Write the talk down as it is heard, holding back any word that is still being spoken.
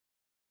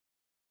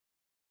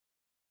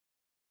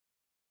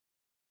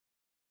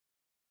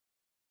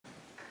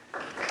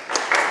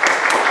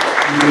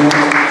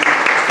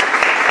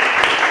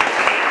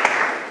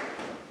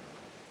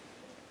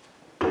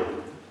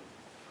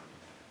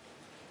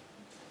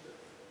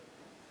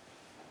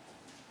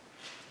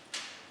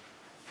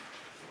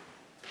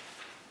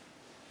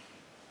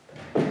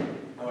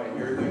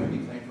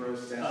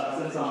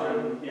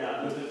Saint-Saëns,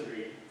 yeah, those are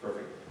three.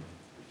 Perfect.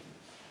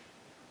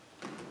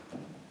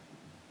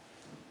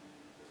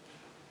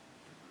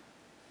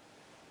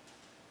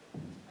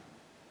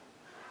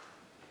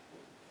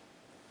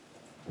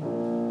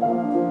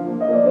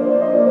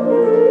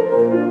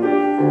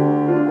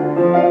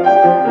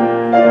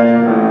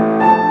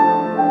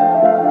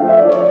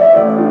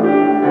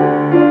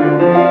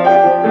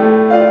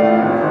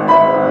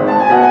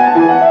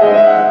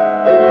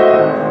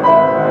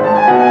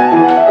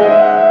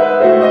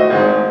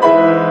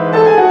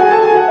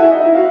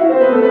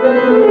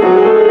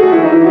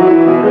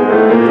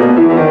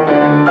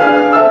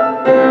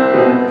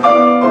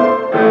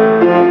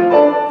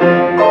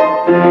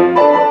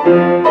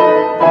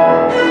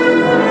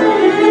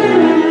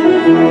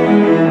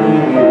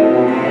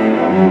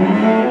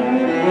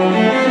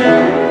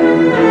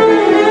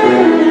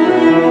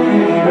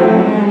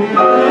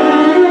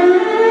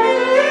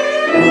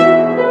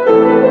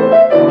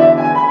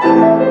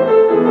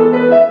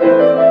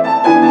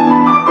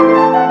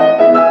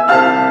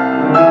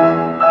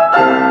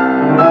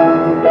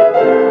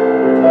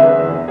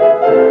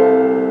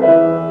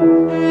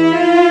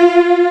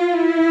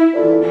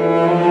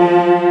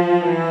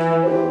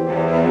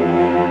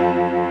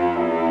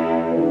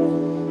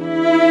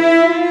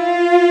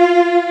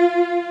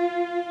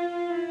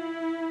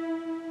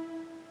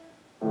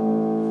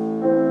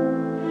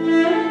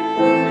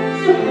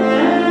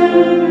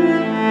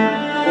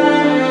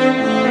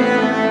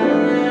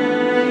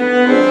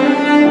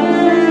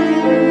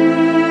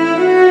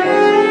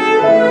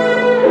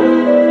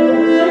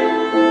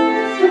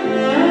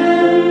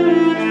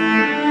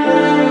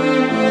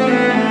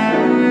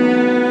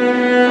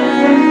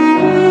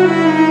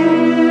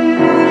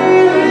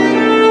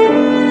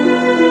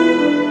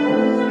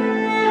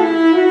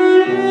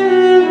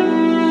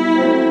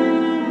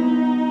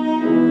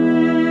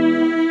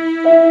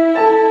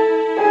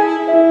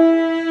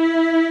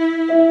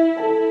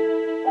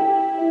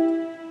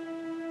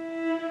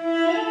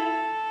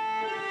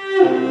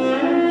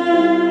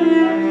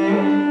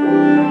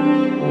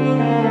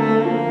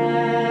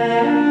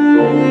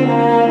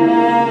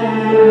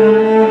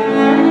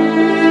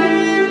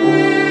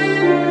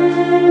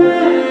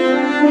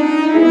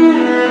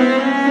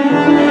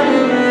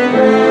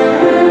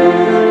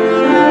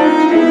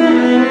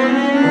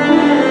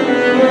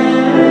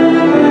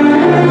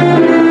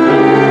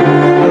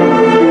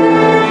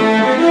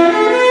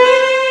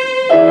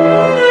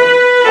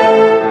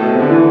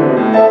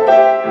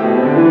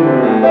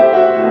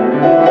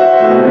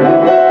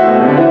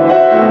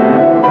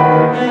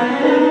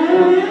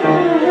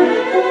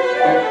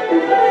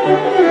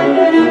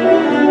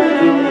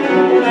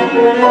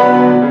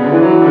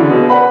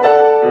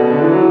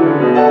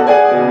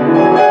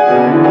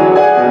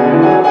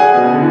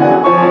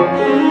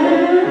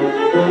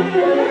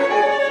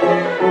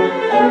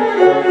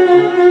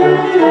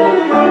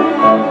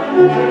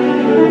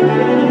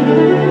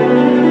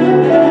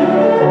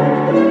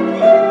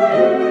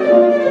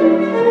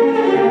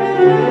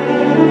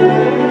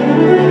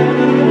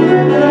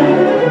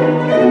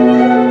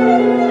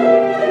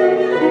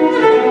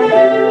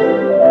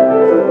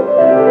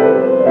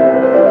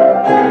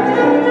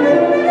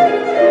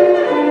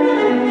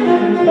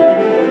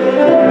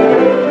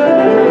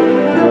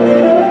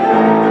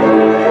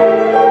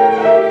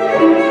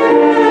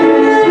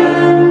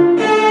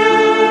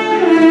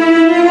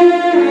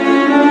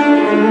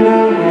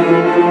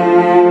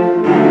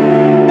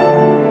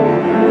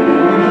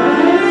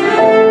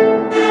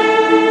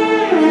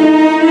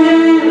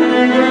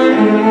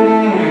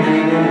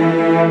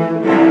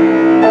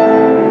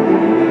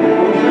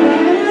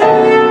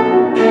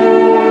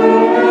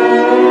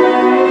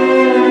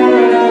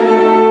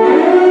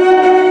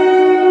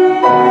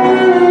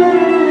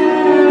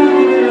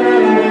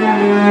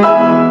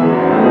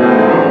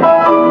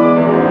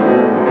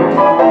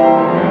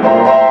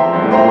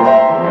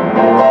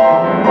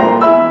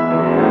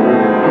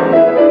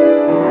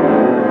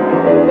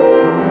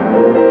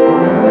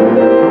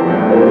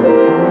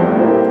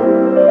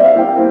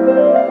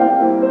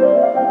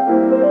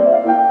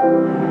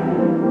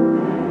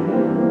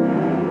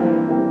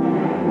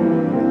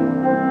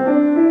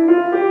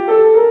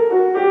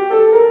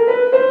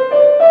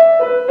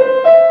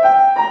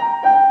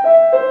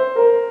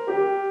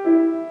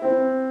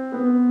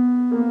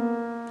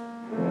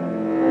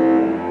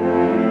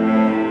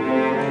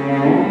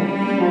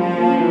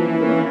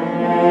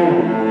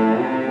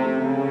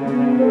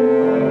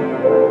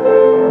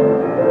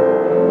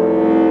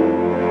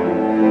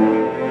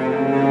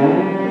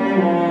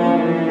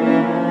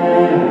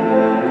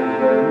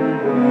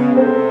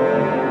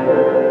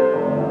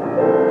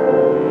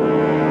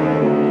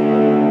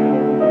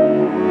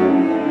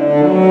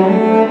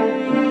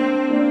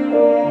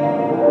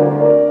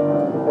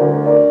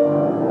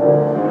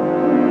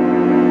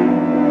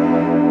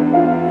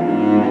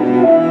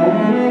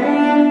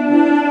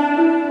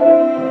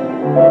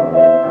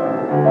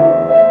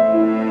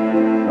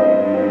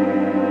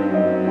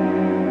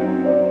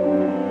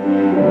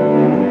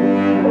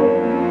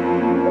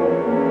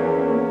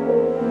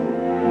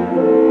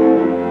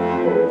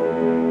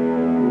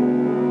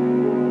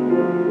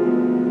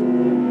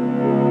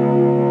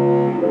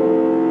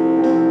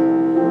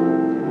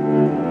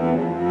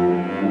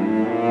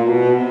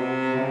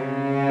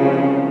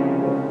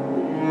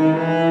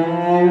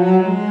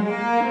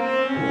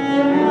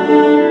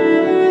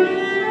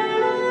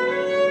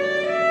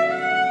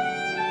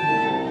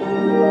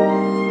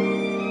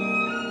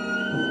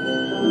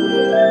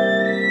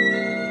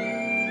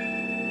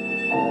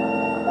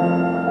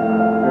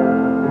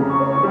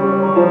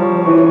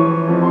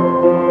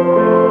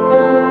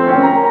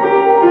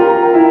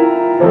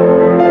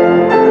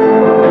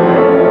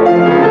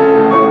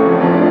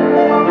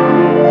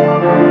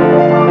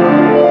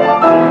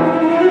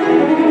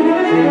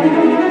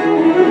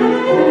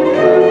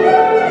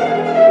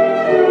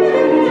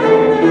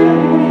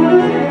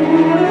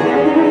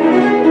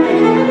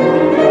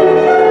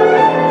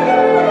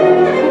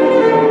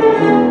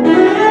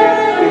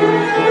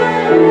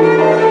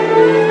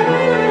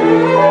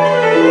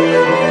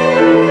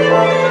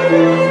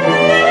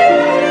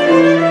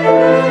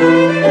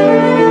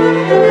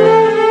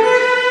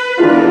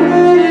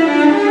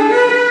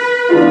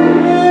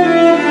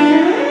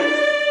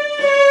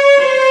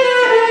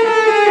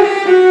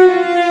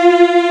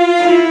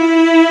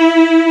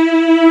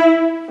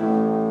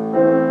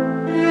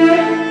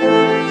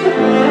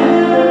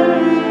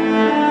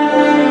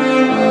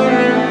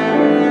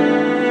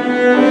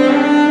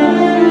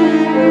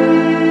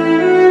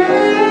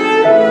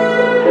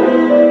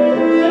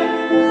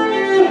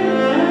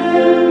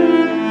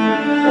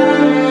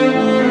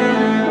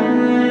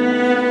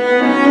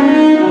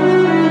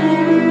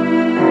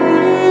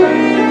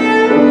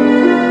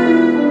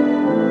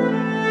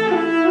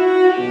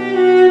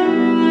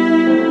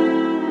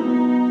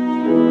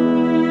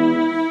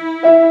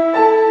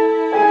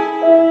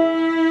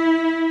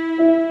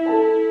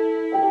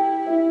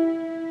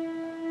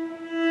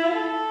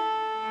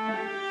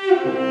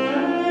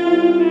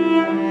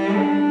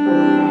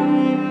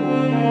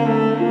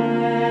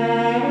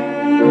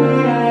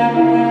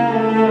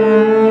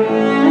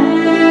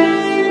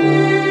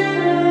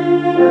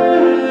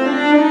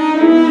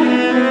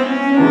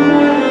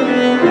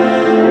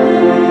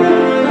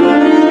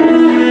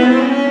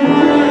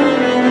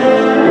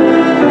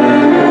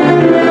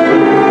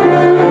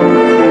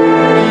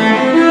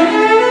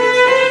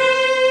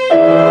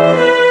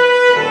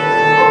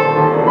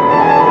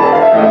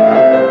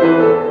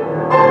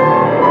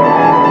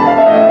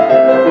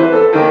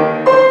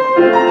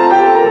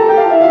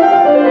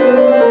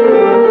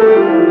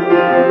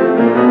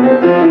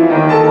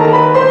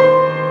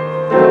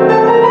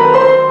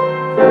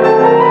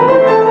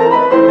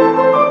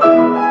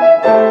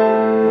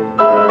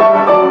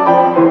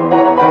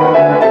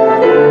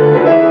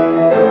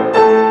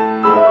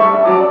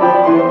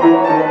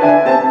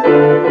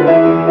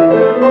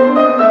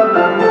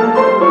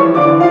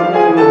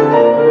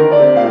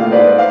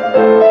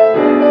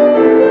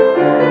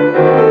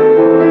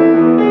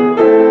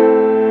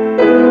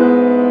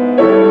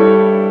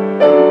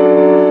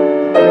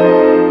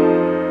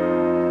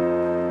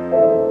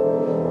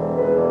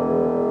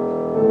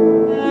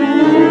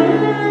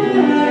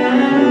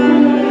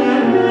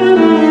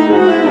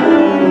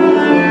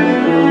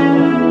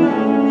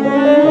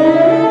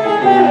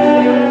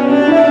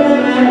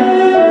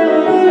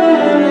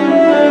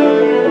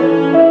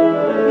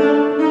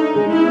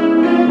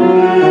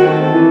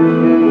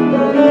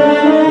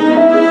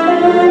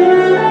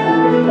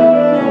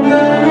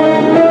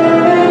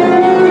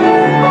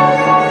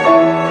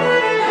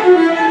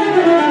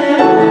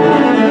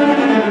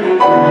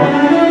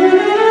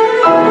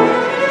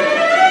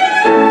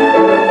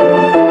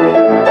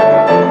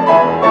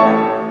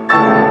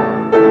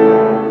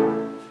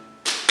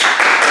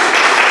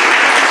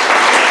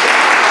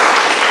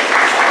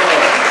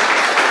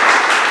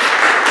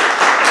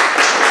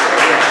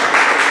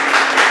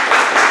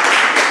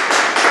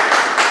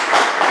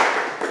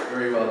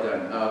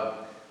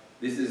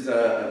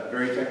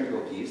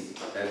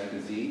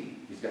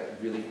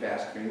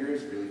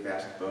 fingers, really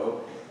fast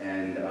bow,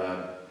 and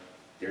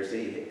dare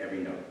say you hit every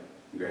note.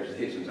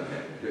 Congratulations on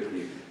that, good for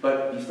you.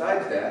 But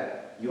besides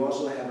that, you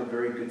also have a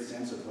very good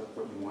sense of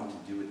what you want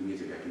to do with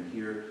music. I can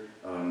hear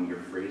your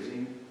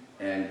phrasing.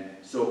 And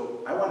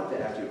so I wanted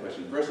to ask you a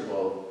question. First of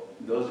all,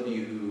 those of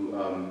you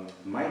who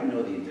might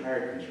know the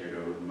entire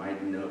concerto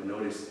might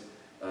notice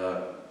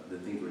the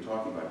things we're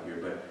talking about here,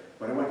 but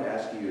I want to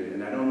ask you,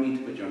 and I don't mean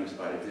to put you on the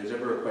spot, if there's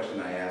ever a question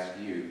I ask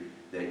you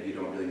that you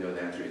don't really know the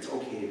answer, it's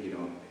okay if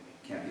you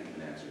can't think of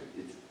an answer.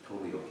 It's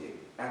totally okay.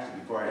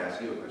 Actually, before I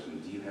ask you a question,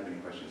 do you have any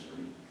questions for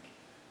me?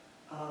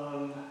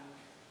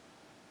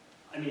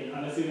 I mean,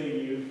 I'm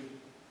assuming you've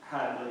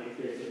had like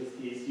experience with this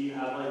piece. Do you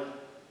have like,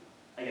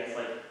 I guess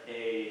like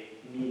a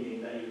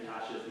meaning that you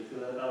attach to this piece?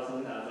 Because that was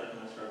something that I was like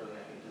kind of struggling,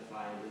 I think, to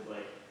find is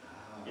like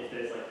if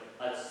there's like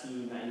a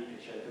scene that you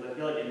picture. Because I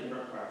feel like in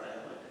different parts I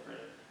have like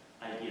different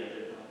ideas,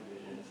 different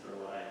visions for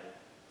what I.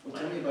 Well,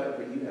 tell me about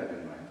what you have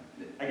in mind.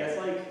 I guess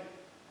like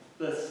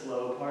the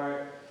slow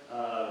part,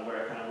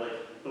 where kind of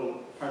like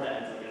the part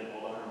that ends like in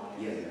all the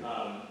harmonies.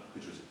 Yeah.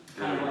 Which was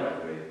kind of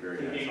like very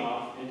taking nice.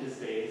 off into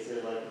space,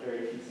 or like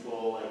very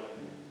peaceful, like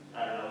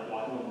I don't know,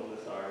 walking among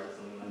the stars or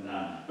something like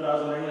that. But I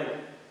was wondering, like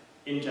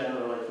in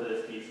general, like for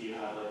this piece, you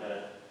have like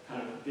a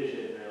kind of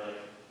vision or like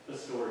a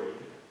story.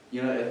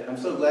 You know, I'm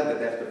so glad that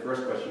that's the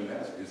first question you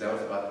asked, because that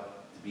was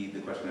about to be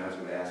the question I was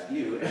going to ask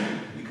you,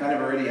 and you kind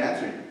of already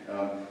answered.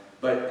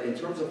 But in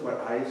terms of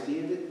what I see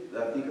of it,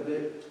 think of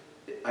it,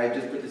 I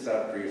just put this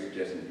out for your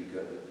suggestion,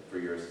 because for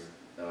your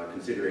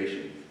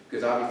consideration.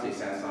 Because obviously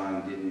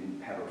Saint-Saëns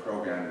didn't have a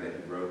program that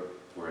he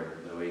wrote for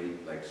it the way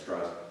like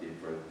Strauss did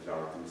for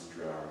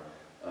Zarathustra or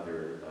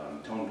other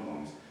tone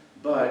poems.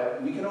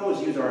 But we can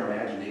always use our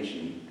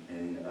imagination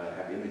and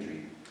have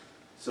imagery.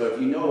 So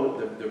if you know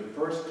the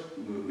first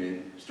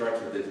movement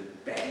starts with this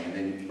bang, and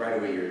then right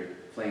away you're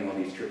playing all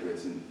these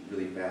triplets and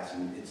really fast,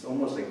 and it's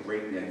almost like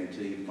breakneck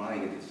until you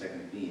finally get to the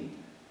second theme.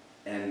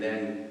 And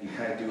then you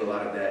kind of do a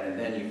lot of that, and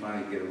then you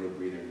finally get a little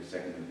breather in the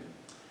second movement.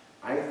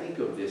 I think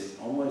of this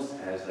almost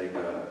as like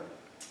a,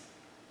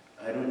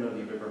 I don't know if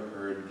you've ever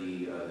heard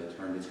the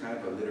term, it's kind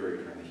of a literary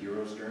term, the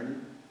hero's journey.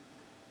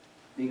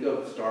 Think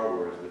of Star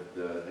Wars with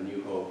A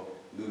New Hope,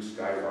 Luke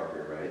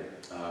Skywalker, right?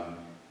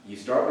 You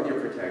start with your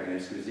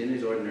protagonist who's in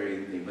his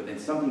ordinary thing, but then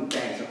something,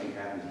 bang, something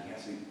happens, he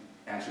has to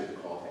answer the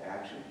call to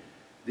action.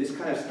 This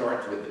kind of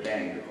starts with the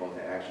bang, the call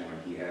to action, where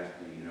he has to,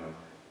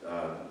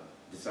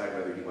 decide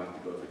whether he wants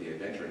to go for the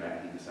adventure or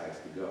not, he decides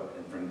to go.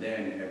 And from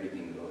then,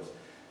 everything goes.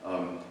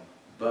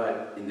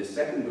 But in the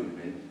second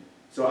movement,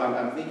 so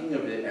I'm thinking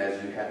of it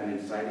as you have an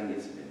inciting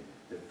incident.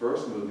 The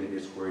first movement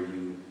is where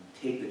you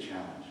take the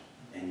challenge,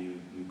 and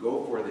you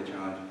go for the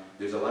challenge.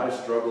 There's a lot of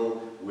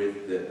struggle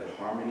with the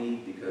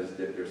harmony, because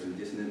there's some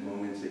dissonant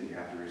moments that you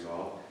have to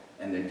resolve,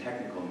 and then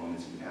technical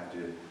moments you have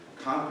to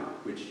conquer,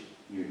 which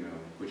you're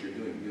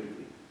doing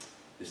beautifully.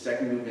 The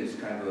second movement is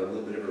kind of a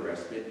little bit of a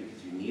respite,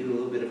 because you need a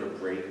little bit of a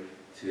break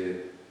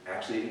to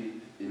actually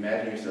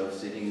imagine yourself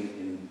sitting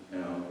in,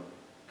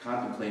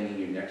 contemplating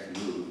your next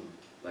move.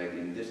 Like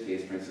in this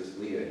case, Princess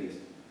Leia,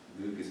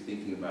 Luke is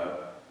thinking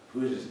about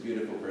who is this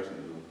beautiful person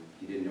who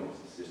he didn't know was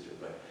his sister,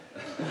 but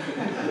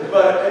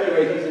but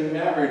anyway, he's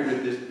enamored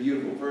with this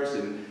beautiful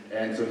person,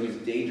 and so he's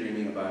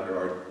daydreaming about her,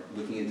 or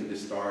looking into the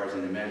stars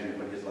and imagining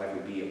what his life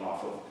would be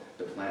off of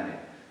the planet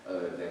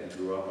that he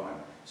grew up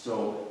on.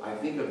 So I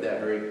think of that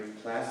very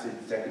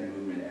placid second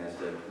movement as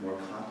the more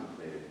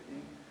contemplative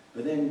thing.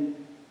 But then,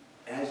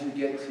 as you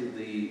get to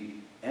the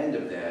end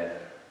of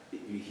that,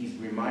 he's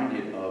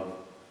reminded of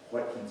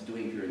what he's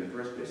doing here in the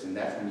first place, and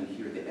that's when you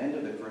hear the end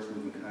of the first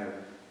movement kind of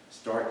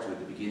starts with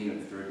the beginning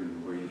of the third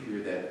movement, where you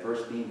hear that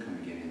first theme come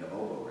again in the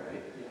oboe,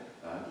 right? Yeah.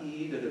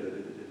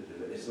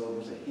 It's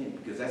almost a hint,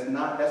 because that's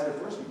the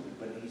first movement,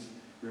 but he's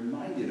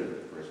reminded of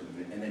the first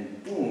movement, and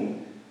then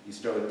boom, you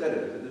start with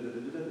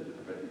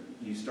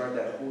you start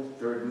that whole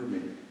third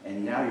movement,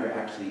 and now you're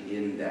actually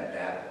in that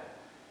battle.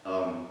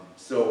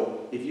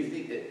 So if you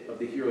think of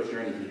the hero's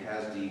journey, he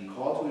has the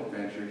call to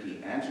adventure,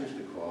 he answers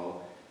the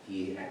call,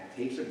 he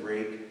takes a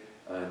break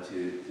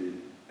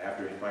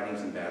after fighting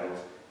some battles,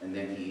 and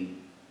then he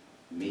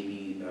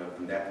maybe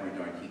from that point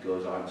on he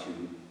goes on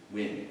to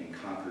win and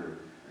conquer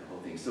the whole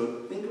thing.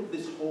 So think of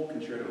this whole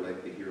concerto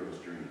like the hero's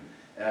journey.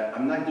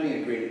 I'm not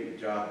doing a great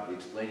job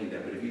explaining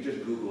that, but if you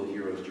just Google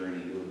hero's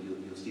journey,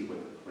 you'll see what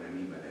I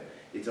mean by that.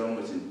 It's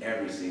almost in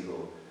every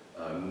single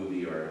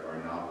movie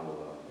or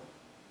novel,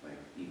 like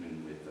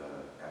even with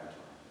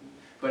Avatar.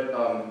 But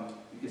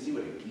you can see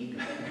what a geek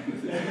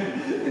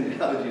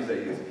analogies I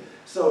use.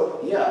 So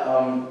yeah,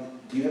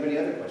 do you have any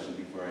other questions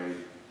before I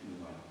move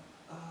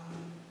on?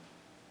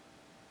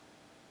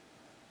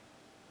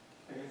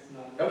 I guess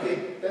not. Okay,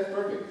 that's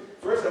perfect.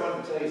 First, I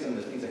want to tell you some of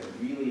the things I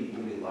really,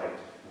 really liked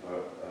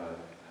about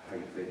how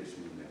you play this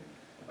movement.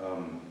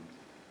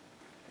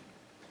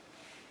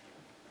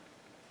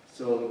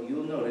 So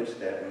you'll notice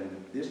that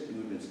when this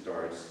movement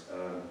starts,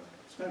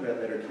 it's kind of that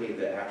letter K,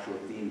 the actual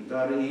theme.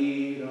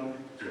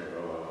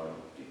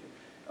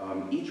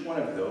 Each one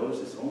of those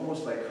is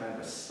almost like kind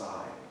of a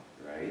sigh,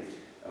 right?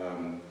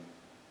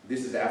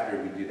 this is after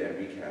we do that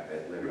recap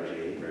at letter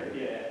J, right?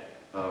 Yeah.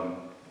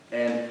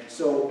 And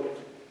so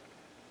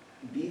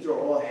these are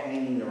all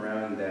hanging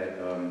around that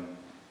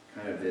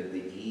kind of the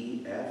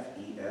E, F,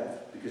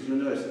 because you'll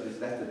notice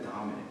that's the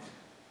dominant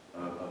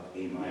of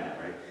A minor,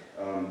 right?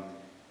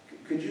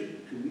 Could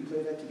we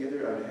play that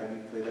together? I would have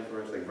you play that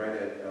for us, like right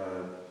at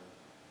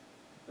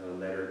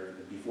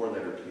before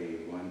letter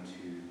K, 1,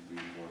 2,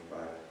 3, 4,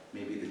 5.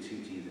 Maybe the 2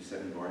 T, the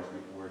 7 bars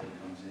before he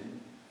comes in.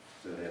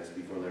 So that's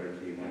before letter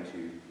K, 1,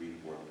 2, 3,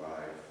 4, 5,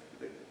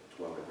 the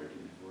 12 or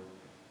 13 before.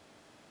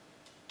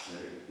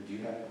 Do you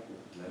have?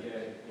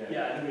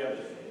 Yeah, I think we have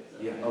the same. So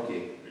Yeah,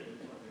 okay.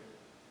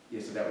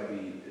 Yeah, so that would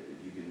be,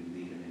 you can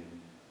lead him in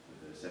with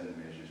the 7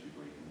 measures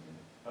before he comes in.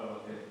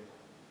 Oh, okay.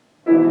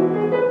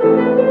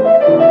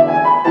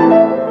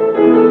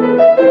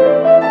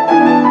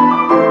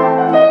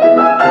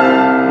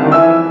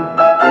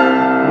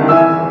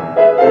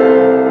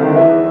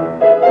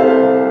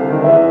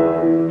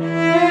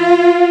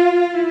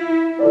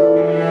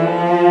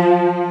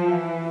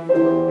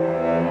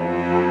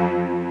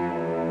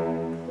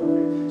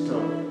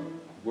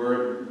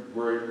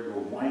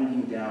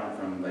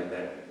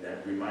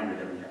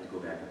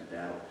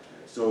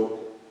 So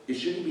it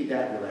shouldn't be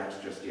that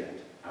relaxed just yet.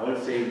 I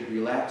would say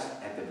relax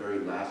at the very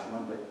last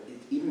one, but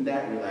even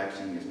that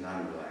relaxing is not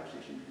a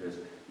relaxation because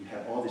you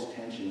have all this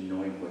tension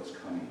knowing what's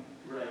coming.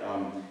 Right.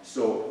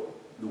 So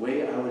the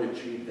way I would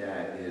achieve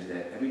that is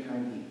that every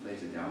time he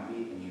plays a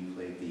downbeat and you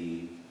play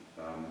the,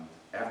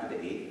 after the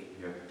 8th,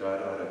 you have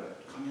da-da-da,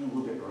 come in a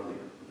little bit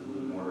earlier with a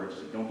little more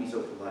urgency. Don't be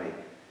so polite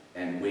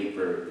and wait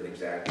for an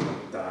exact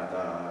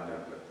da-da-da.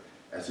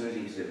 As soon as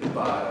he says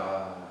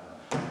ba-da,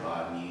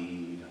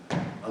 ba-dee,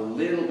 a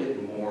little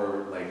bit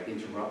more like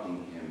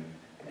interrupting him,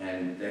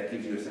 and that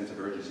gives you a sense of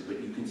urgency,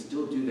 but you can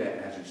still do that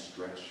as you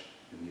stretch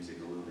the music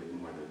a little bit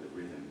more, the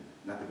rhythm,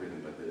 not the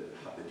rhythm, but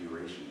the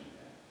duration of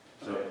that.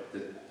 So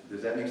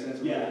does that make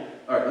sense? Yeah.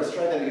 All right, let's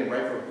try that again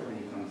right when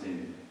he comes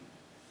in.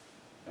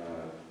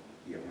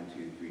 Yeah, 1,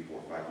 2, 3,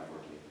 4, 5 before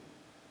K.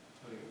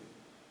 Okay.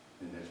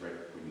 And that's right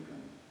when you come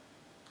in.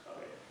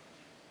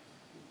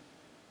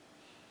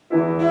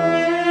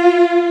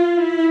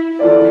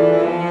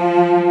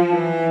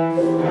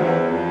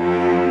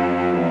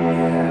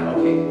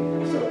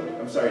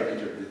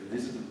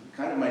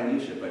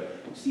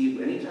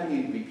 See, anytime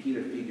you repeat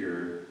a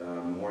figure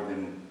more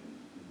than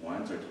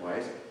once or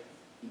twice,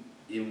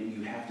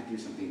 you have to do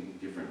something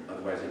different.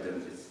 Otherwise,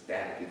 it's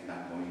static, it's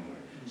not going anywhere.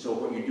 So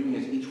what you're doing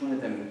is each one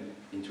of them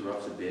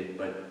interrupts a bit,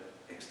 but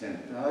extends.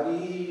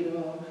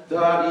 Da-dee-da,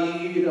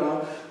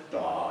 da-dee-da,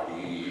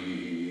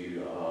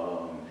 da-dee-da.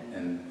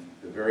 And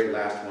the very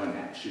last one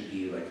should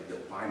be like the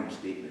final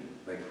statement.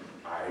 Like,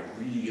 I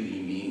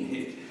really mean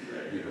it.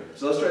 Right. You know.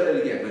 So let's try that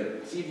again,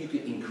 but see if you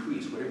can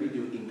increase. Whatever you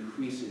do,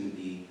 increase in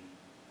the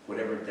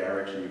whatever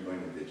direction you're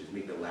going with it, just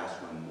make the last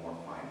one more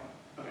final.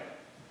 Okay.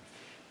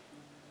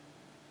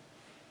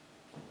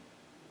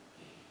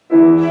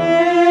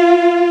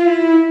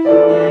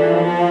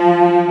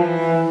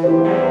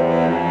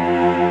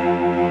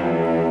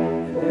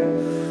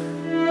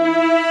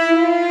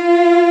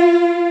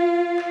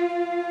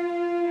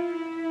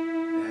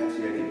 That's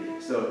the idea.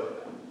 So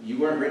you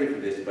weren't ready for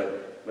this, but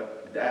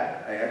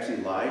that I actually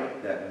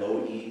lied. That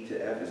low E to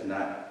F is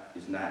not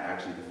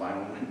actually the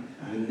final one.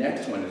 The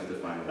next one is the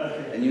final one.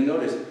 Okay. And you'll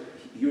notice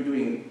you're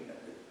doing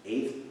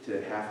 8th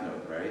to half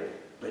note, right?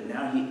 But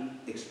now he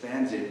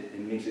expands it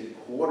and makes it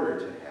quarter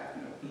to half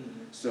note.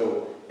 Mm-hmm.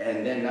 So,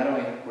 and then not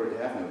only quarter to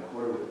half note,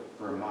 quarter with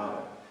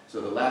fermata.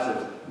 So the last one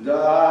is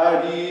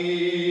da-dee,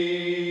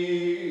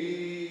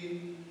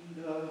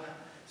 da.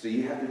 So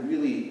you have to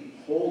really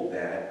hold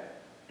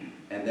that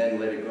and then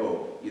let it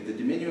go. The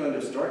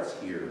diminuendo starts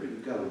here, but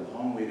you've got a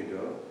long way to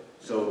go.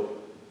 So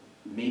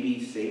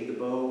maybe save the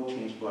bow,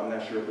 change the bow, I'm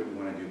not sure what you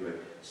want to do, but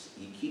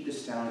you keep the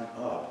sound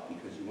up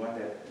because you want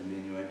that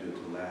diminuendo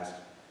to last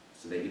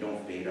so that you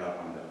don't fade out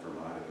on the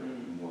fermata, but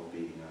more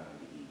fading out on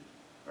the E.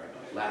 All right,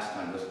 last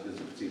time, let's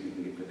see if we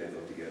can put that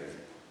both together.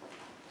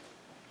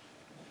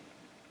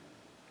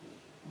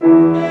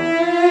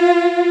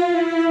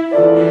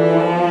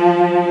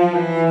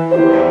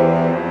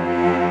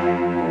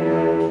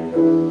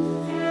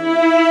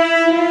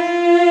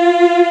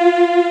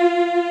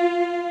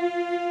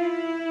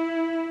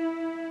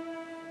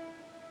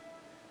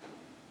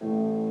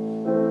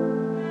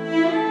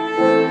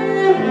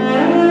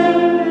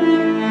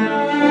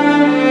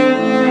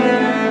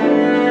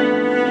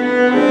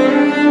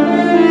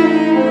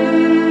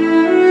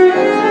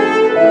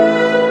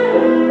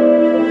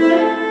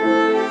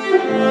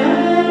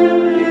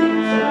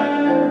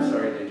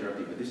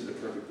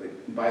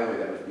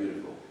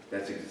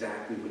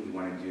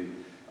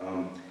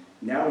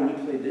 Now when you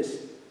play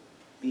this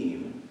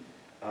theme,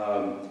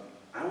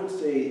 I would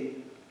say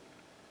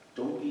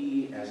don't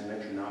be as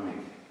metronomic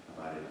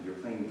about it. You're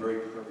playing very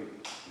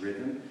perfect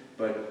rhythm,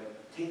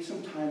 but take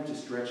some time to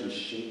stretch and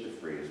shape the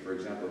phrase. For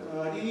example,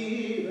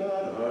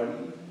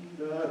 da-dee-da-da-dee,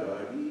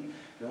 da-da-dee,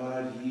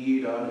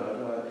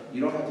 da-dee-da-da-da.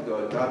 You don't have to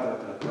go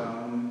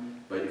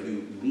da-da-da-dum, but if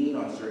you lean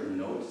on certain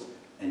notes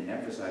and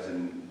emphasize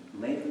them,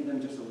 lengthen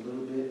them just a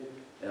little bit,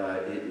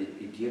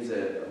 it gives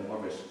a more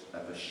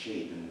of a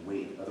shape and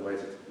weight.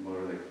 Otherwise, it's more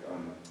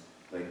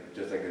like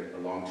just like a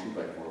long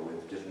 2x4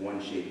 with just one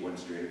shape, one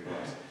straight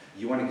across.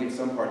 You want to give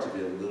some parts of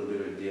it a little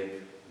bit of a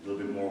dip, a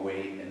little bit more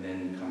weight, and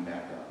then come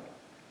back up.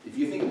 If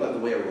you think about the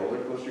way a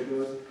roller coaster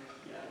goes,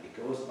 it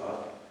goes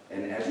up,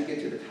 and as you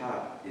get to the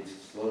top, it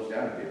slows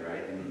down a bit,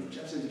 right? And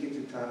just as you get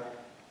to the top,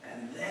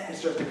 and then it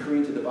starts to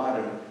careen to the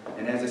bottom,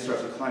 and as it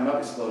starts to climb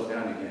up, it slows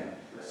down again.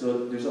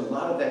 So there's a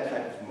lot of that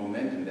type of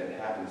momentum that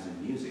happens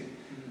in music,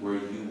 where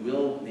you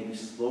will maybe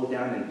slow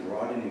down and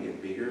broaden and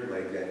get bigger,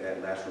 like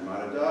that last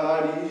fermata,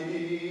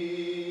 da-dee-da.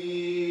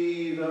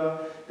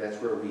 That's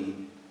where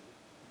we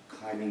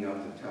climbing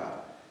up to the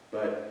top.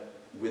 But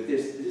with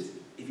this,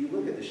 if you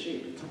look at the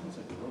shape, it's almost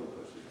like a roller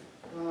coaster.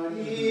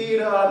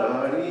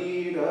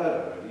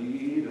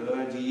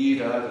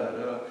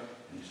 Da-dee-da-da-dee-da-dee-da-dee-da-da-da.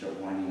 And you start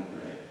winding up,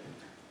 right?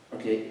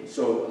 Okay,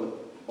 so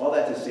all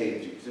that to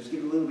say, just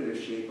give a little bit of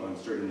shape on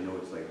certain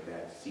notes like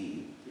that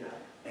C. Yeah.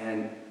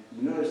 And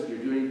you notice you're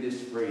doing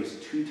this phrase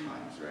 2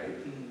 times, right?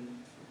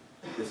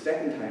 The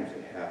second time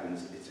it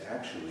happens, it's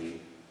actually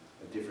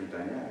a different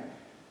dynamic.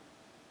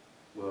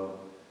 Well,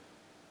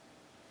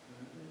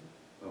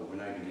 oh, we're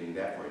not even getting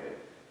that far yet.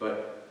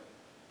 But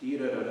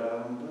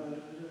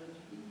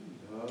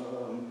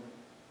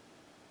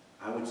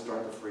I would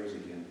start the phrase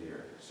again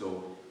there.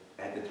 So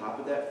at the top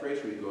of that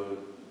phrase, we go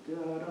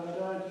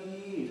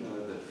da-da-da-dee,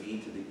 the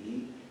B to the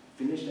E.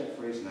 Finish that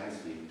phrase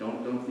nicely.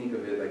 Don't think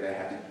of it like I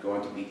have to go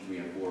on to beat 3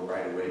 and 4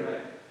 right away.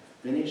 Right.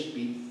 Finish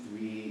beat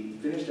 3,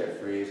 finish that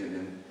phrase, and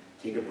then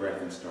take a breath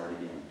and start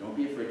again. Don't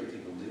be afraid to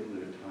take a little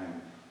bit of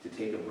time to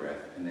take a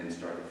breath and then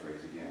start the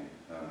phrase again.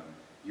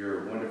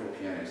 Your wonderful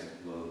pianist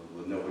will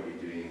know what you're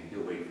doing.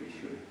 He'll wait for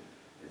you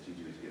as you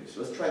do it again.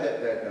 So let's try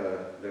that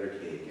letter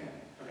K again.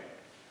 Okay.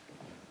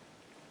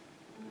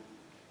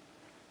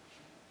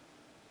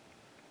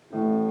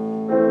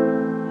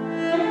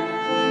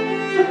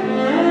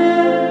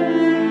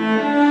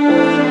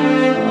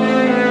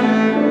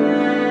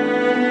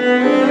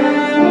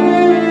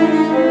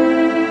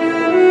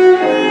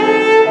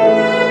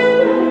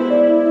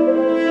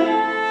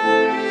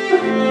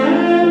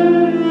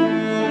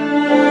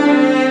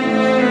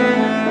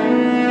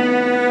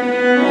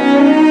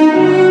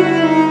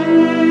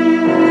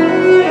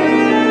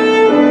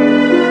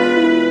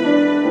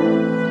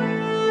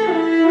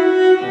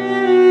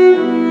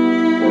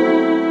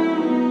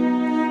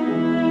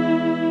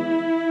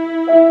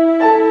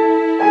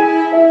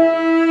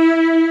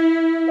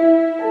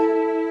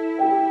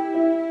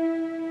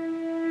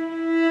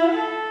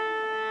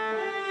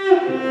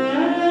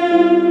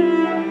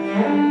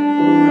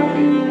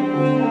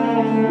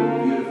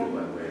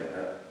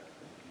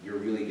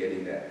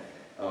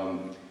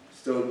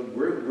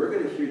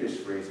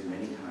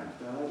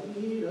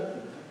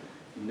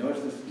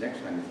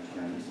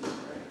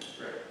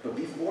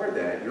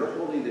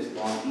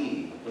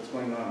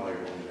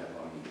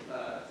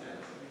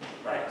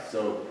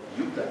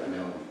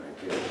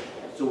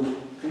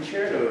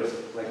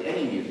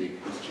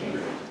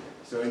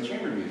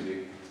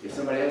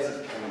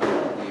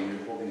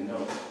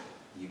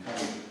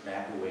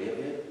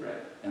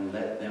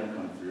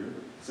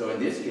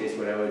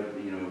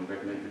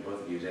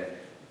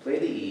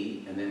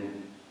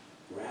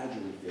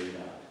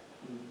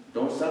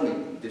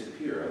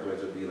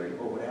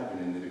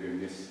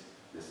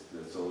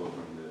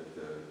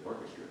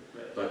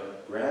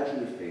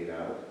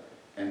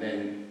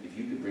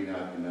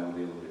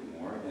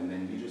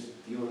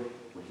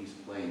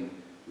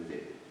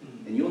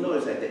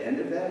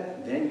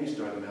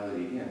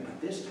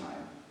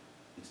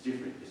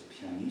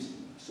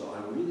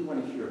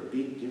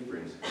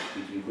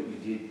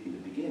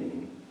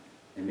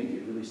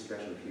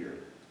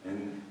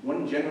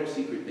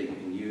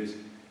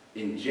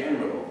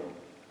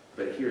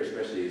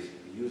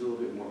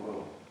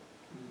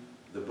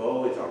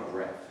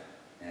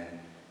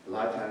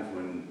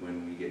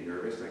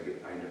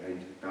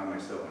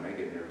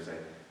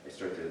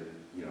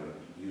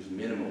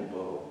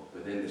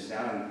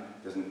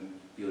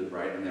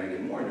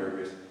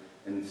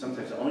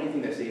 Sometimes the only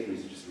thing that saves me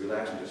is just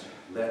relax and just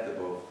let the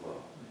bow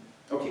flow.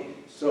 Okay,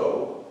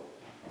 so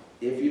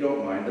if you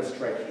don't mind, let's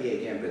try K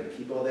again, but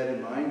keep all that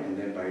in mind, and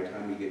then by the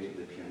time we get to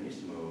the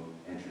pianissimo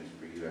entrance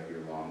for you after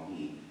your long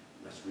E,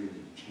 let's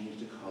really change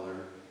the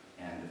color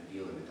and the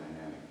feel of the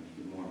dynamic, make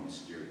it more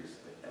mysterious,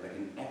 like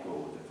an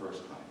echo of the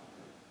first time.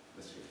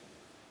 Let's see.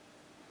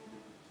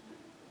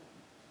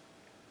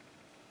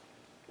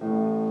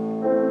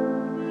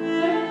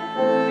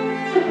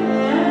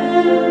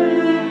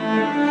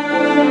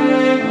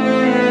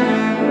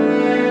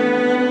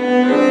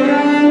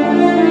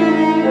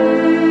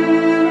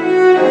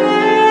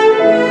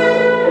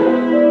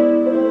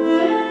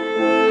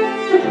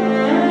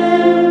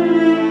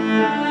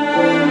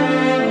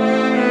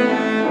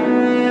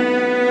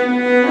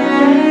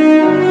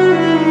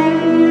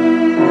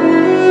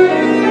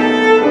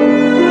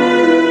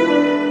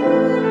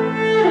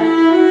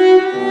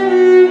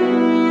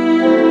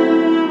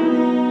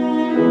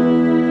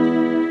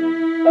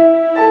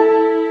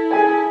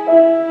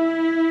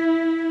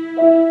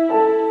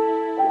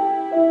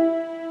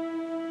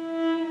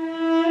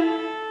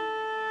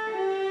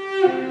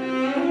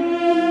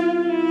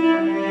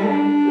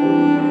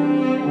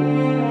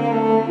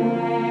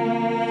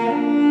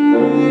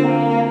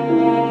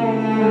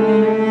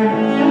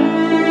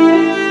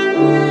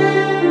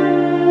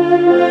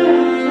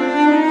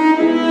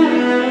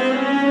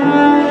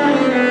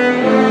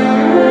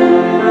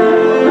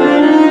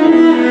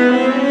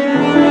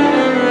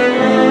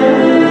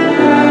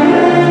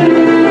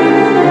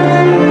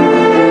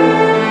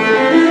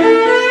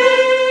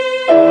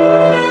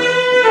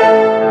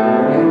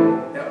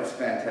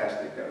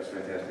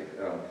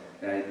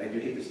 and I do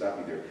hate to stop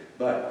you there.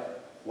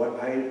 But what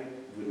I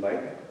would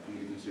like for you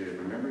to consider,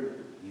 remember,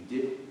 you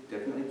did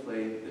definitely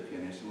play the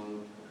pianissimo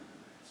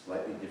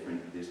slightly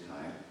different this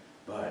time,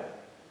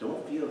 but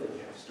don't feel that you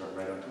have to start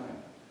right on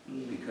time.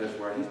 Because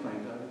while he's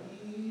playing,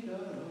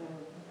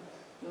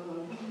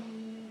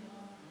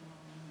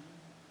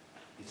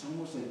 it's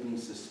almost like being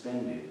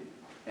suspended.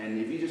 And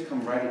if you just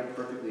come right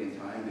perfectly in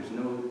time,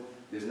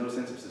 there's no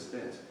sense of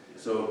suspense.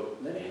 So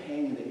let it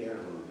hang in the air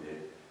a little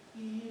bit.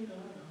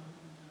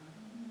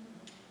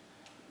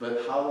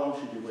 But how long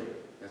should you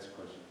wait? That's the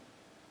question.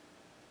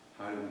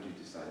 How would you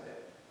decide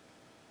that?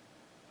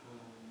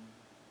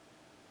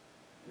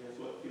 I guess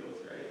what feels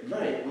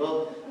right. Right.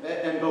 Well,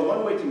 but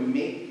one way to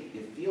make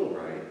it feel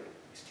right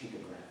is take a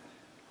breath.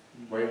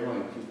 Where you're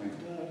going, keep going.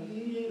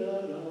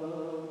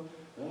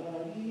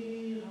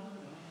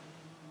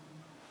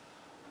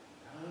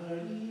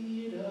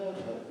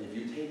 If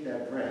you take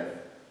that breath,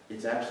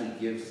 it actually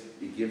gives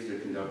the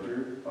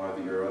conductor or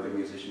your other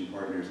musician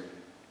partners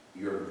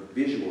your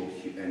visual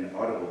cue and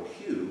audible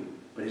cue,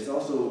 but it's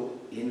also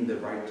in the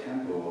right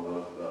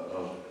tempo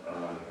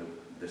of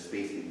the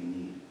space that you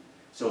need.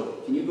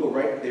 So can you go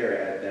right there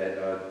at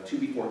that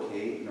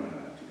 2B4K? No,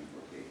 not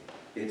 2B4K.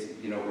 It's,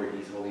 you know, where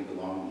he's holding the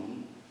long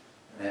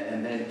E.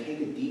 And then take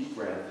a deep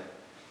breath,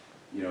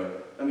 you know,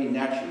 I mean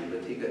naturally,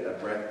 but take a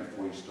breath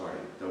before you start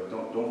it.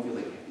 Don't feel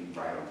like you have to be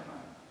right on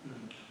time.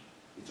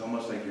 It's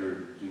almost like you're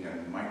doing a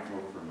micro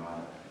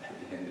fermata at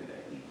the end of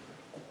that E.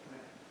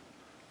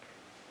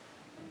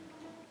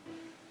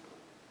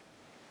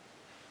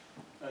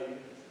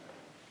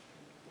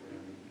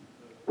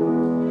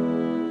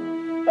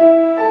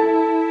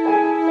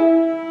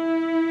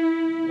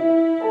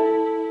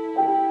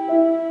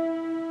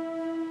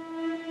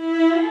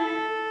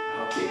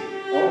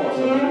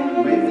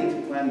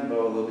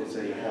 So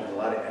you have a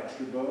lot of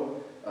extra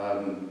bow.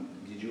 Are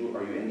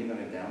you ending on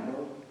a down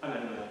bow? I'm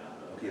ending on a down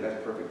bow. Okay,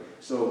 that's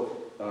perfect. So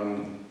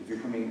if you're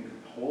coming,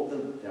 hold the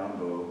down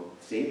bow,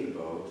 save the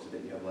bow so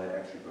that you have a lot of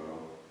extra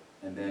bow,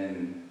 and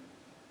then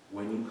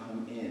when you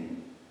come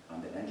in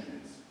on the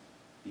entrance,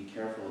 be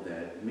careful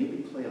that maybe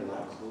play a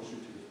lot closer to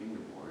the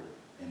fingerboard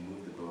and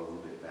move the bow a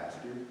little bit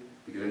faster,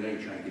 because I know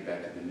you're trying to get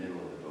back to the middle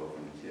of the bow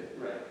from the tip.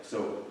 Right.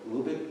 So a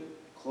little bit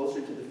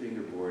closer to the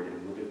fingerboard and a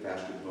little bit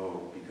faster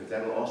bow, because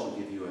that'll also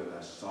give you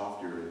a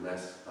softer,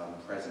 less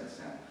present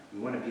sound. We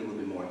want to be a little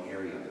bit more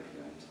airy on the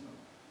pianissimo.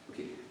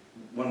 Okay,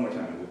 one more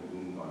time and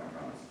we'll move on, I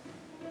promise.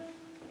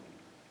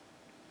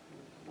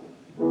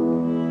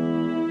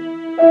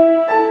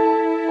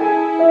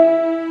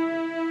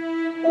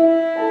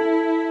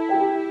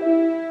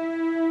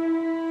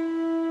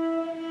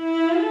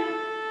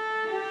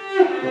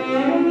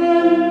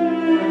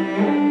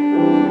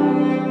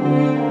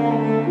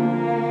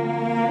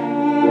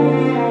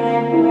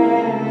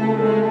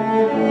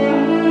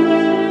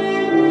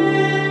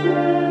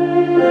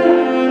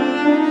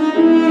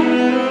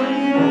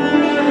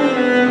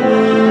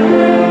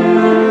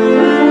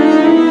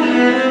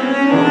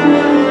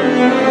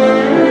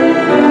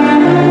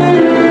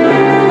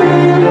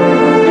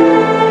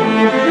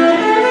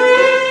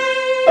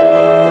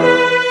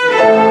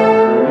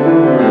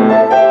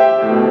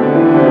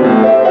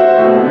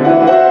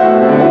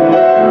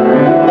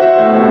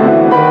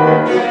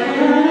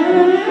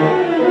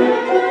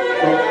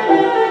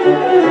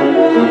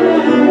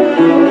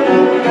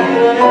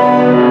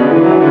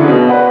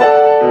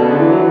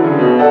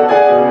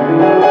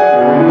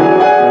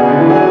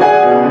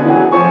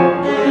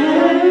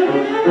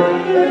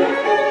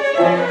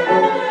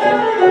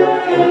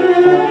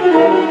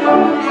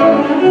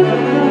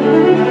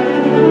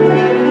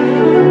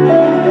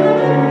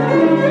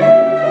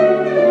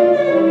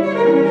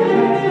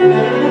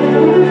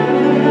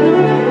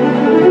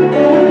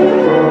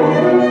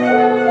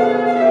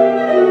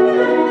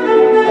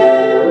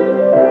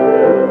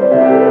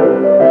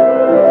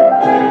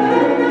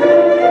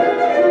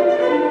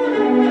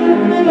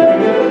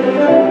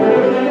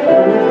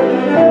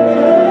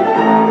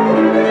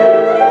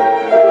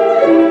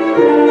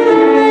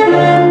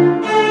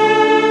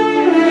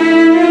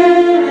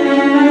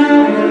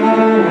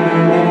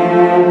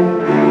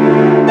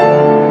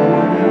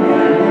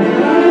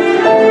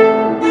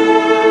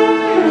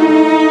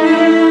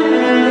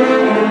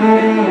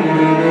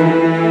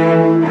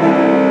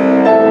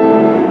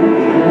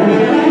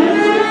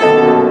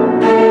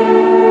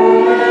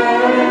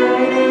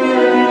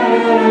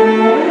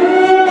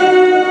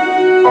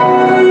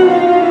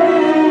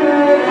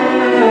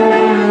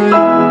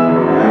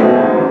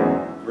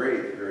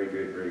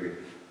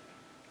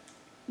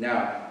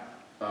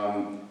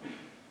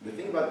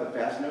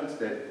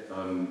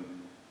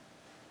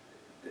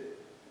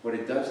 what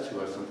it does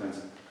to us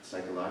sometimes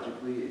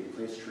psychologically, it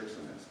plays tricks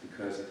on us,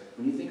 because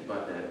when you think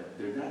about that,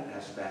 they're not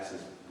as fast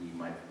as we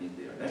might think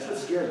they are. That's what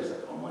scares us,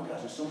 like, oh my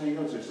gosh, there's so many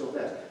notes, they're so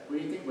fast. When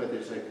you think about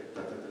it, it's like,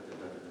 da, da, da, da,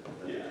 da, da,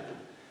 da, da, da.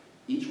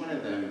 Each one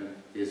of them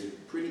is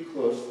pretty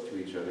close to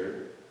each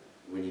other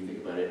when you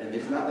think about it, and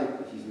it's not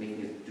like he's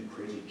making us do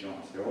crazy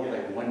jumps. They're all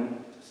like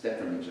one step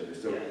from each other.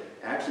 So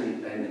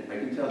actually, and I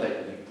can tell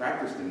that you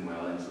practiced them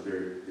well, and so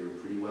they're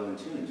pretty well in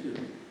tune too.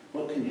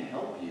 what can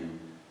help you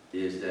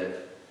is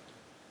that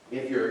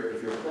if you're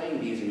playing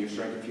these and you're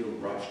starting to feel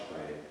rushed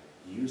by it,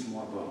 use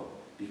more bow.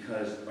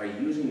 Because by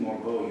using more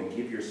bow, you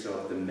give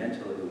yourself the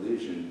mental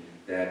illusion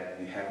that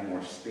you have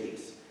more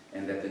space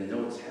and that the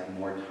notes have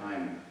more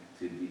time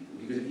to be.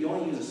 Because if you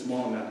only use a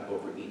small amount of bow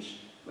for each,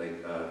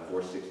 like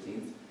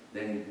 4/16,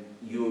 then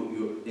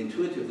you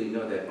intuitively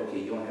know that, okay,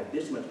 you only have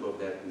this much bow for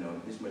that, you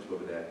know, this much bow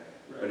for that.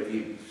 Right. But if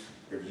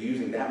you're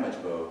using that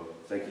much bow,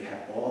 it's like you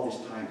have all this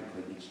time to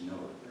play each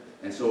note.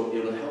 Right. And so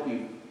it'll help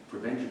you,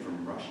 prevent you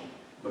from rushing.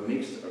 What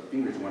makes our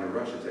fingers want to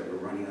rush is that we're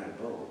running out of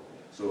bow.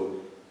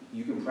 So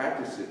you can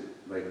practice it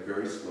like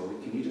very slowly.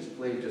 Can you just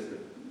play just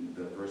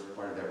the first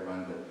part of that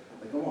run, but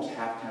like almost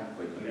half tempo,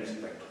 but use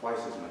like twice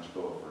as much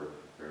bow for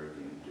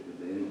everything,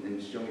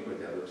 and show me what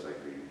that looks like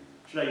for you.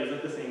 Should I use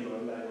like the same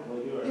bow that I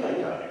normally do? Or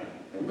Yeah.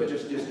 But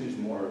just use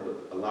more,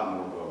 a lot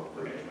more bow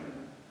for each one of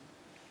them.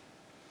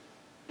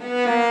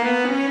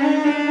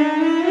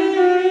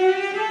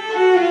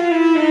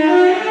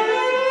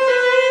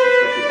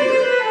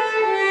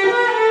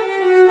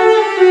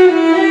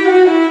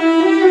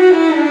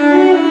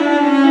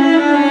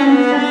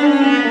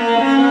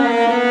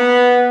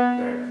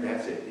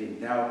 That's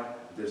it. Now,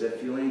 does that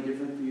feel any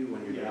different for you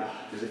when you're? Yeah.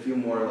 Does it feel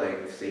more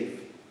like safe?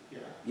 Yeah.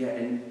 Yeah,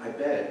 and I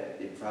bet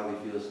it probably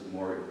feels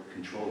more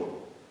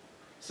controllable.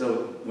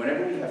 So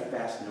whenever we have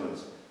fast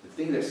notes, the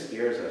thing that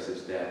scares us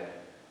is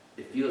that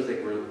it feels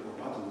like we're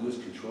about to lose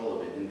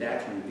control of it, and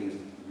that's when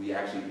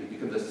it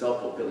becomes a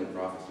self-fulfilling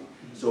prophecy.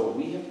 Mm-hmm. So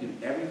we have to do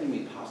everything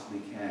we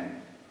possibly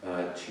can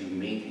to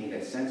maintain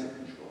that sense of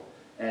control.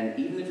 And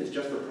even if it's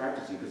just for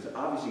practicing, because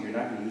obviously you're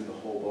not going to use the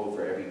whole bow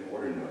for every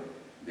quarter note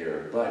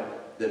there,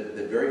 but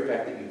the very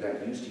fact that you've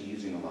got used to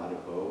using a lot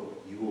of bow,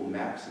 you will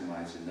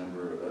maximize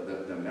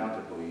the amount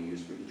of bow you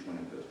use for each one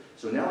of those.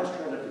 So now let's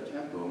try it up to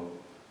tempo.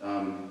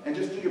 And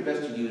just do your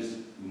best to use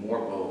more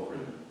bow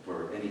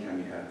for any time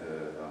you have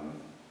the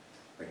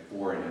like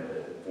four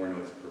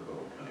notes per bow.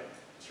 Okay.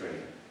 Let's try it.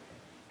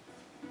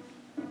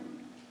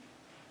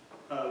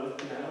 With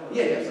piano?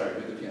 Yeah, sorry,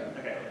 with the piano.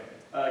 Okay.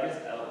 I guess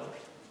L.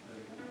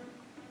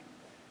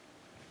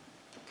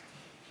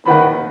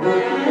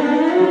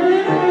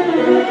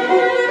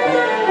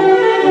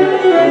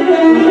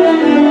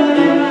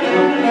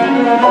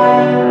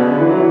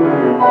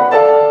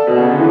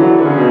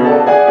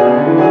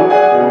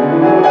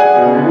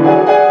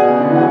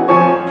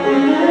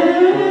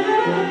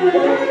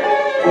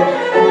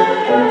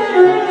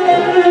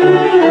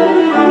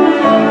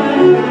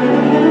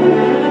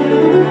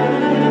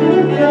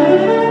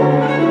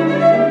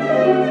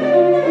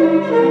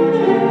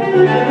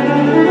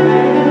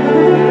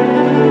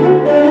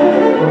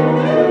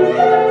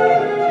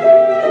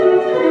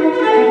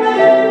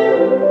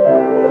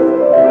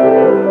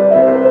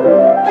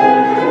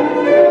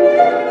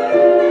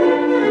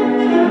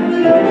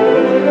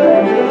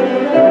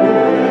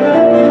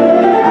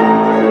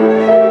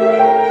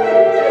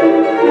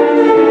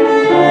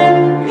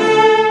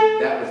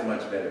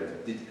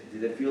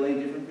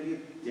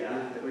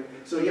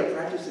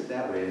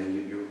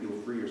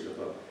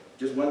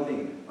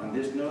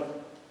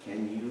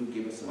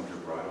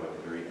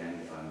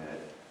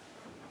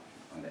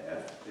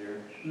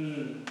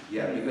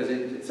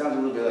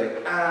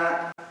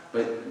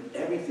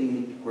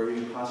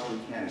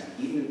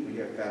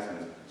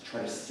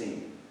 Try to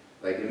sing.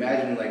 Like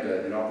imagine like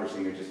an opera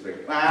singer just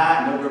like,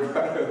 no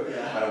vibrato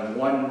out of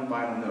one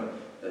final note.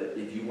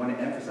 If you want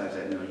to emphasize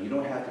that note, you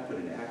don't have to put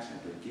an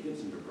accent, but give it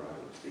some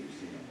vibrato that you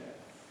sing like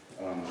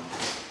that.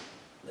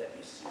 Let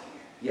me see.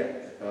 Yeah.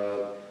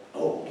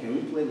 Oh, can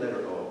we play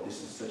letter O?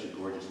 This is such a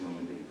gorgeous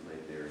moment that you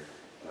played there,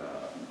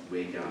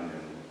 way down there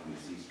on the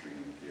C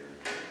string there.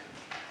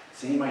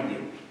 Same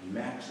idea.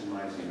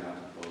 Maximize the amount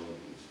of bow.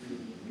 Feel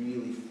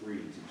really free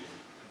to just.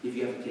 If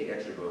you have to take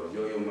extra bows,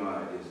 Yo-Yo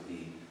Ma is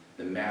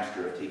the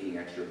master of taking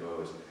extra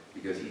bows,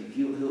 because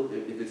he'll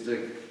if it's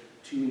like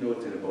 2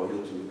 notes in a bow,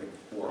 he'll do like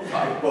 4 or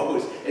 5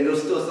 bows, and it'll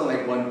still sound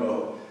like 1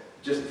 bow.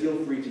 Just feel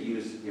free to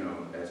use, you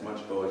know, as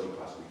much bow as you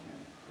possibly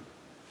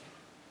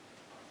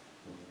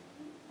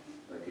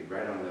can. Okay,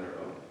 right on letter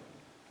O.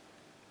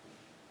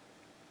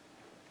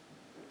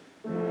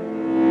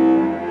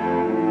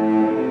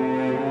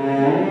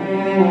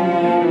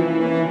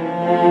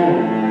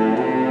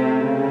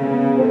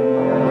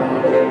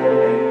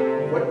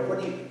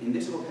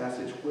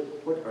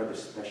 What are the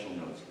special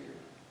notes here?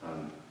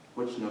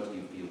 Which notes do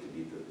you feel to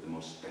be the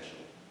most special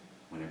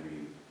whenever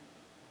you...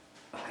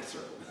 I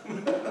circled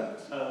them.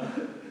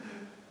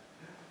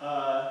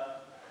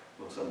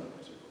 Well, some of them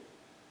I circled.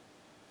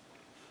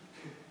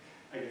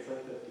 I guess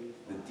like the D.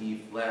 The D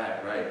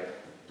flat, right.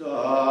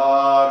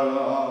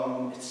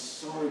 Da-dum. It's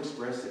so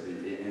expressive,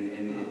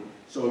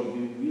 so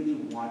you really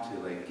want to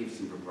like give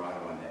some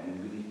vibrato on that and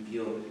really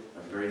feel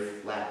a very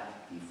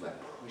flat D flat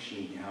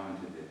pushing down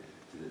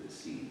to the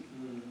C.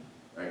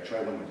 All right,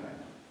 try one more time.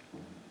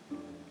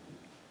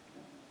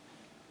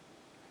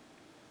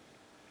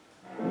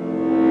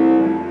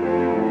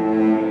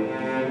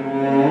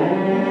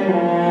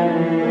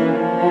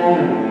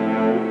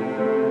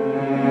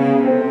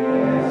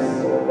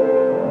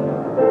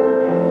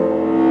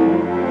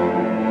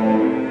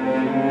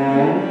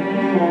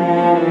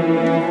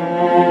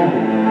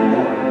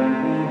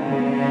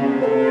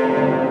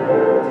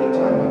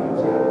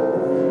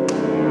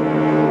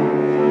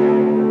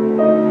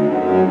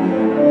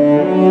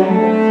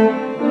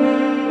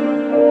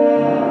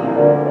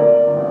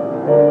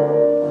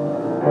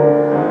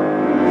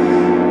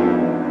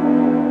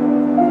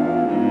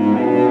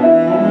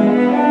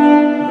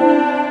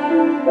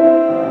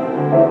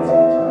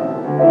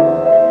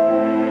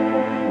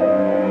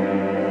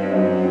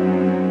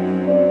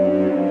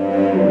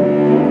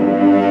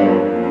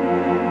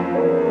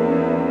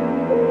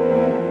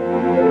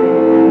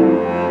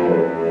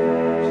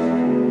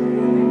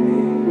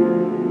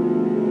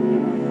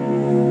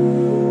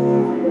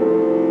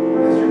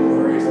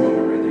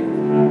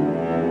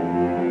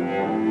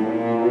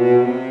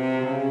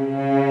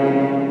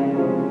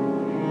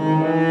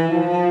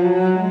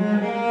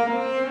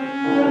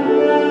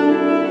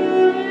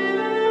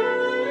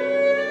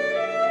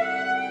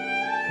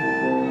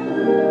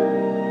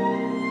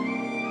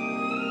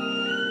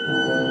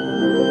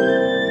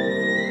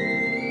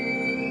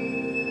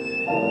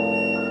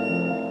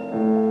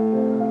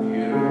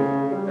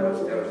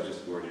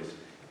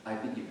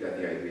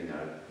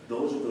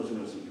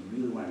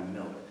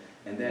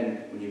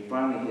 then when you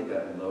finally hit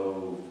that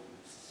low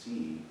C,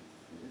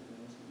 is it the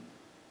low C?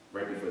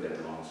 Right before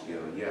that long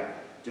scale, yeah,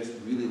 just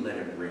really let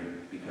it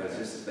ring, because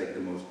this is like the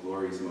most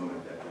glorious moment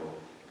of that whole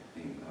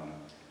thing.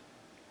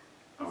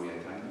 Are we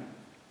at time now?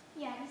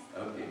 Yes.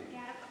 Okay. Yeah.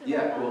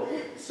 Yeah, well,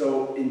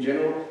 so in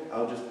general,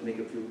 I'll just make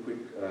a few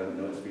quick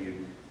notes for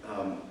you.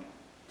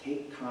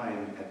 Take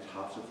time at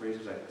tops of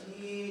phrases like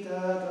dee, da,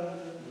 da, da, da.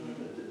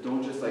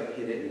 Don't just like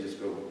hit it and just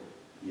go,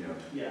 you know.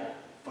 Yeah.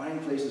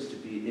 Find places to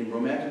be. In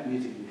romantic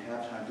music, you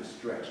have time to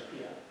stretch.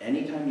 Yeah.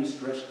 Anytime you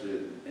stretch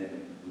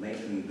and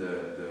lengthen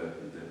the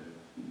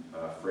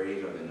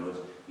phrase or the notes,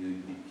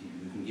 you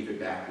can give it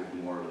back with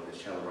more of the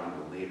cello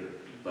rondo later.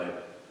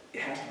 But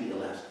it has to be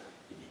elastic.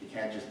 It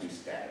can't just be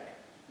static.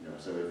 You know,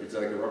 so if it's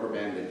like a rubber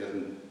band that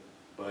doesn't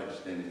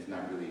budge, then it's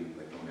not really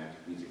like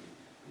romantic music.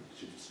 It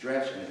should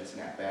stretch and then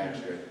snap back,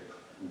 stretch,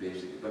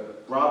 basically.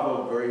 But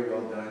bravo, very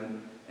well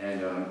done.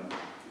 And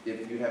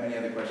if you have any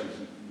other questions,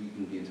 we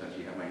can be in touch.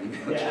 You have my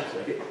email address,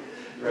 right?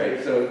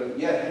 Right. So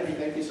yeah, Henry,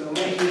 thank you so much.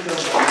 Thank you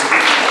so much.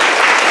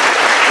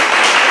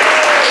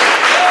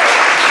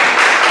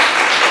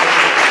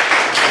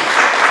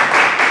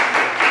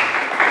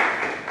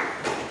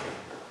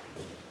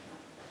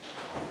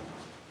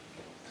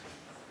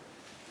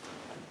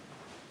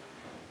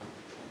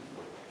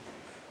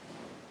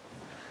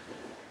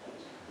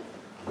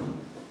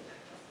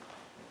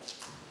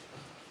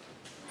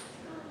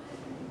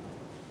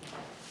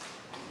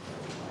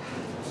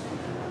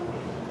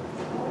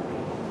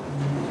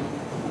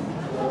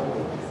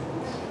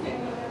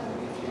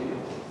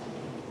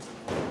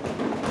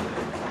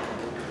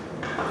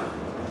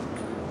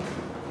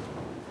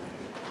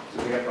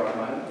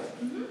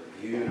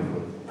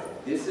 Beautiful.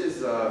 This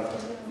is, I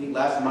think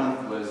last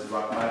month was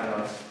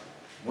Rachmaninoff's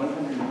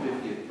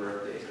 150th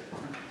birthday.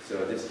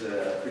 So this is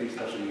a pretty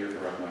special year for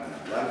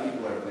Rachmaninoff. A lot of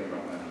people are playing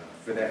Rachmaninoff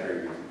for that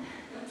very reason.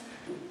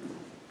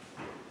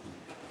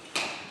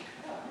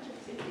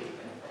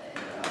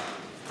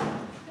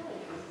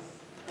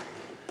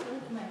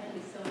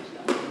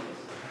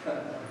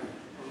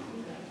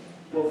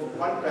 Well,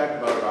 fun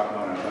fact about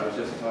Rachmaninoff, I was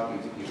just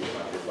talking to people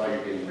about this while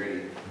you're getting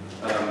ready.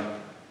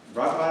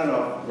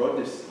 Rachmaninoff wrote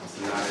this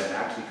sonata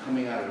actually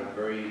coming out of a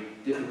very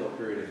difficult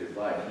period of his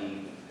life.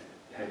 He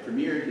had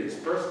premiered his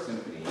first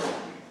symphony,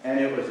 and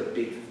it was a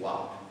big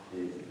flop.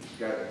 It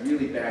got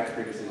really bad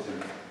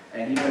criticism,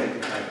 and he went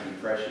into kind of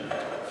depression.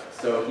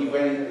 So he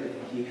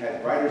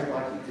had writer's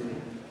block, he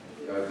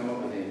couldn't come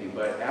up with anything,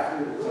 but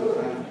after some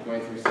time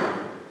going through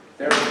some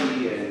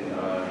therapy, and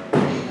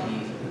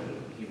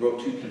he wrote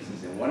two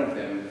pieces, and one of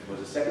them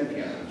was a second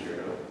piano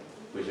concerto,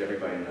 which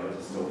everybody knows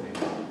is so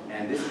famous.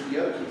 And this is the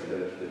other piece,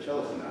 the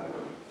cello sonata.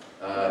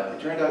 It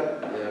turned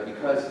out,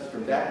 because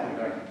from that point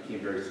on, he became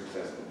very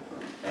successful.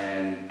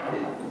 And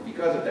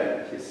because of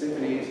that, his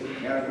symphonies, his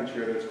piano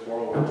concertos,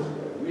 choral works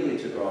really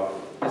took off.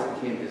 This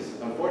became his,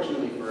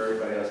 unfortunately for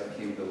everybody else,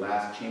 became the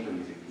last chamber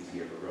music piece he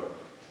ever wrote.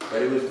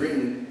 But it was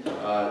written,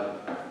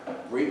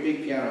 great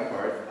big piano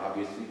part,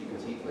 obviously,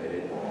 because he played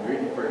it,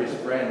 written for his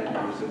friend,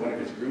 who was one of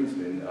his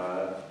groomsmen,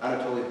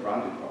 Anatoly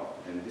Brandukov.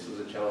 And this was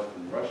a cellist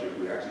from Russia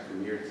who actually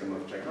premiered some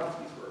of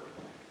Tchaikovsky's work.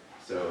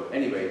 So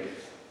anyway,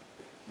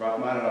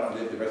 Rachmaninoff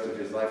lived the rest of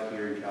his life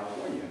here in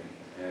California,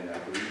 and I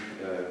believe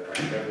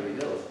in Beverly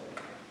Hills.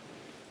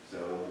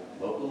 So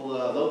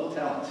local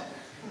talent.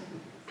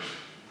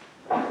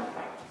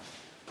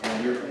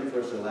 And you're playing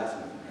for us the last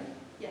one, right?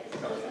 Yes.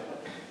 Okay.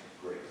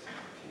 Great.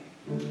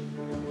 Okay.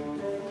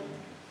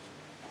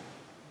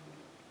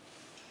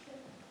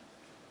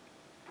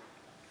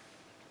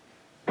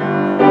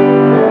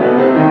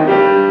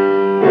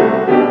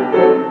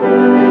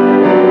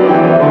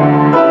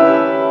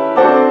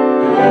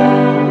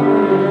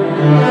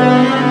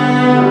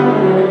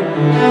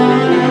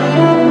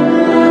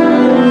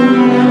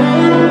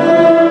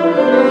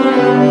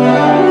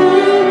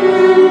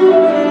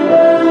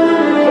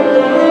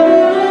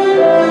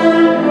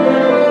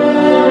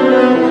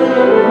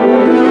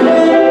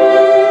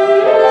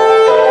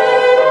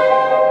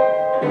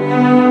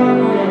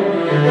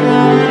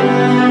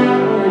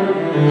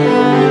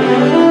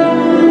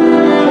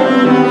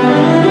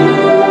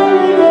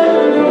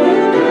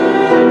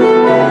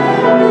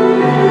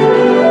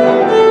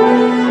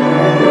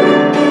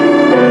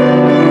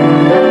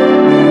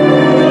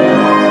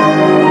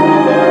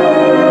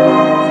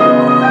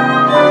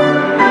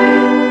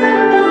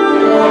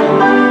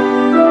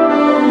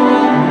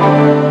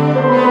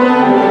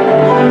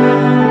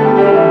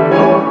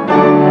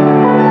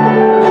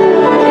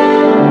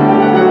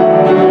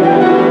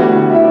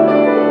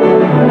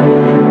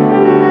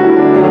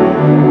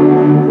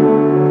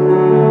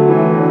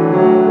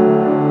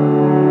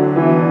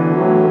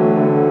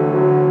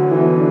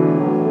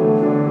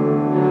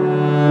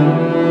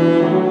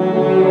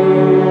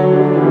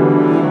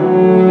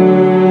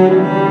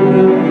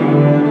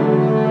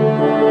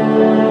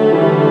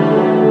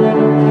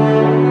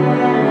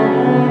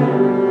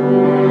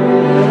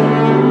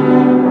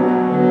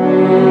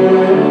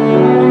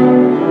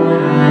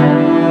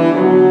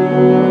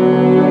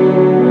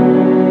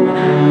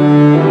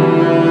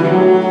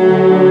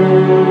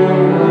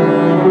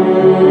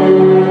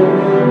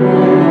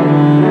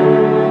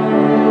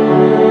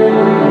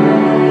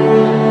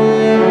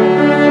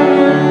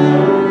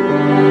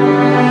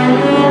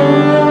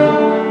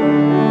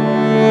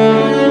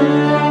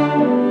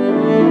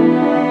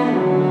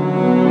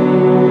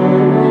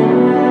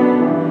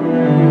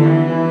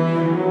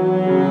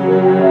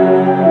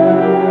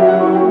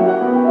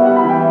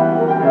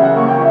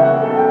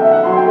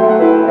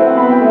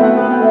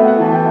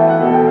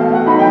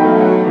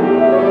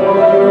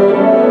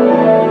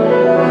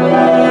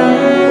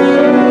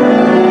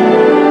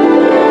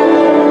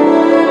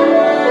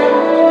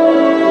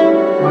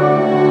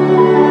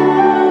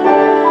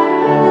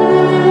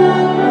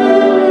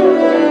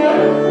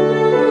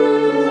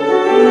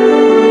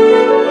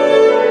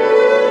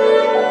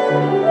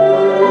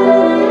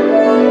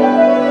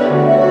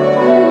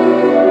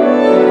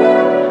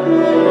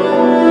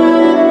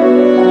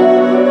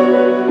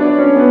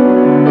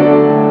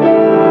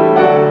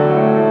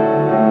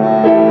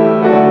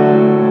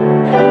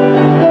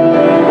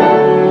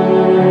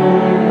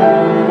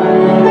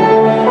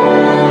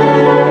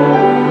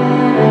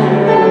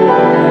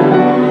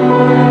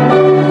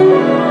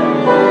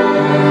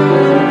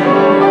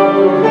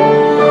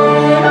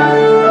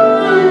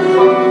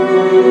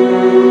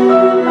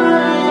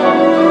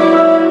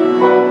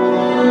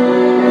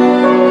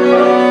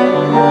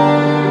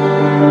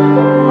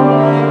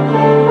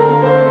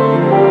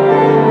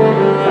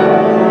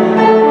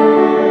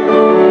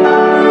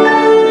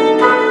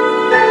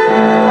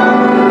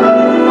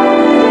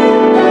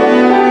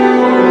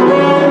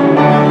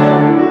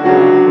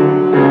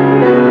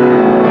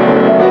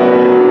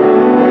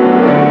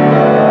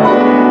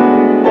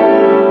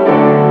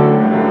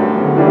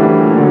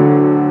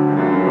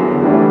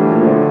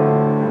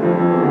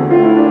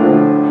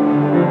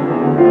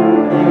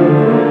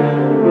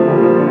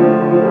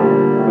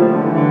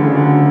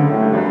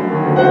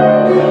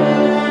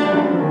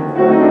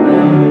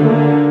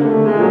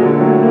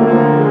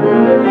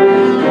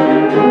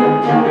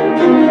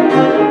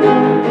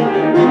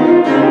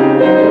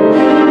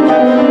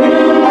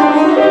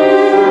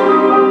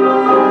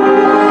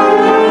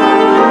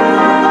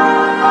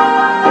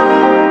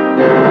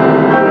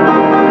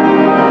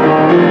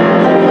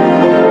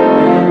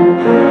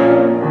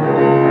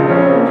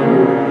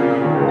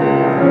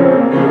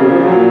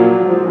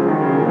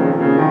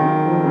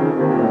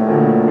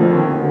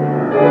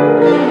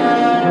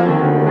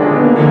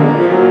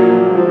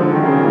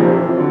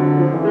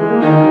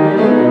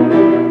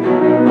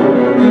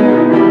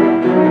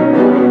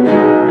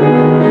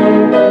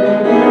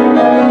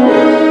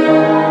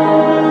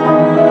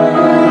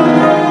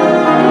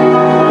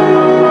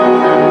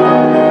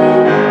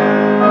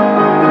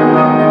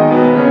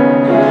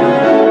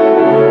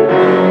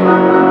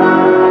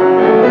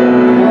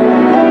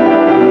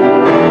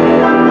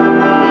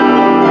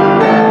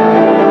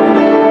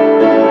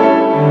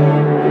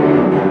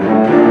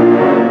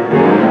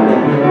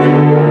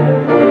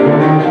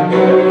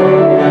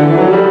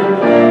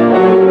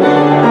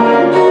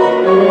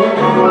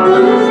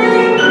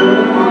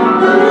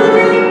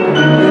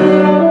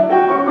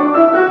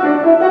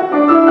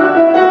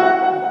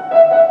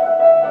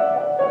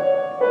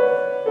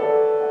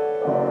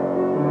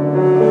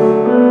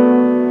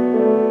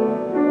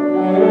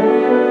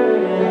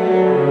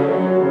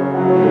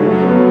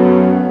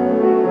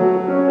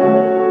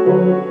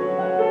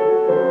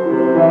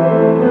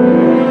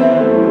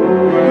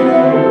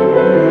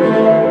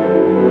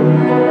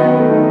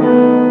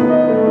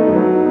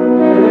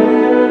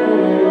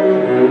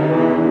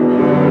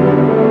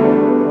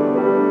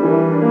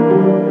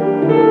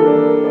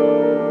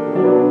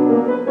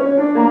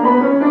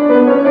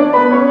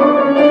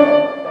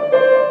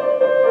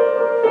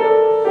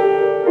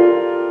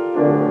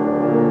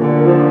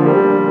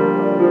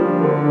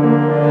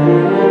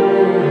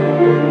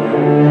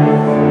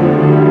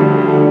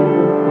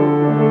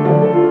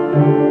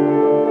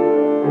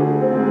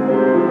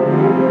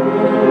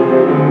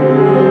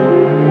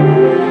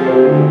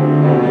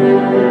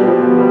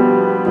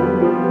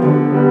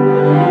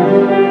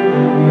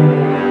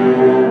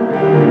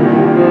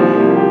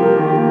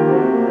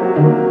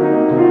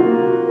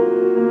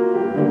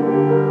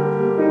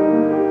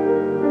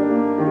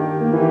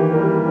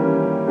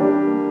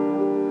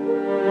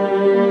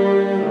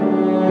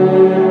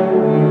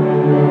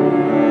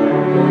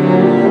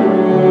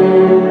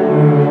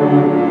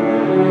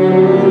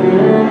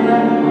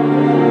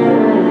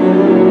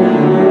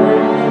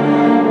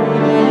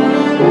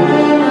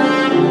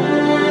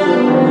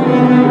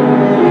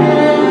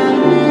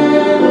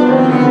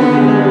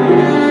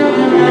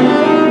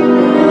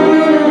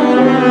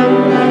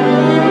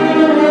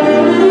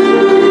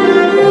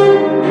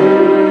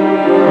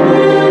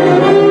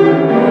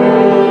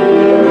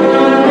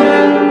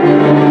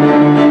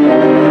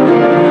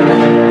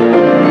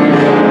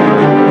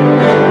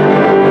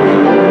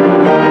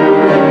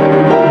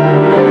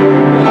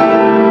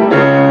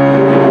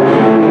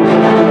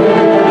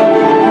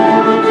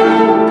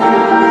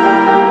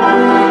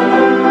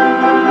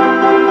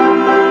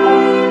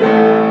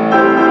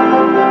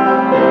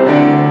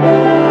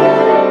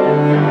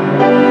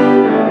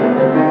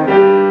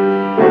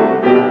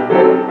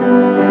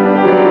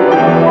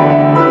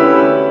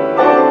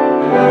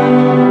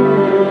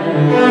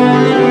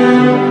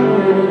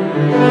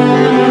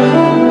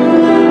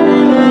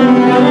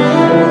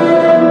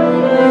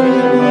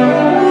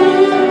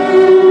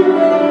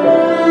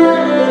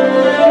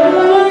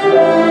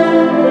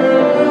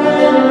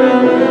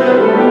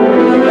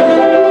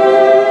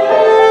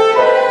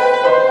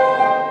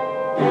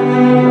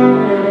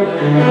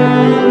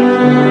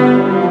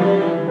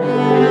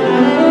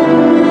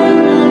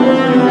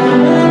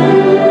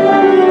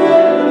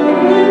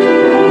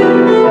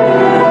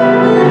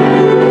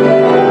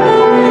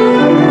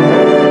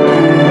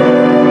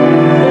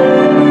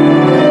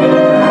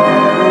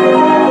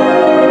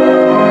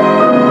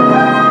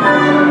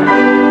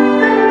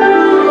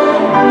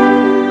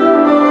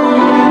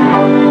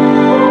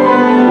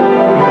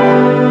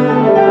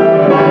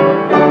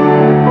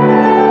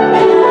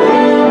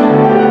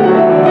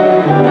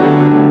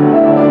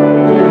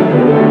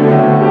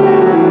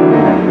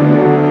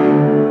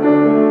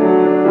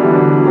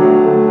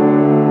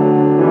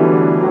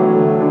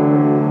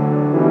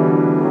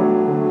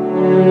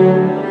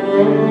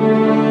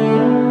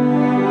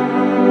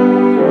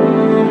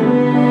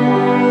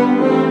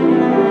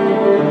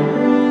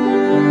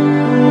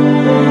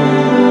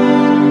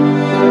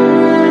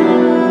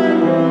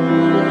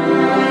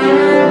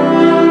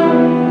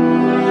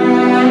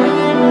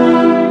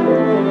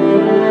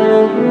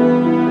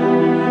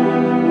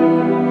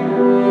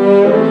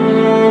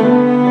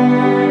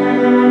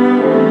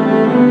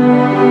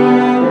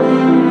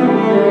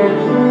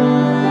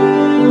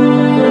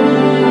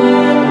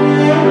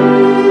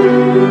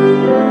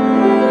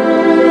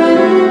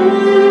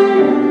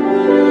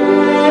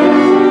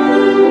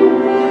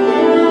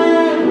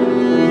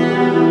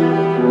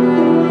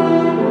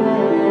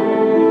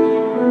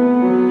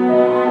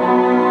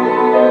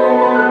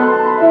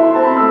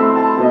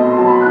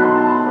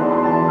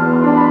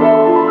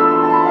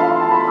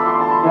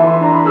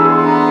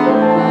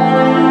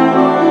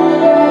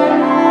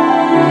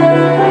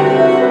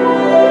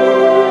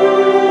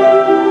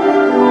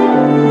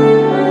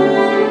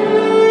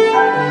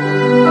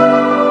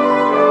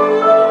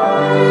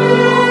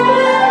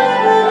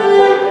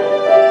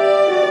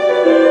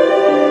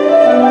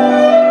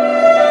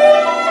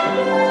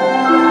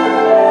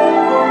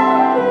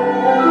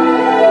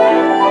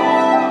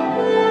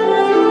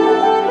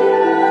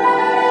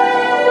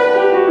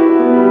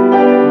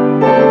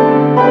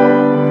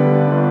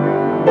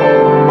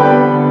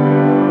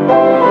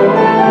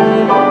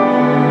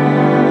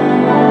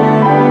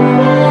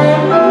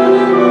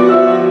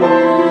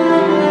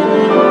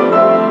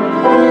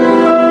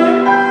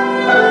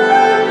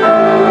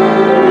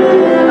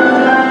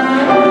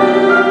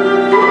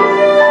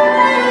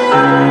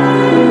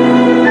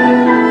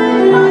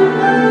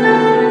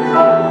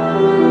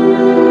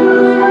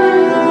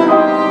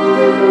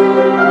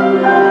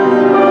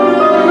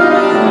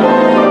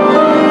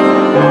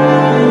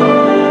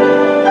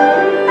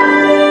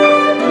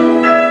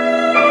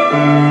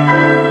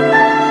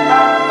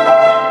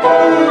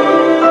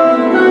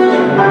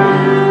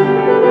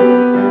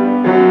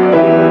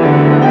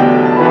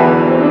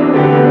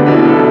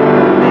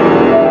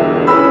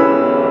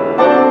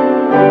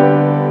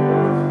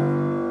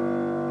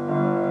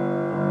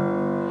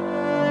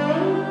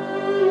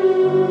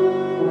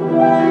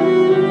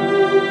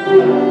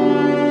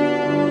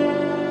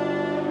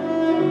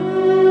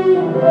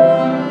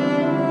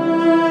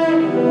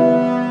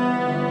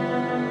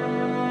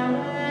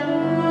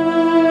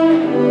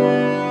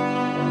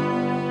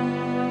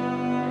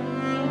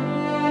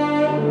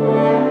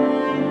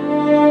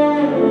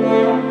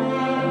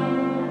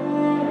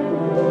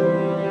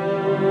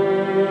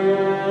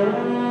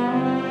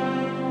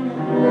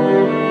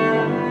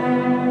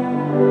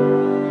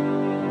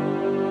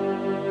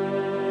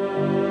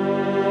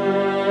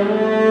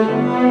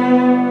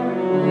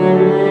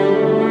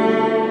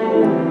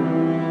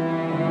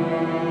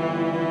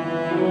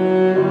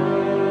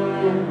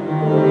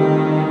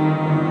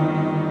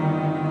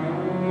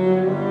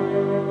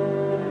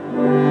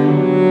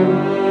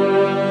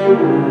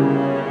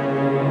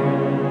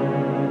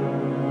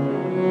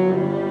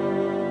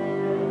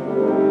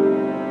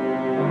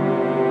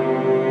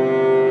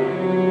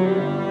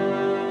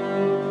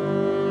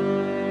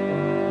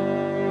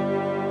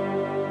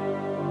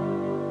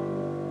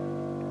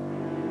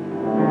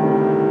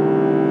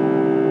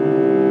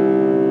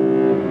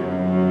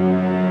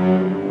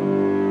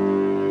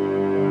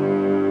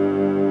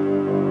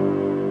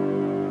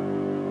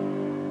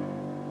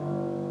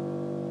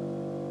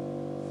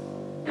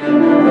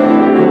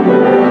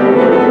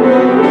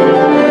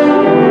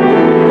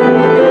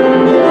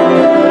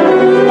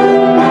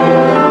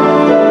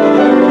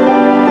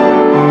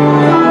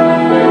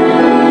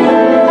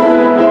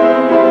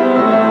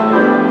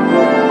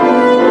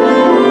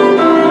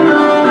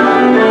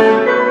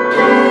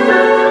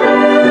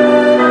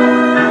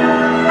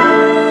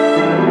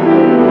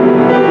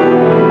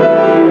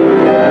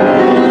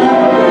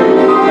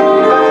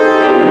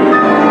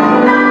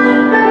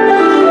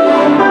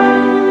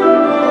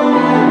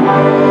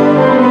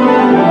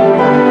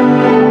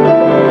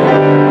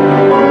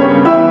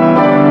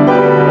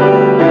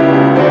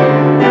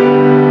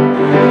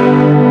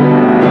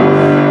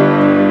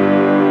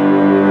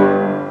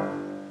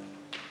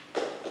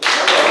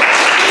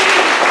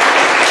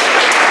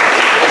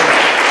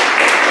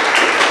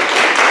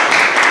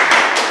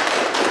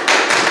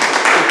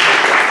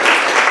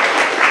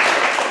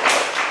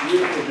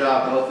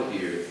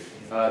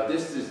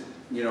 this is,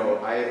 you know,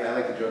 I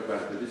like to joke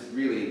about it, but this is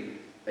really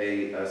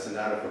a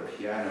sonata for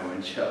piano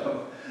and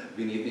cello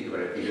when you think about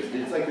it, because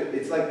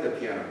it's like the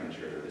piano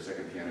concerto, the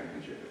second piano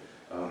concerto.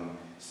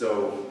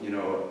 So, you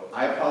know,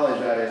 I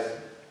apologize,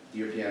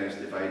 dear pianist,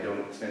 if I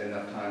don't spend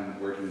enough time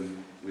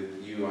working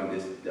with you on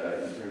this in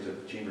terms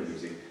of chamber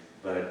music,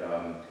 but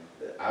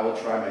I will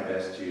try my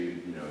best to,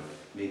 you know,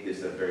 make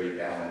this a very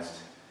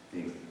balanced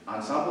thing.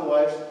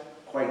 Ensemble-wise,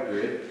 quite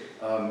good.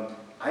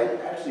 I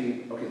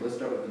actually, okay, let's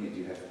start with you. Do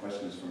you have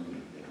questions for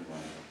me that you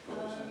want to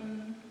focus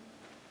on?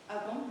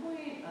 At one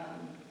point,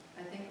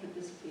 I think with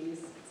this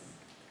piece,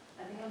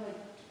 I think I'm like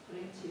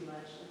putting too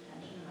much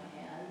attention in my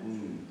hands.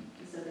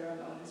 And so there are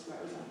moments where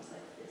I was almost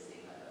like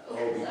fisting my bow.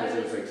 Oh, because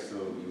it was like so,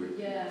 you were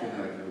yeah.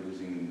 feeling like you were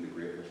losing the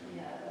grip or something?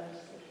 Yeah, that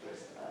was just like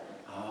first about it.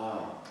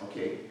 Ah,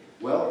 okay.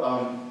 Well,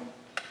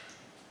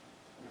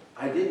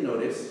 I did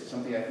notice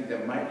something I think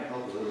that might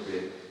help a little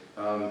bit.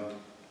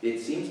 It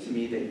seems to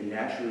me that you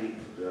naturally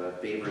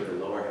favor the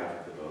lower half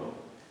of the bow,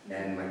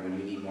 and like when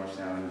you need more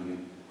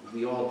sound,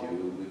 we all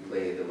do, we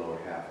play the lower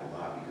half a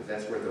lot, because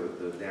that's where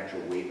the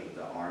natural weight of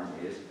the arm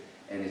is,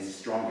 and it's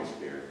strongest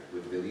there,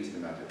 with the least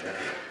amount of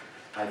effort.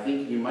 I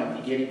think you might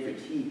be getting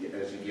fatigued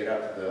as you get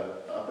up to the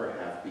upper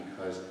half,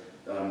 because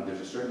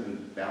there's a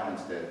certain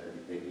balance that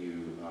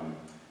you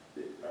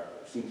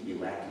seem to be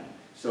lacking.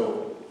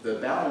 So the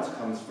balance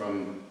comes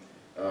from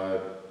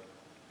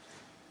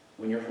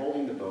when you're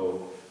holding the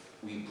bow,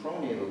 we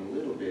pronate a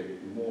little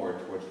bit more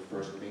towards the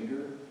first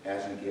finger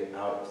as you get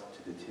out to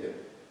the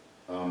tip.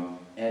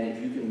 And if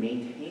you can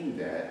maintain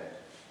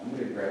that, I'm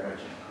going to grab my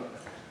cello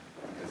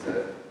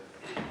because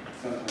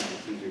sometimes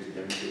it's easier to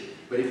demonstrate.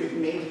 But if you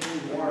can maintain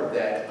more of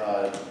that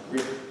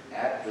grip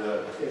at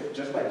the tip,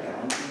 just by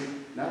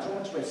balancing, not so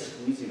much by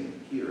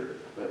squeezing here,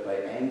 but by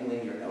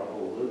angling your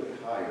elbow a little bit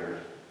higher,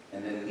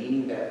 and then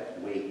leaning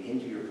that weight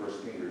into your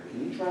first finger.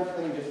 Can you try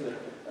playing just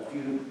a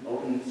few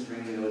open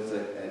string notes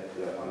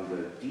on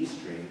the D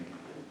string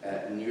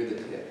near the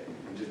tip,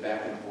 and just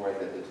back and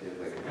forth at the tip,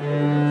 like as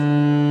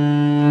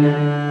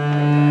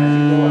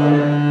you go out to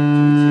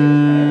the tip,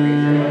 kind of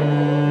raise your elbow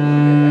a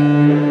little bit back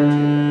to the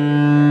tip.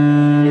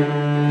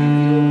 If you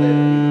feel that,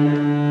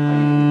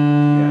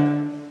 yeah.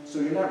 So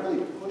you're not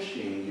really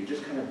pushing, you're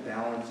just kind of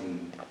balancing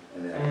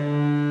that.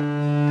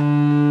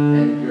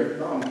 And your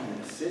thumb can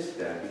assist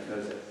that,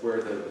 because where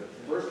the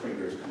first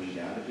finger is coming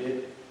down a bit,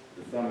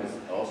 the thumb is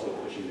also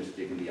pushing the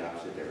stick in the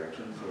opposite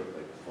direction, sort of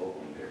like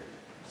fulcrum there.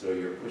 So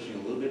you're pushing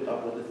a little bit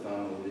up with the thumb,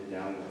 a little bit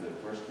down with the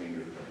first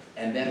finger,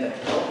 and then the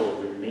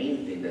elbow, the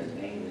main thing that's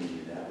angling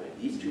you that way.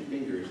 These two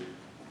fingers,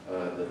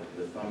 the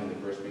thumb and the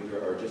first finger,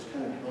 are just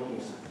kind of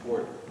helping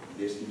support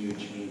this new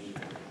change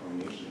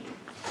formation.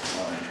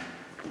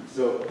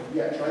 So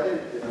yeah, try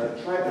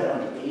that on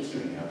the A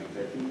string now, because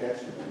I think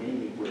that's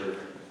mainly where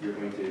you're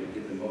going to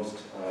get the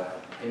most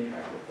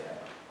impact with that.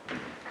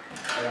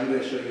 And I'm going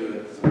to show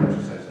you some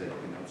exercises that you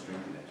can help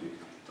strengthen that too.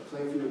 So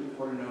play a few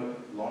quarter note,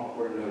 long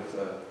quarter notes,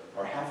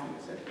 or half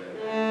notes at the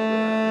upper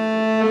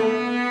half.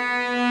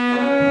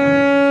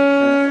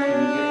 Can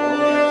you get all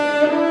the way out to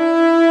the tip?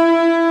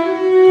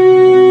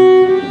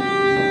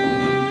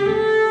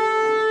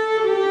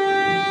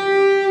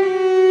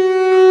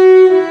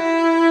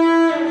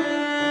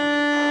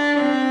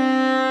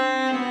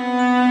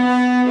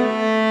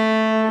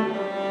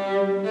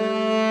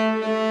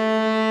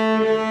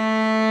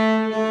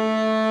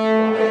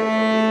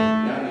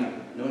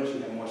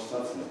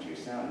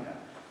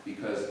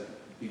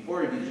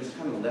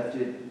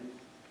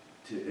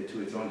 To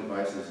its own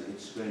devices,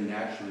 it's going to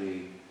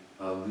naturally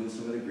lose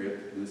some of the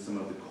grip, lose some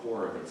of the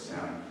core of its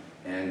sound.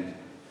 And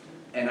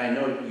I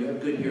know you have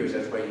good ears,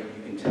 that's why you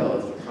can tell.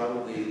 It's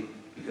probably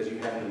because you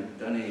haven't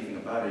done anything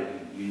about it,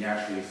 you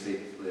naturally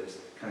let's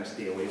kind of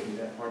stay away from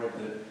that part of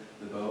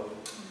the bow.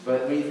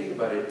 But when you think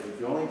about it, if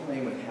you're only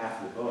playing with half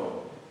the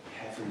bow, you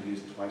have to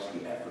use twice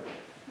the effort.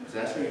 So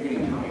that's where you're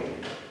getting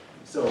tired.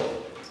 So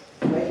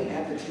playing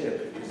at the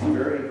tip is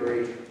very,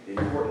 very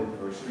important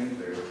for string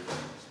players,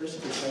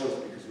 especially for cellos,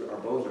 because our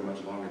bows are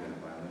much longer than a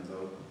violin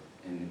bow,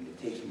 and it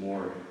takes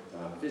more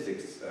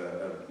physics,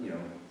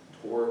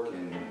 torque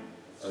and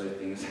other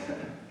things,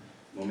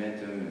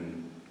 momentum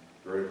and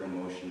vertical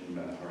motion from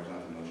the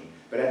horizontal motion.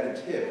 But at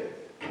the tip,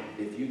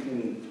 if you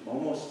can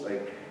almost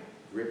like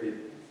grip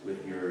it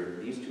with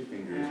these two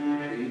fingers,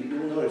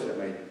 you'll notice that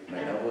my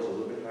elbow's a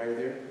little bit higher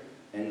there,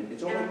 and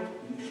it's only,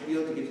 you should be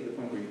able to get to the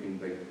point where you can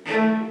like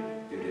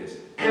do this.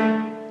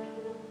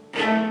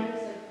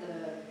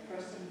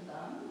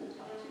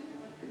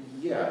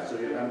 Yeah, so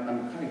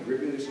I'm kind of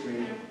gripping the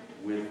string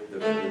with the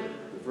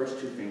first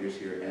two fingers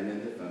here, and then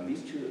the thumb.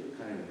 These two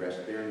kind of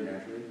rest there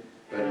naturally,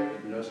 but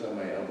you notice how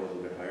my elbow's a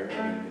little bit higher,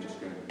 and I'm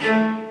just going to...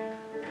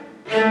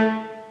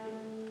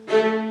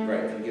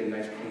 Right, if you get a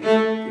nice clean kick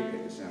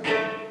at the sound.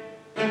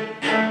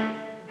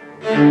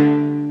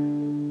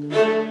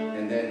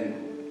 And then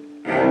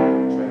try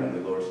it on the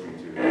lower string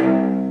too.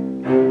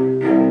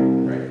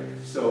 Right,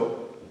 so...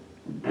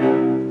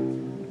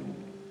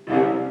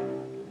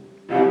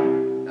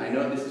 I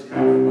know this is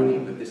kind of funny,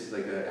 but this is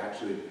like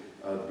actually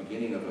the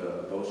beginning of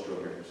a bow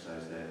stroke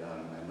exercise that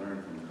I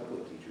learned from a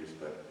couple of teachers,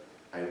 but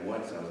I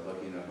was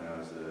lucky enough when I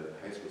was a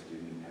high school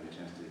student, had a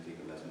chance to take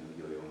a lesson with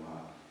Yo-Yo Ma.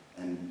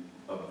 And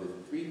of the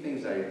three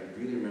things I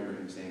really remember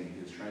him saying,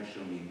 he was trying to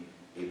show me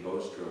a bow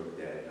stroke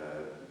that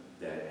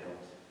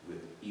helped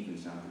with even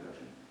sound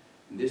production.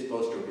 And this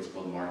bow stroke is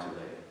called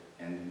martelé.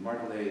 And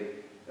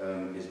martelé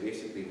is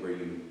basically where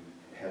you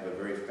have a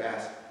very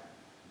fast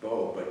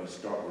bow, but you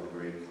start with a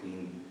very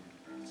clean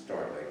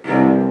start, like.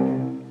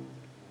 And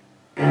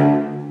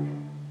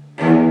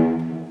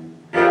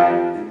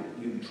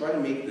you try to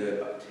make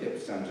the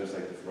tip sound just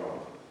like the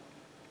throb.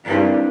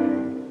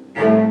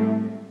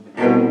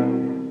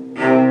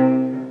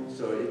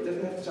 So it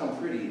doesn't have to sound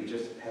pretty, it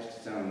just has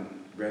to sound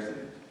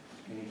resonant.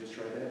 Can you just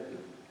try that?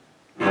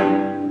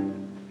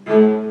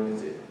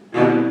 That's it.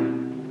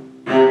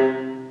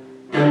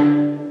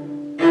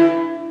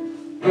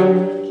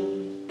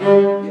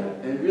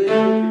 Yeah, and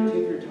really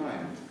take your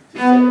time to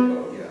set the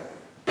bow, yeah.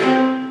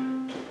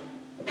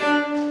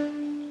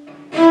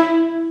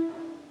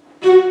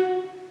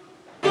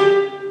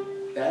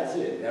 That's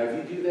it. Now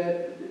if you do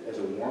that as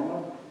a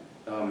warm-up,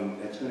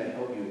 that's going to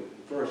help you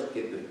first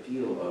get the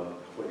feel of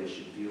what it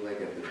should feel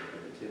like at the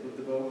tip of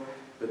the bow.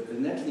 But the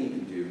next thing you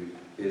can do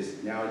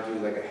is now do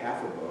like a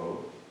half a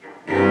bow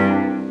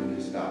and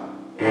just stop.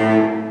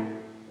 And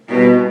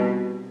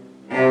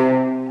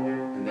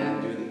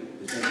then do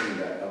the same thing in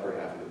that upper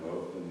half of the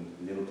bow, from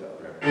middle to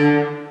upper half.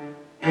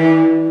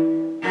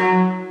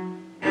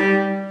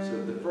 So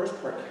the first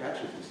part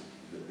catches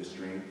the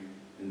string,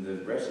 and the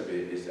rest of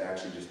it is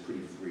actually just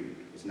pretty free.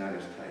 It's not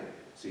as tight.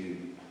 So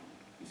you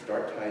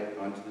start tight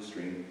onto the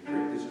string,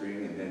 break the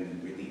string, and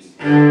then release.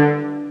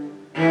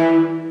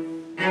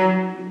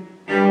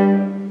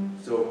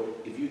 So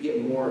if you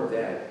get more of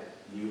that,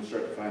 you will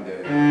start to find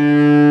that it actually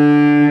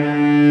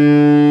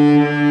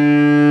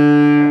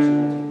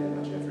won't take that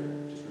much effort.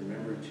 Just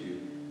remember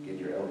to get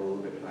your elbow a little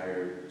bit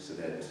higher so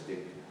that the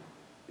stick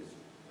is,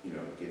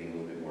 getting a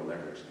little bit more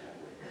leverage that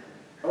way.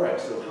 All right,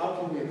 so how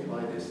can we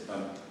apply this?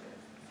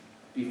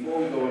 Before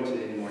we go into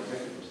any more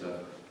technical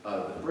stuff,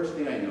 the first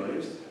thing I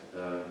noticed,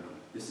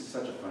 this is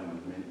such a fun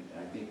movement.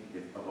 I think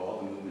of all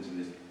the movements in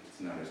this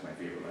sonata, it's my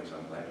favorite one, so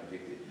I'm glad you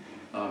picked it.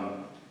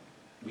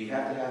 We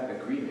have to have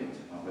agreement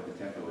on what the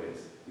tempo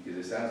is, because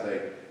it sounds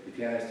like the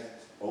pianist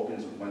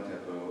opens with one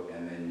tempo,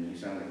 and then you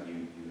sound like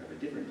you have a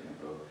different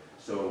tempo.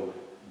 So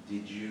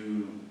did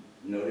you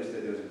notice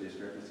that there was a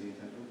discrepancy in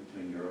tempo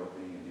between your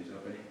opening and his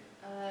opening?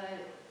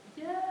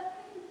 Yeah, I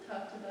think we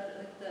talked about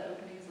it, like the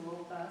opening is a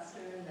little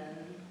faster, and then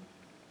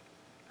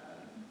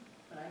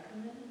when I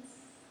come in, it's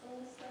a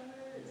little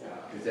slower.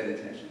 Is that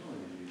intentional, or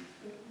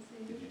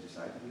did you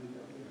decide to do it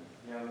that way?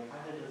 Yeah, we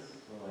kind of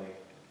just were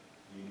like,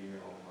 you do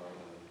your own part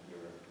and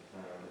you're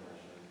not our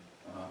profession.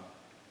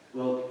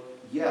 Well,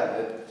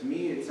 yeah, to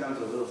me it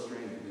sounds a little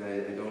strange because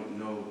I don't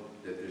know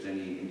that there's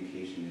any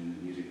indication in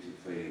the music to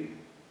play,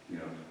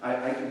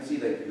 I can see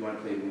like you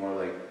want to play more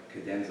like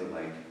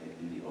cadenza-like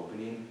in the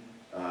opening,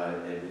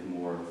 and with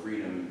more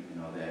freedom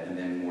and all that, and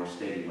then more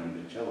steady when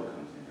the cello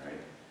comes in,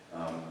 right?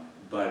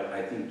 But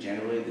I think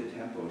generally the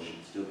tempo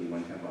should still be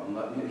one tempo.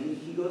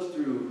 He goes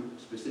through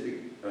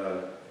specific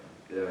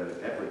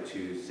effort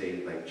to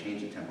say, like,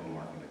 change the tempo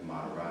marking, like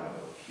moderato,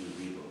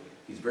 vivo.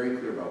 He's very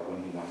clear about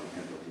when he wants the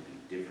tempo to be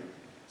different.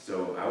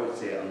 So I would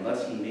say,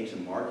 unless he makes a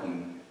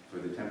marking for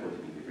the tempo to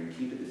be different,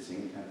 keep it the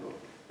same tempo.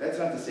 That's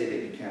not to say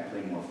that you can't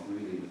play more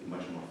freely with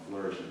much more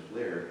flourish and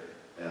flair,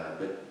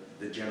 but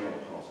the general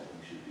pulse, I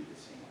think, should be the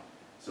same.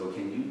 So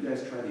can you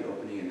guys try the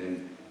opening,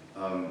 and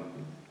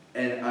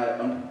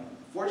then,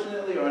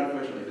 fortunately or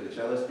unfortunately for the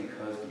cellist,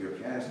 because your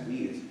pianist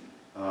leads,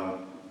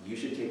 you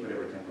should take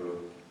whatever tempo.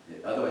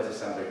 Otherwise, it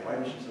sounds like, why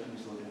did she suddenly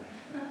slow down?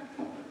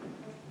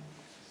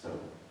 So,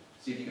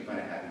 see if you can find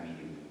a happy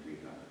medium in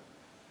Greek on it.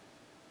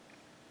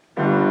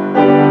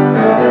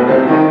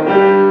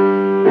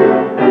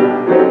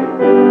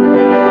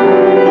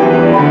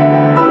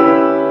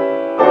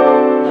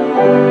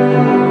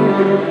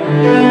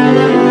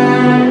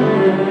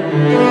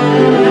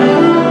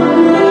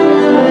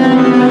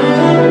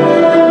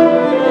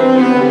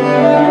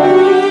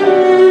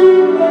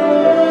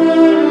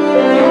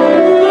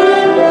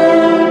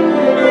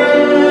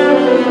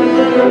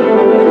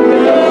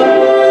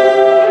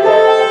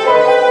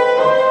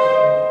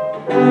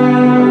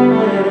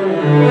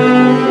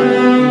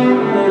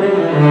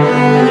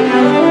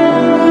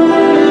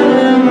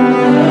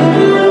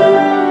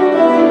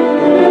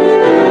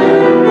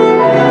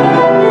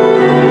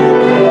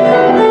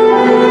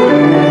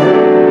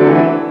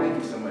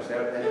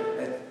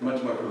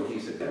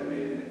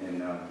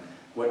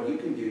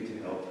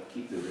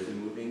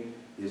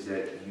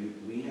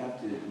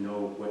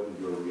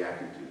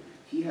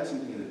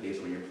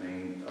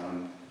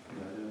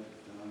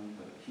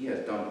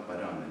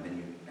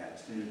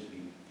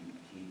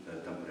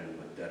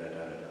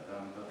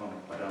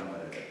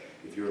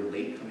 If you're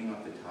late coming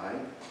off the tie,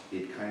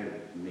 it kind of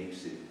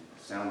makes it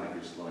sound like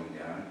you're slowing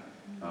down.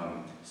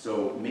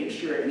 So make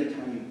sure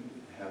anytime you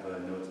have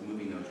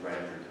moving notes right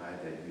after a tie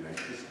that you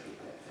anticipate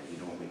that you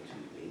don't wait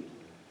too late.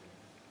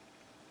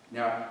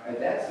 Now, at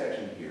that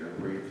section here,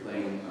 where you're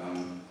playing,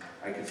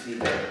 I can see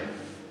that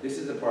this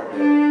is the part that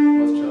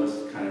most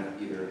cellists kind of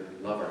either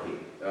love or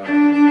hate.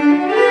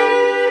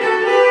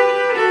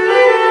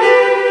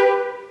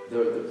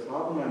 The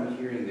problem I'm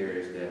hearing there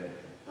is that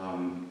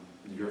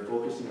you're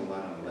focusing a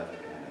lot on the left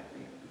hand, I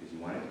think, because you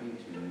want it to be in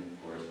tune,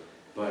 of course,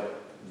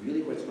 but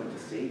really what's going to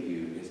save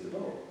you is the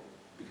bow,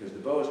 because the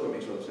bow is what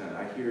makes all the sound.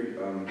 I hear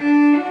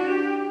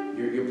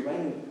you're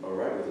playing all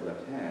right with the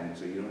left hand,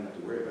 so you don't have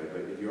to worry about it,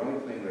 but if you're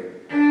only playing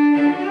like,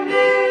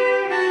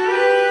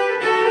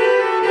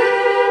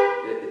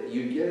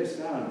 you get a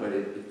sound, but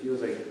it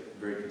feels like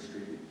very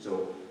constricted.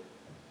 So,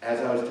 as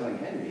I was telling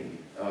Henry,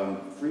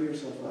 free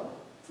yourself up.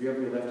 Free up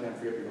your left hand,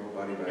 free up your whole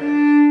body by,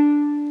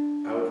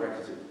 I would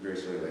practice it very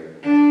slowly,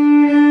 like.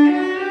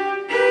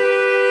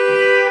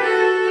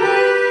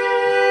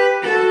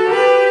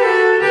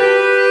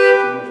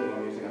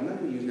 I'm not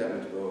going to use that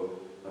much bow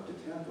up to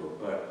tempo,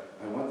 but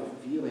I want the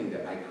feeling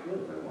that I could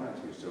if I wanted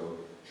to. So,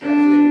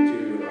 translating to,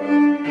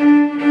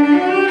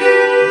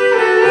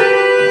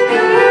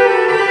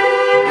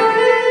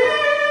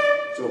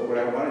 so what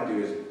I want to do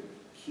is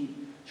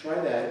try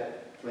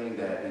that, playing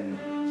that, and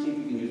see if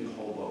you can use the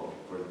whole bow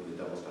for the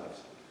double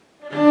stops.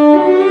 So,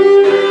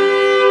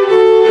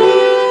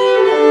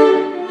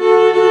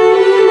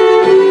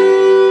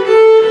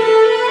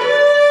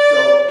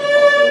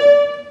 also,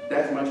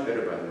 that's much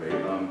better, by the way.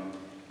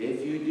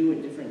 If you do a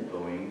different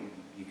bowing,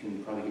 you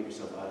can probably get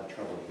yourself out of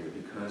trouble here,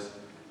 because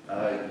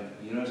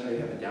you notice how you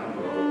have the down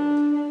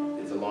bow,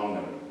 it's a long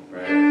note,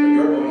 right? But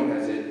your bowing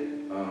has it,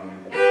 you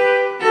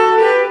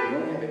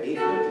only have an eighth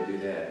note to do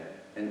that.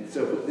 And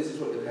so this is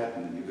what will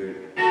happen. You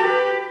could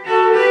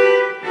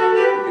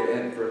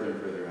end further and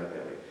further out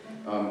that way.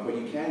 What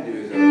you can do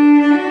is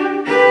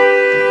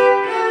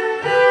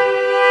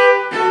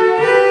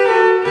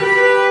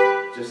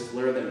just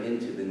slur them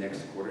into the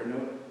next quarter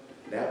note.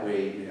 That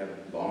way you have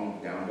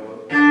long down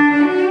bow,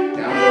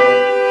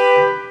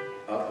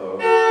 up bow.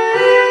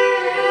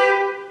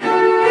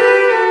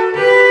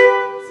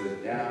 So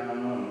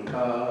down,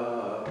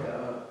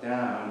 up,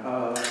 down,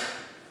 up.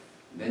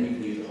 Then you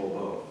can use the whole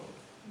bow.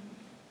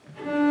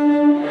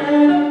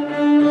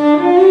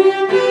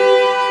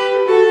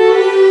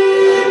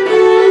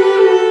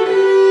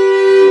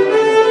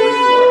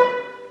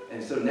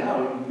 And so now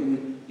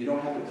you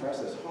don't have to press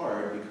as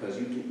hard, because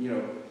you can,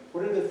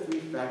 what are the three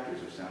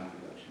factors of sound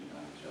production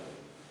on the cello?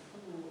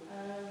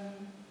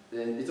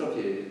 Then it's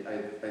okay,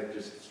 I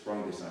just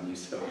sprung this on you,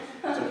 so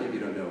it's okay if you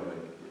don't know, but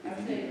I if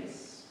would you say do.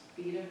 it's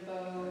speed of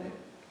bow,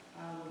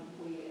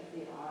 weight of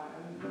the arm,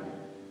 and then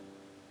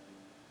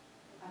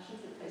I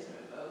shouldn't say placement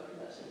of bow, because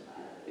that shouldn't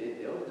matter.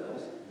 It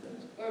does.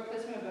 Or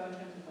placement of bow in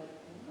terms of like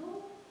angle?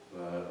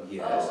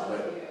 Yes, Oh, but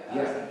up here. I was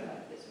yeah. thinking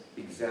like this.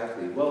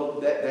 Exactly. Well,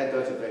 that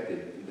does affect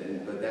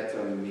it, but that's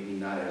maybe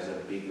not as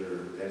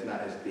that's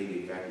not as big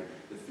a factor.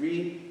 The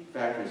three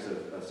factors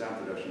of sound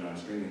production on a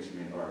string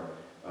instrument are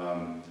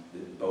the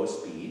bow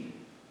speed,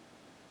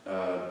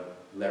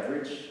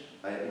 leverage.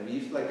 We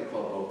used to like to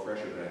call it bow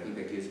pressure, but I think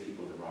that gives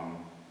people the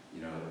wrong,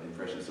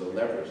 impression. So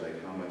leverage,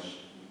 like how much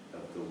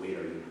of the weight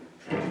are you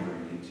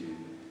transferring into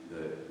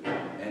the,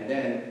 and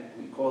then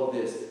we call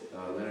this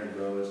Leonard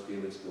Rose,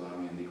 Felix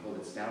Galamian, they called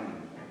it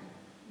sounding point.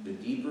 The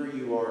deeper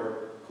you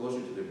are closer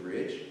to the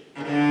bridge,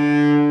 you have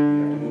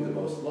to move the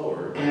bow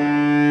slower, and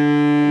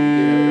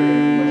you get a very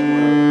much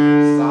more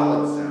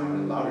solid sound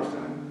and louder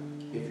sound.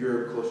 If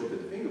you're closer to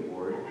the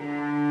fingerboard,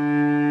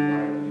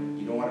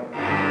 you don't want to,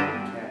 you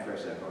can't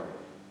press that hard,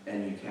 and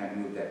you can't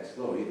move that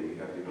slow either. You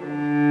have to go.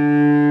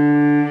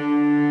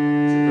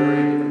 It's a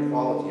very different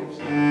quality of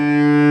sound.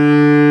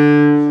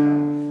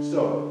 So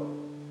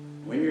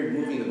when you're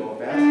moving the bow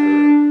faster,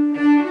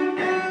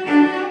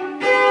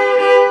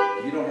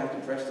 you don't have to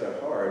press that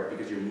hard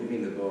because you're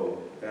moving the bow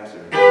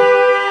faster.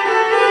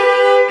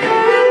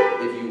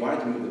 If you wanted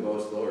to move the bow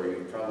slower,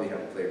 you'd probably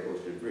have to play it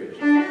closer to the bridge.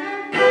 And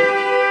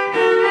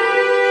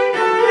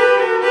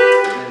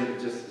then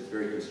it's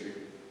very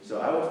constricted. So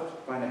I would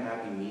find a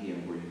happy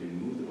medium where you can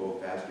move the bow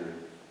faster,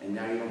 and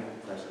now you don't have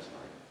to press as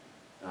hard.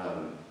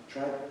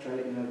 Try it,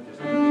 just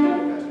move the bow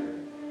faster.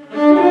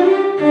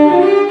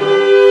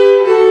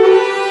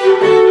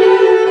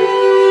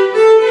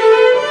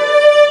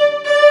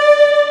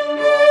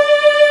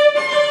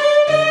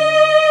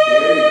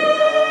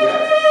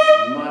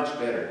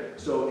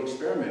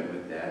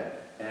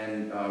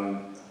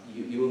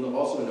 You will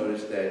also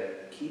notice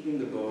that keeping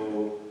the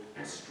bow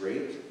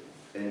straight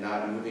and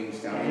not moving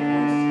sounding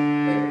points,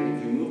 like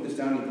if you move the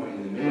sounding point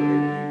in the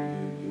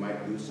middle, you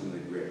might lose some of the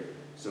grip.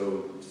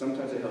 So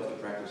sometimes it helps to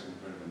practice in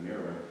front of a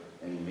mirror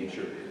and make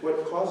sure.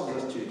 What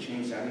causes us to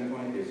change sounding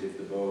point is if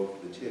the bow,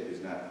 the tip is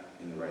not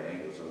in the right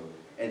angle. So,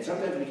 and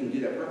sometimes we can do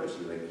that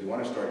purposely. Like if you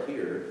want to start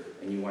here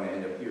and you want to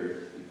end up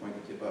here, you point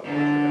the tip up.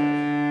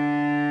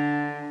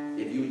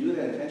 If you do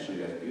that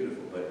intentionally, that's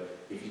beautiful. But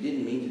if you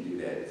didn't mean to do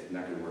that, it's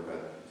not going to work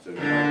out. So you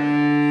want to keep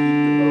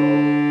the bow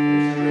in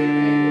a straight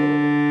angle.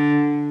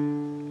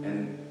 And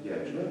yeah,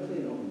 do you want to play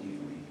an open D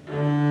for me?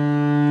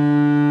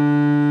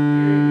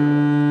 Here you go.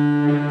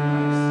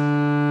 Nice.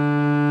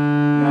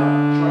 Now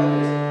try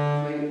this.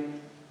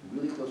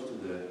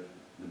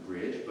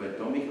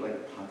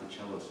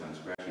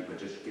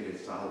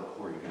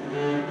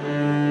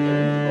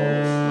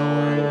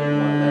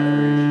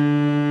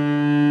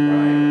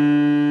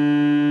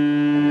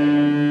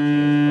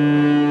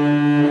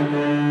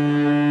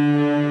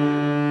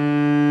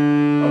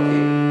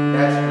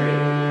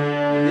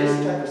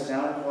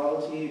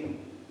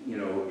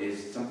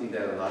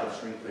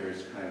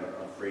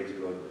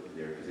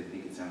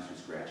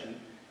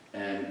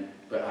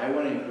 But I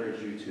want to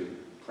encourage you to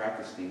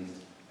practice things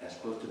as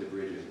close to the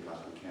bridge as you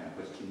possibly can.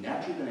 What's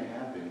naturally going to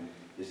happen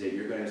is that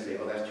you're going to say,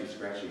 oh, that's too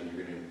scratchy, and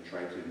you're going to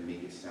try to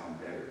make it sound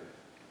better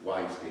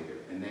while you stay there.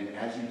 And then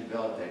as you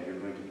develop that, you're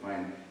going to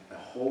find a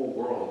whole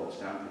world of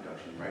sound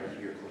production right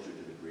here closer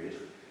to the bridge,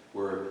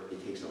 where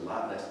it takes a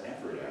lot less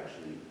effort,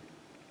 actually,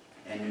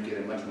 and you get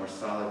a much more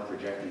solid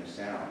projecting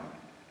sound.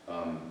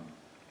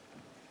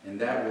 And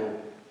that will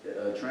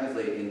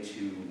translate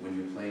into when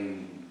you're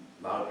playing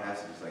loud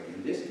passages, like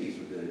in this piece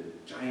with the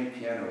giant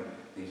piano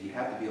things, you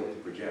have to be able to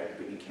project,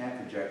 but you can't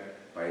project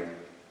by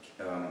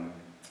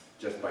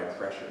just by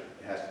pressure.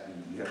 It has to be,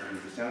 you have to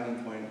use the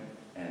sounding point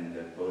and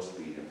the bow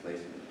speed and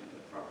placement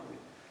properly.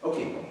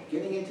 Okay, well,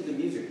 getting into the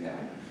music now.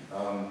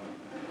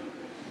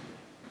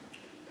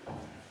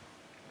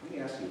 Let me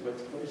ask you,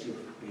 what is your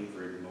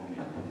favorite moment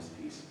in this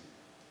piece?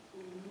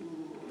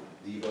 Ooh.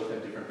 Do you both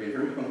have different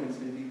favorite moments,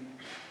 maybe?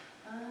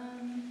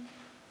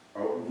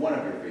 Or one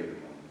of your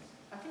favorite moments?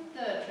 I think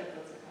the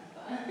triplets are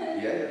kind of fun.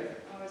 Yeah, yeah.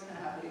 I'm always kind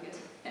of happy to get to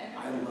it.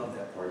 I love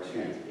that part too.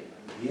 Yeah, it's pretty fun.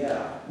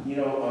 Yeah, you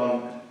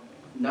know,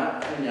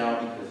 not right now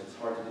because it's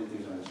hard to do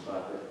things on the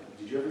spot, but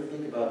did you ever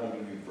think about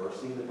maybe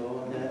reversing the bow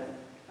on that?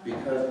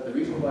 Because the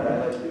reason why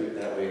I like to do it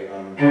that way,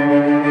 that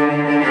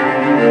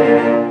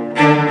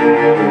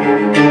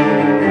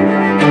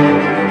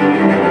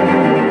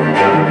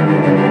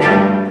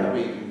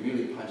way you can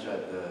really punch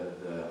out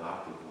the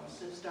octave ones.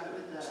 So start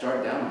with the...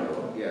 Start down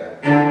low, yeah.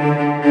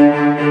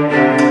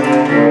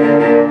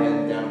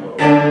 And down low. I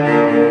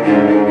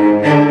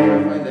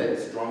find that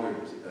it's stronger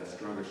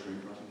string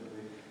crossing that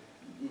way.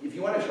 If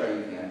you want to try,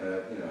 you can,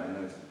 but you know, I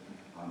know it's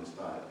on the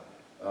spot.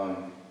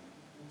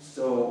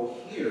 So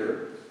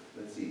here,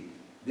 let's see.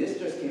 This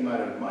just came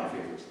out of my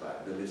favorite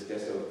spot, the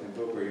Listesso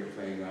tempo, where you're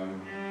playing.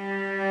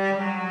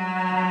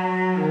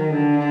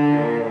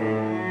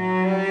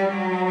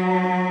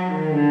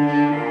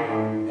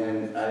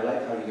 And I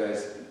like how you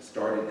guys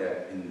started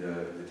that in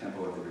the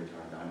tempo of the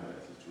ritardando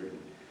as it's written.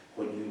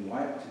 What you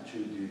want to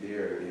do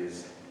there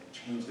is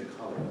change the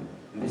color.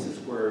 And this is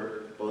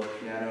where both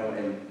piano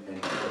and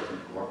keyboard can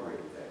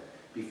cooperate with that.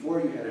 Before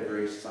you had a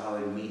very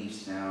solid, meaty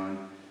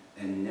sound,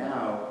 and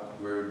now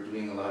we're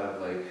doing a lot of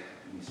like,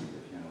 let me see the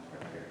piano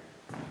part here.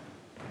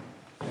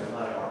 Got a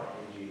lot of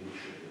arpeggiated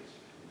triplets.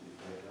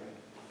 Right?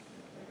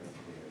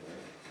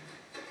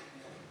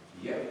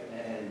 Yep,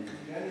 and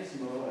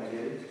pianissimo, I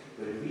get it.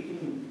 But if we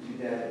can do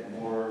that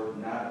more,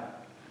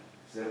 not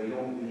so that we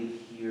don't really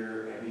hear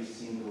every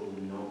single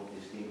note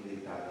distinctly,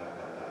 da da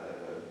da da da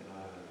da,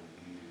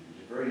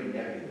 it's very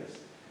nebulous,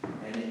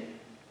 and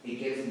it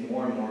gets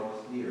more and more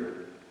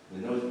clear. The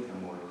notes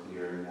become more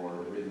clear, and more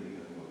the rhythm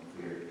becomes more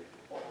clear.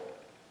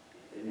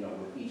 You know,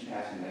 with each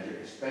passing measure,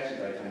 especially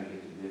by the time you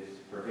get to this,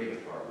 her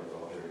favorite part with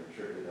all her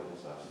triplet double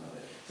stops and all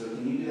that. So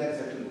can you do that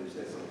section with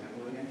that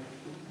tempo again?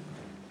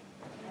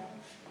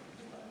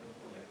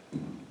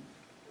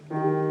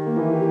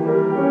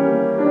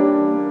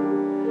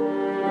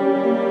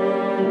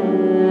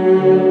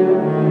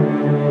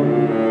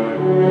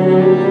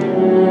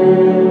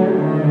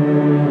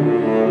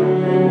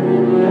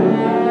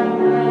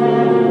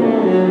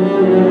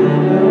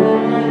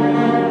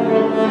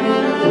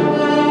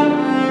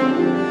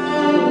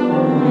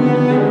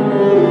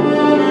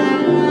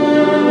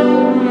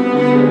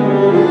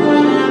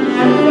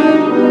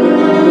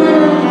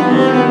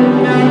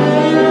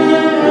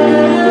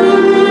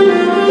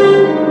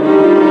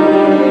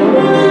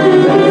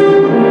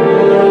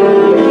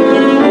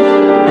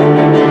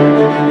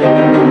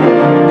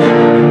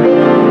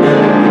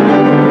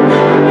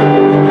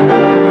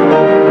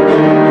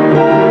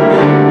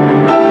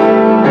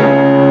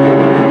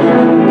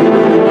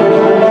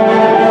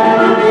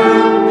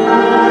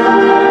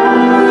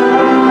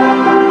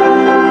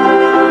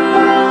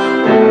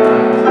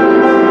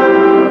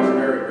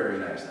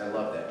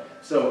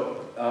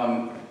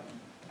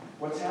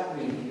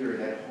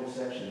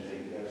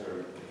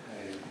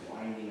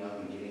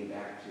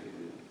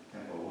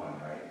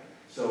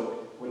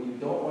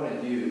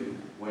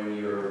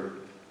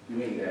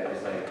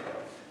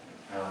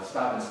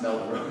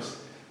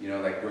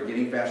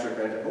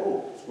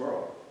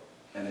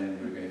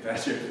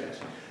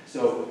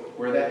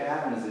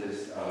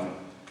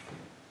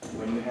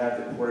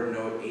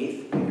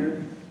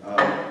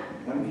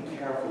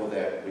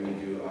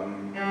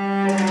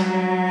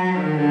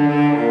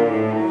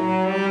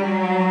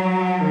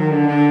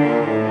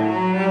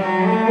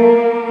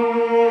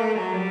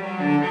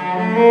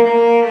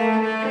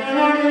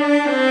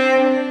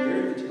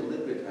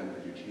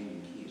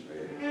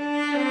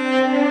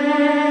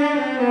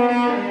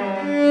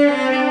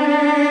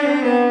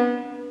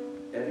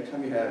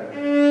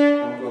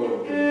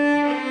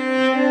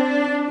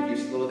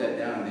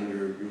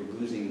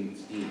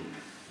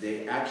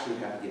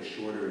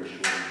 Shorter and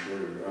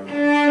shorter.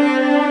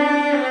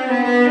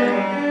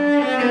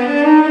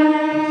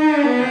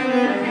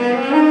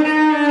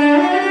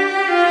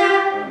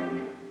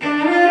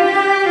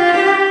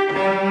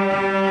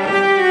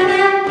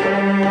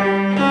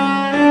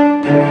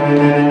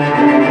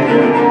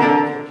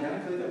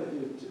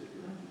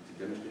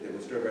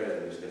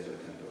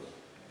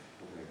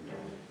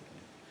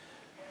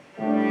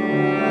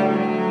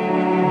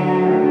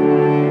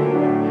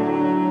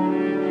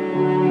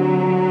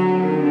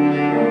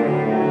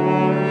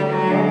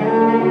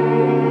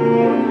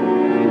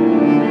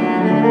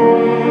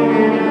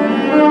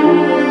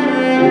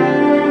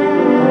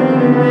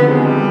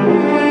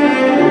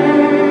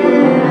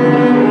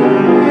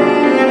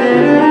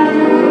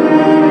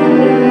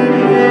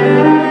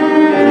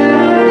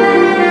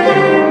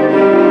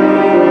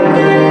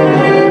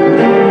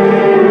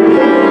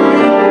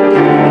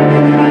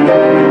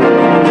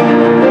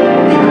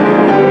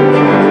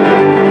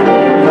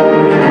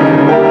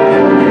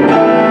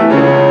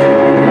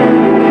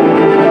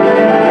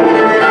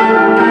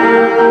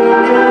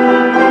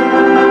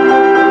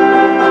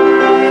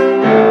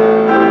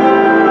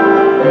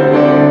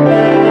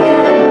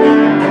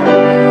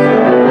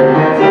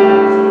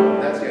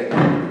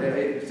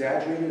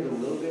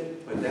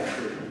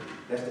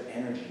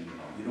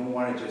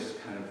 want to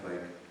just kind of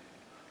like,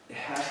 it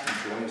has to be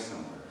going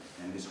somewhere.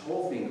 And this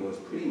whole thing goes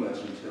pretty much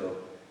until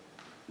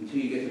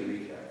you get to the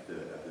recap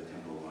of the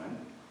tempo one.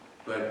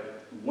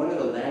 But one of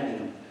the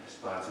landing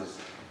spots is,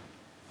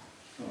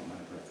 oh my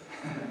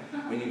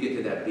breath, when you get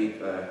to that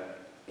big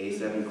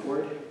A7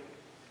 chord,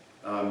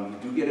 you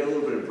do get a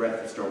little bit of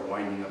breath to start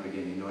winding up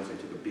again. You notice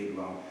I took a big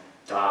long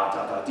da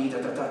da da dee da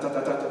da da da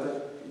da da da.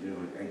 You know,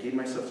 I gave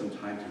myself some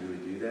time to really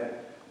do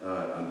that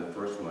on the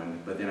first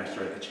one, but then I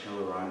started the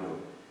cello rondo.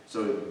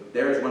 So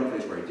there is one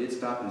place where I did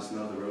stop and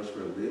smell the rose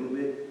for a little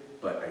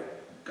bit, but I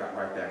got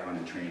right back on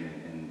the train,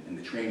 and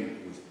the train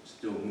was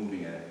still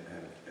moving at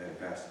a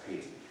fast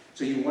pace.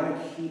 So you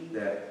want to keep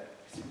that,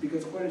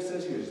 because what it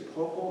says here is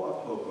poco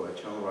a poco, a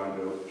cello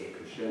rondo, e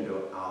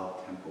crescendo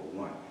al tempo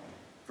one.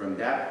 From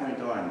that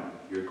point on,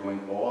 you're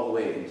going all the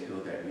way until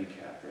that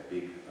recap, that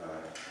big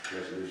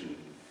resolution.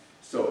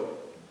 So,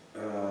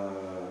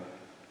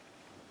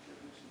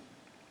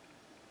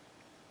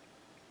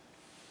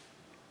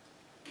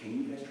 can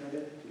you guys try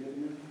that together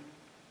now?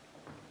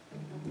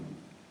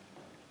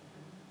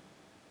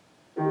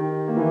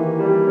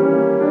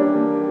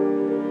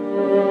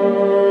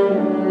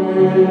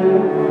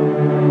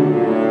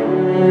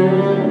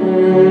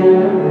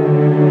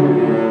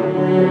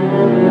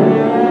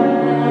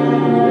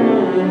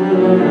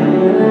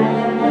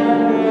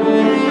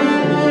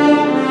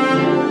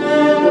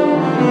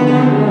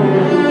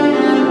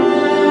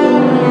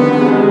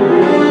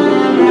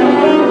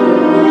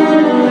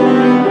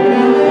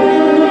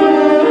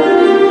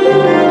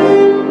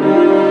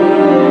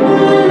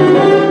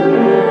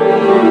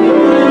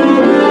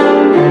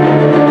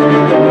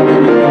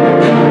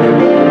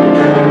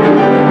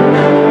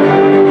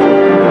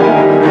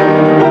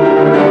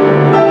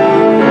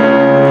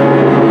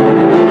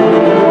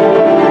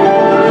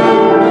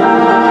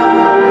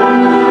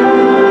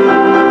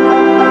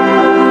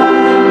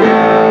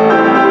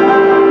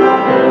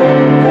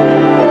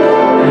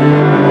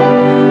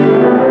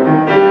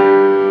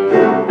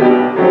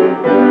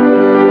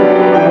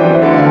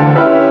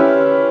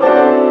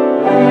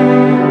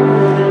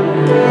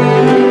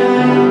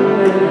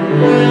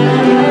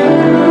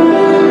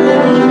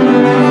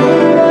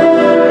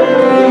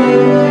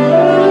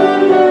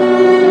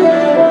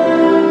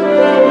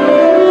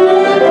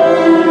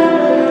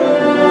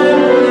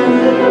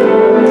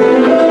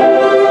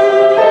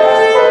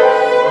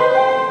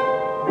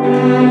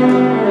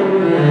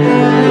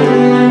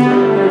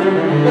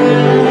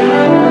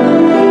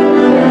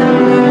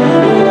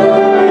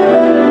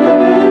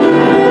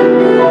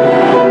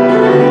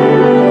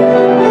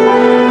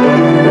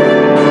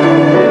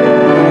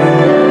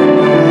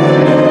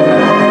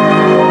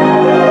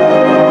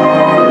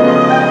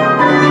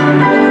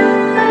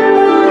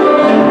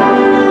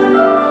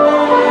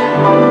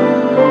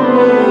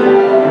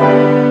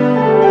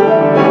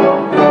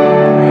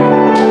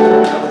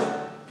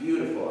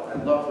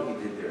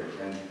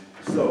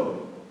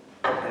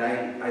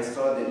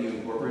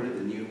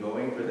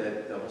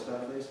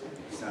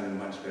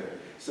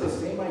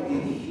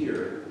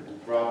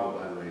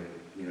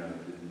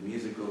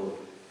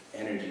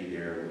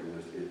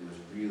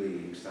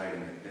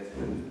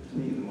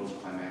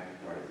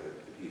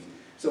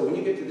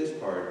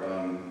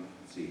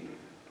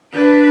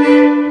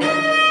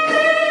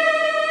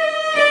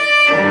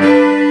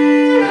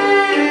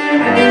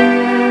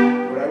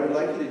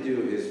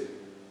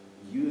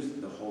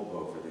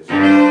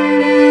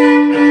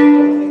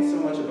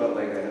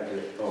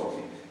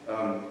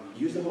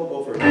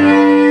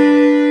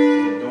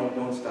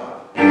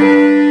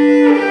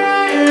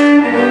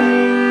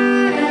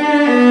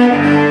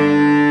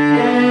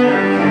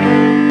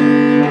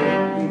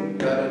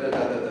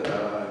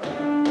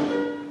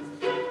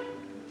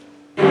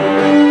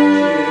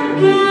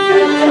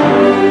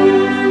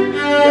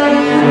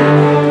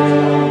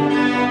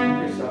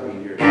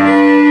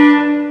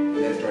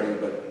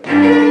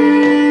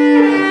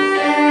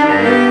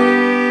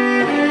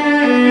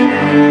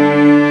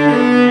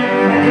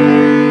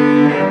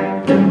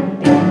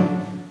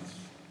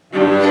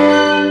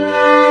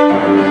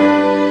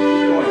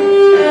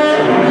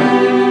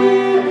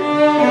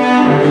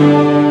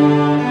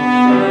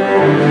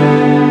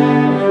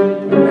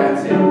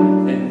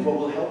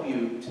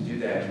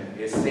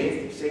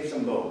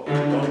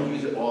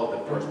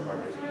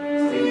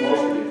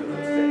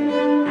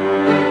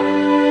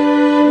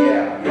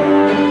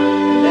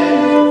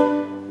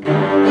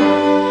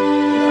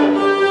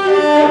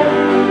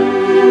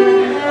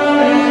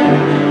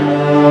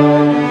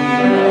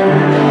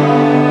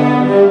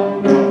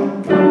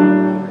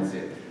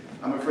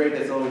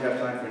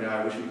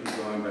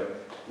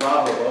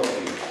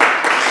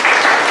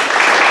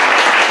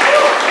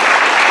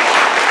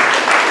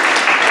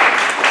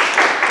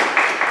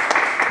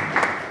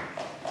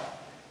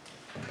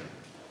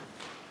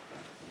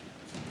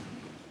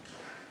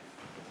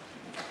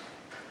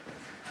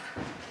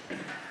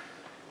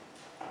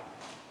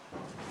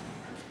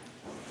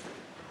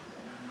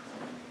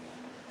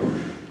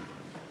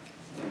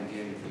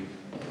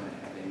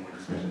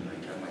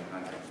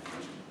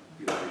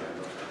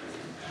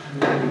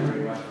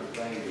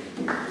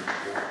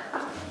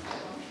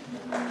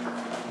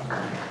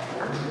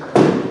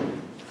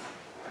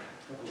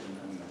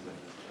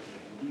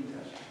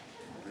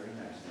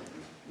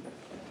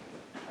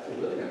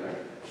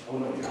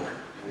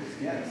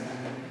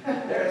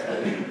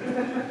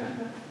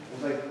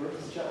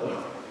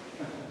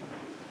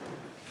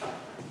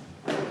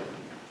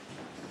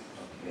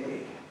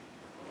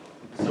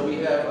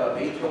 we have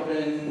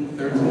Beethoven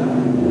Third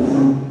Sonata.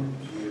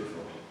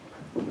 Beautiful.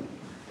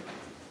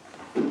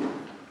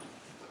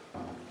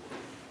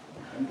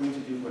 I'm going to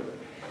do what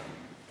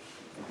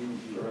I didn't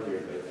do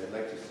earlier, but I'd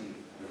like to see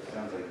what it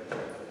sounds like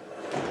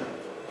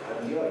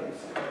out in the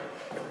audience.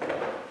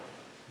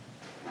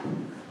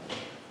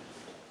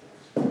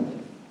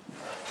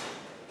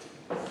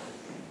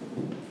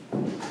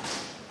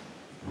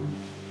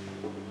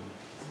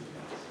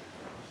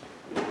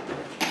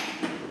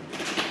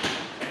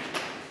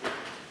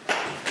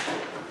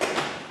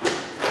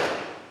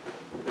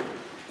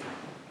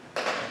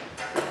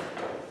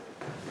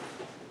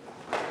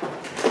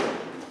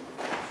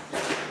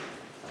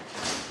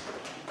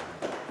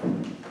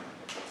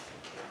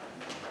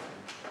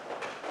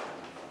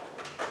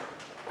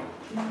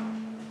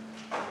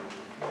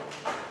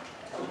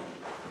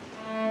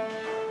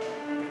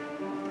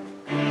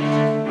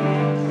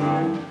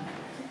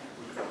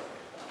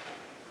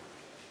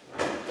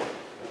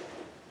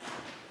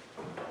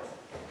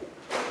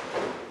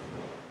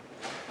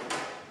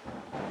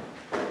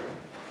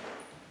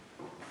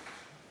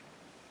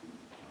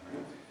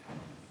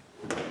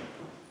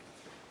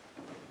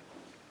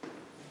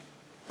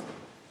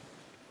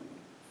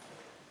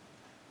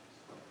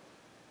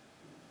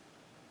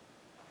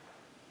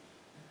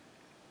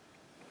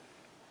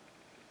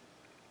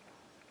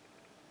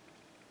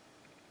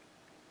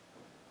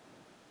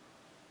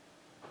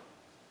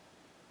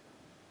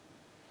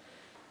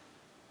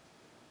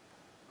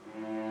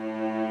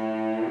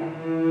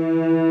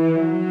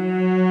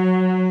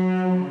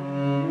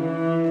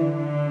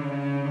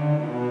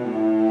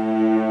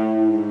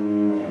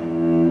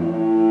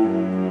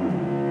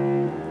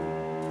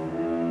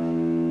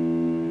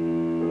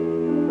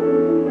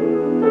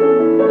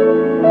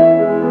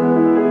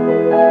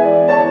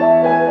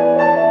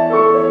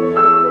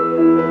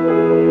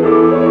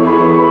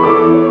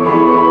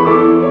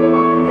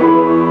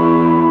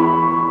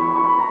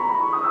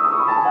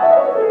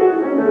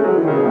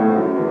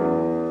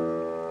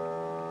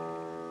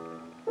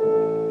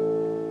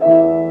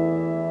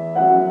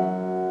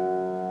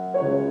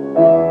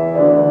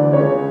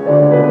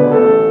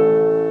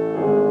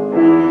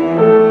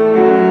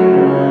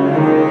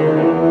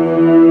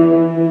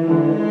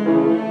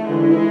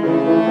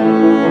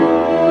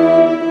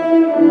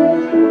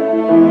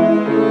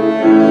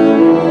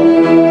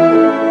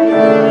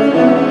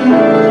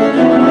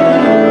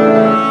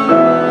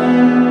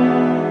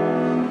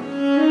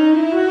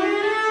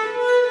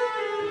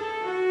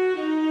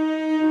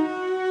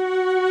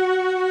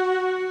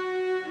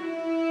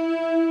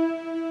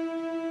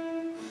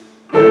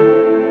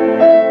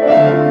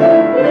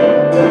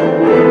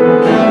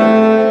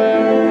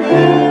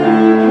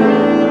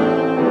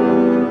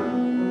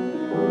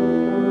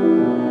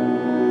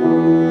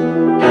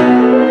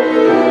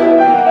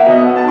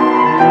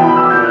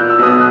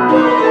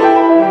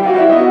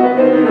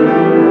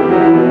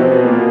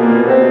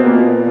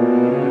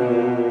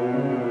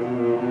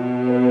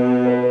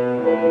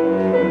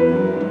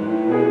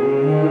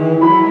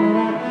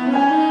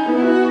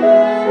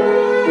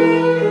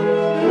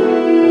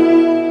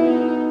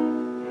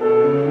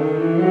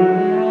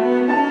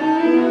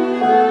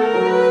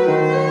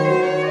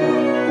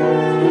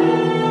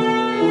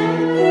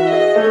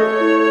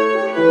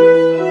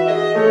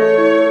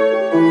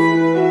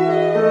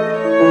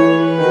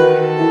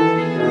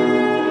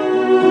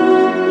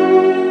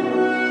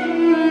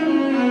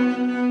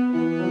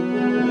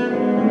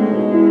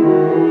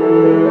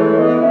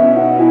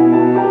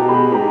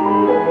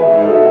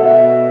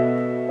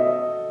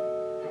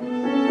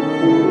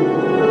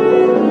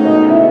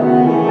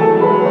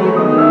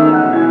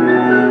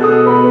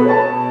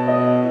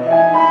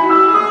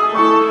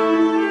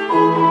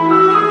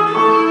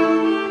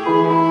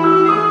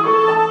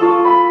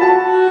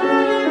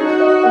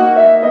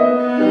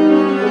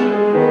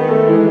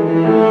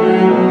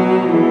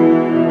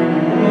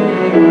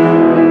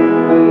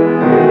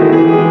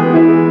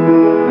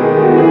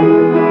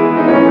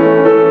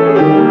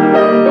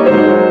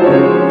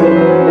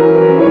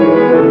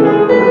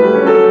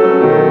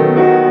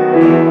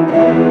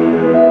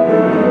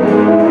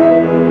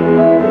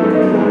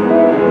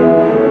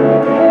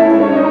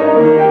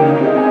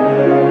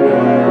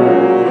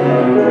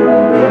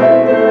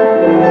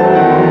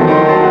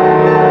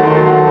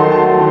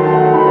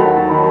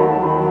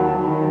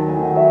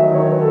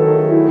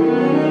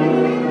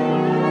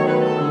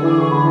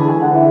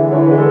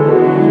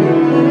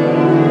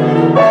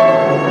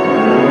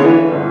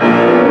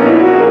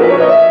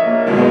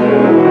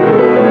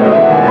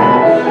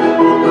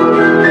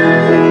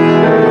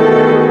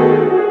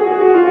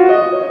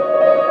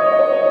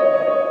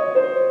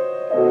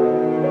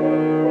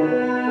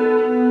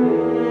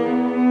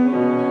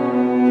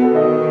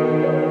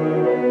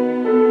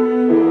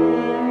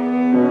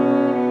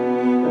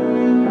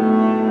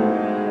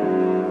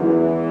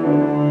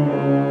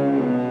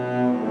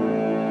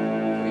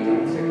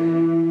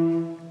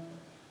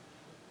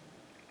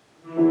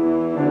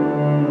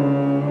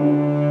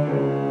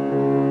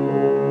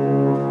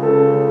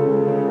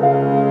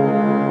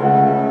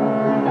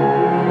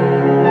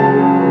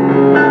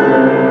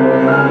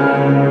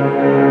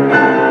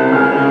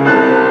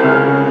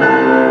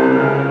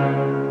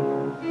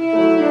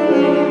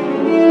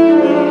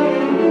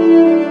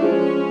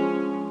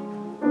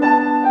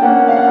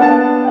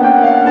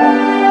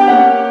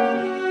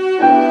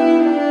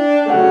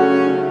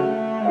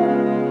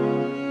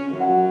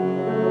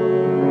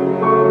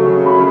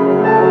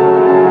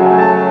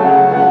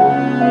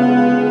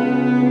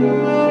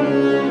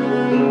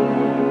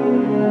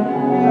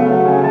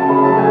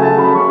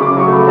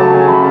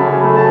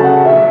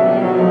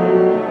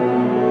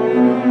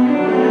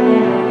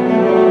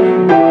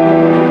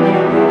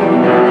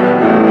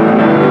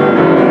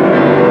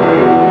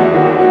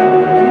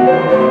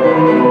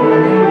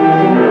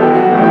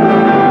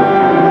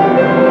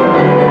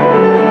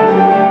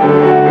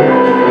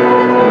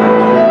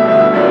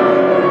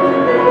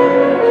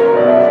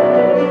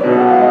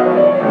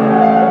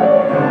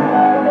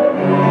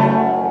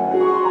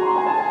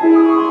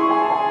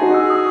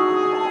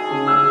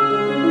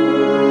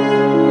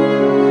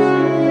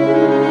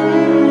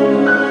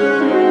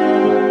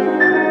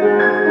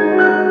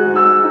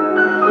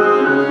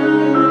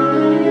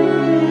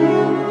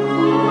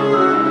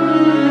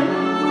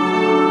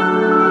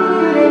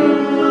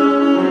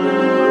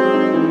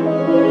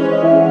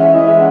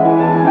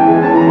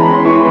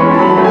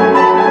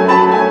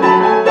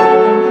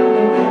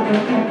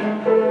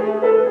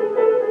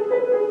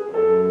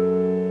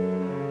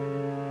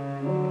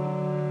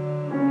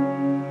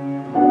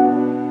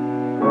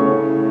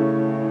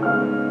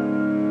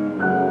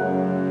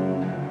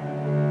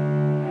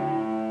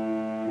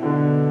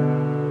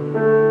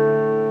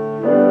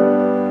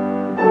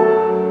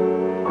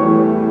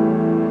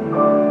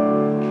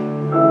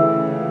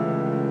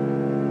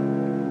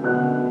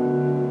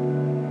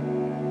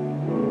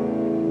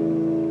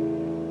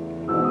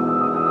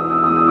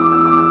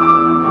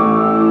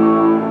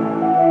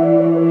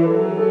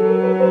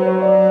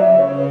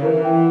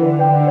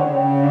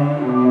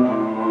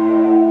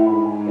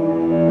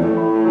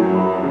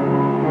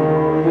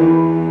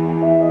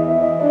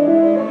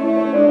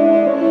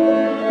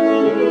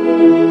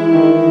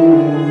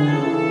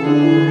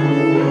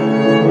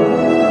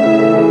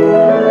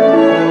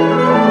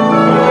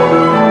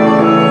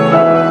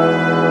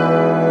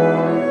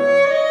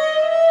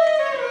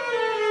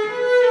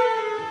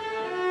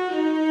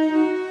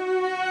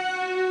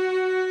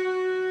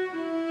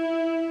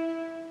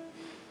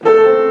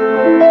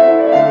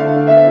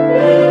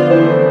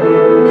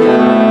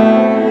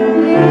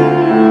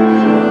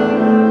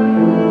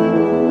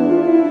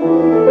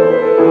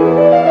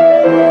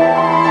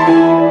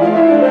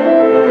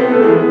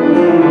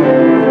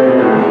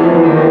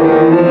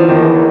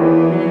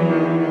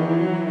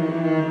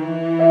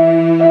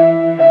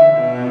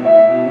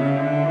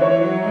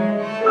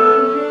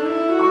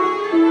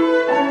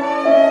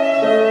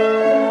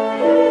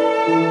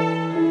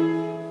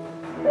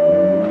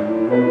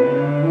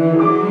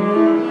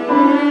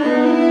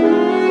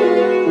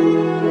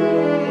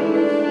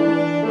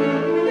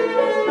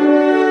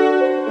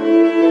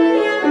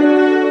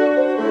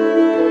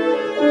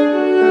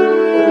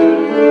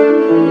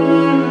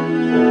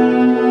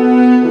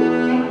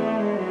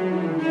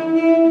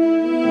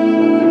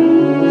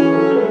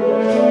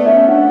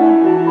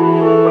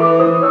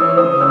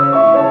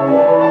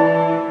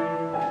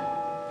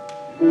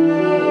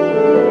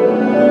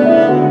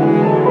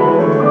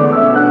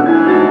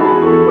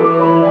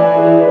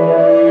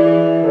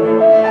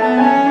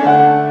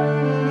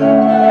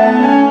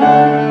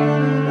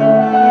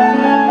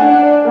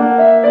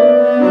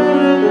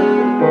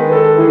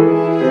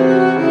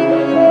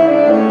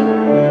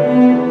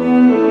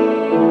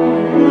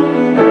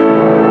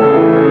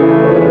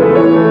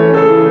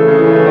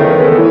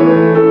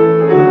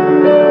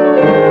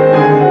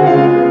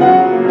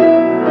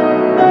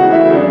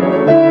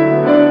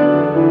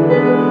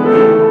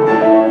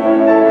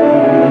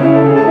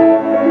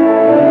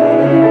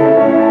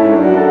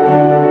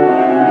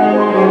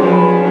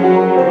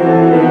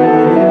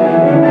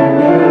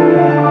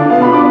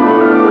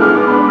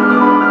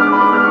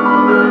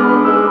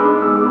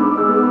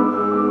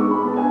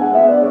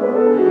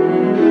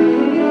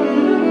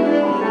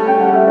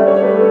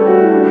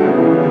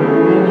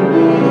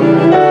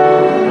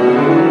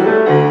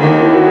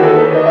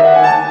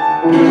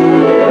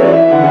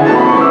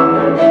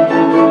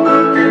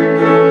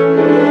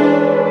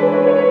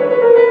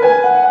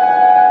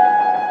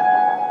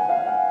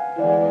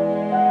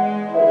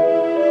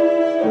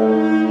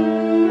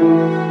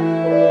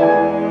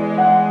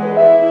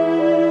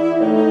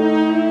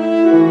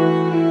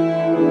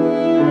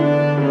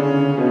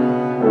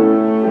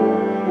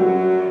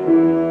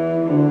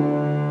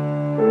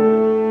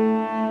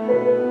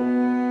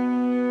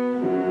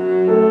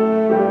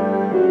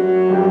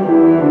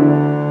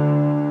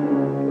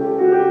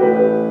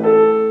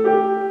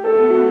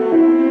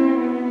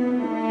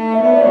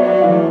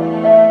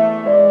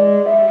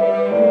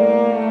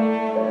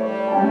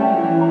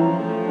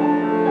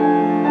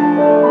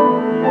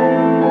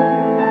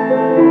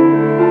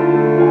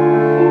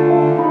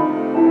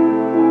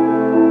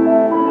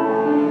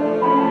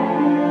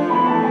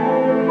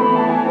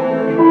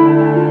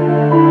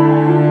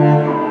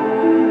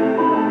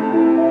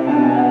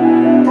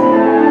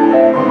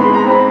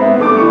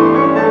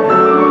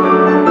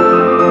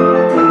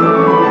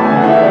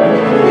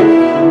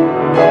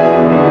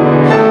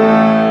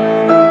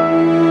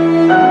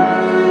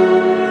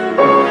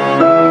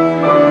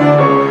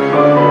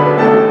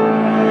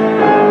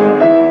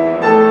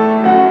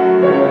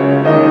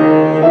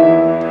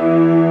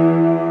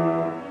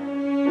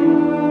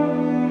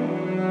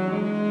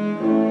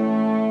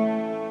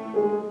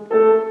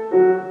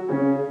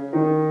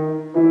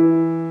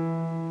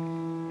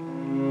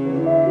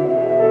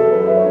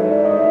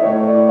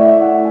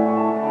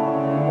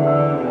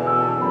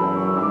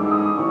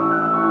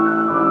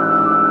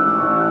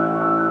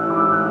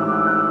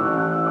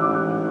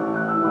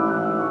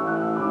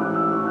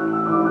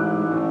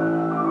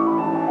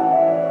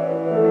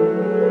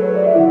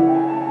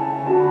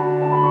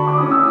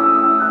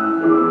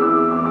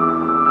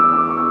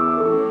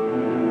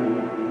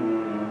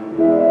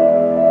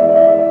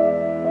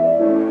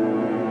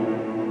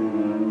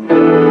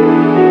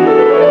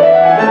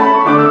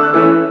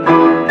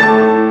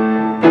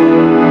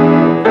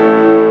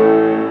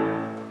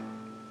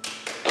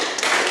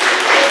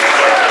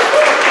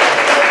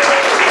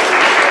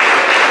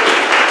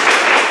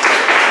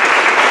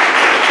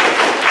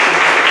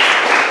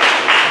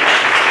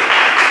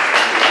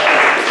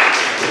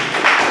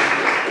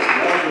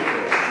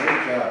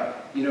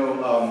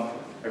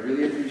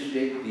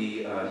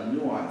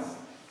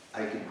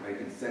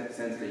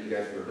 sense that you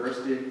guys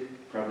rehearsed it,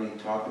 probably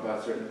talked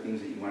about certain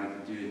things that you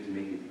wanted to do to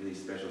make it really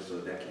special, so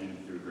that came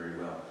through very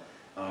well.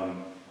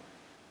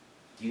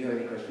 Do you have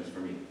any questions for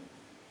me?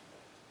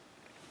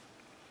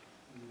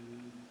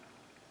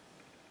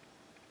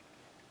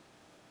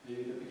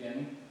 Maybe the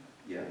beginning?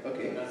 Yeah,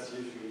 okay. That's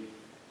usually...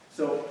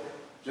 So,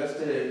 just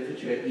to put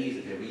you at ease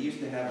a bit, we used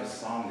to have a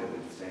song that we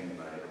sang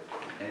about it,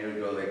 and it would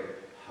go like,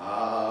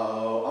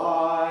 how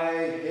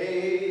I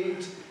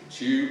hate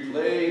to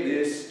play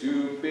this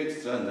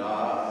stupid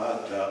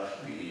sonata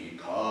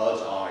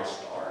because I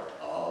start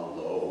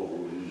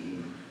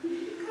alone.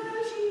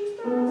 Because she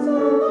starts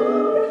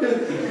alone.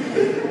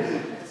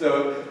 So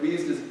we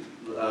used to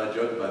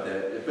joke about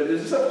that, but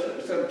there's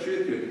some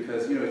truth to it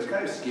because, you know, it's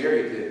kind of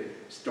scary to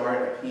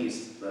start a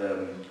piece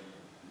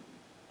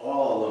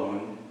all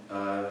alone.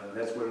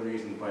 That's one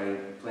reason why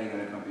playing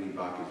unaccompanied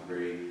Bach is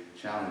very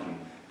challenging.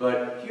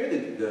 But here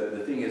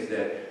the thing is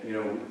that, you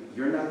know,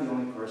 you're not the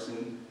only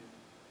person.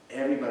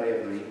 Everybody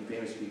I've known, even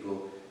famous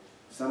people,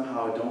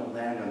 somehow don't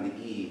land on the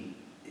E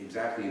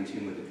exactly in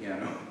tune with the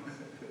piano.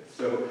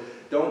 So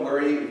don't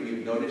worry if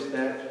you've noticed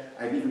that.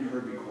 I've even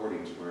heard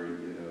recordings where,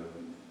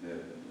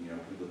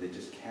 people, they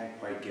just can't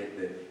quite get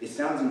it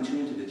sounds in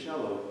tune to the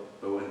cello,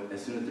 but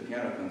as soon as the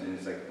piano comes in,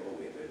 it's like, oh,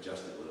 we have to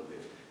adjust it a little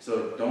bit.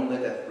 So don't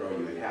let that throw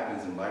you. It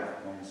happens in live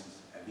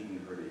performances. I've even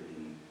heard it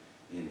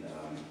in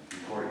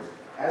recordings.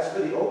 As for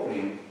the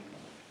opening,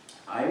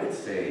 I would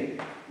say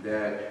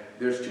that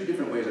there's two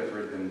different ways I've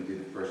heard them do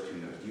the first two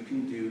notes. You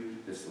can do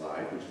the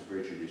slide, which is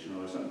very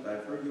traditional, or something.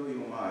 I've heard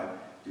Yo-Yo Ma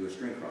do a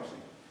string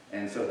crossing.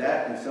 And so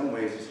that, in some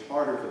ways, is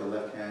harder for the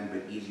left hand,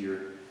 but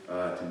easier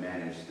to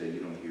manage so that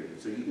you don't hear it.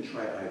 So you can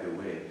try it either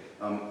way.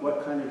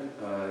 What kind of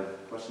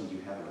questions do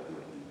you have about the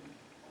opening?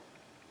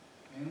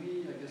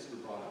 Mainly, I guess,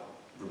 vibrato.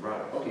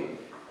 Vibrato, okay.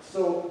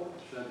 So,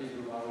 Should I be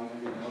vibrato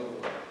every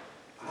note?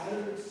 I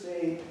would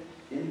say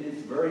in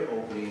this very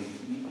opening,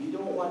 you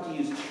don't want to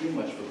use too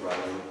much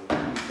vibrato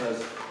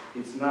because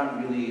it's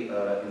not really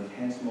an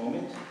intense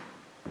moment.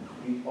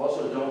 You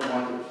also don't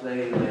want to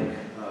play like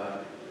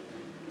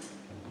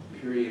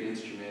period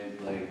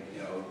instrument, like,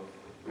 you know,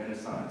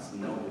 Renaissance,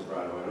 no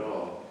vibrato at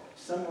all.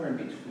 Somewhere in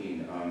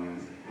between,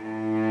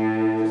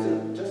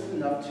 just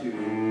enough to give a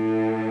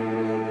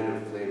little bit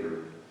of flavor.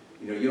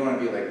 You know, you don't want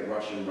to be like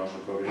Russian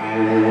program.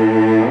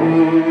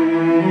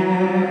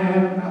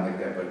 Not like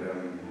that, but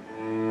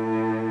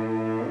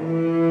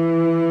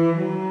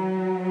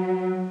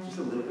just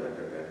a little bit like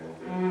that.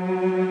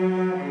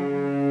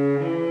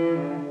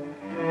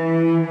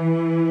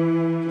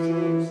 Just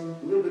a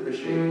little bit of a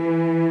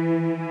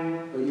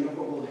shake. But you know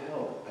what will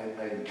help? I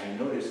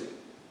noticed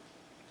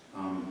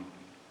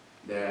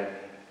that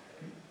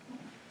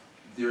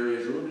there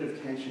is a little bit of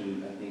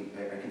tension. I think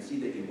I can see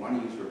that you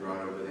want to use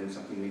vibrato, but then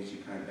something makes you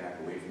kind of back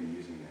away from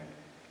using that.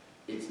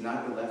 It's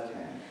not the left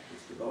hand,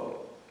 it's the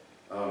bow.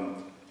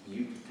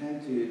 You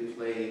tend to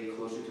play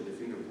closer to the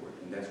fingerboard,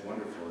 and that's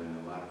wonderful in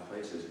a lot of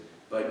places.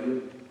 But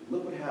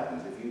look what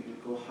happens if you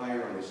go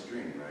higher on the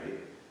string, right?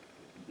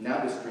 Now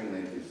the string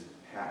length is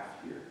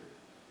half here.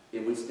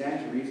 It would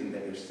stand to reason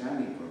that your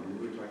sounding point,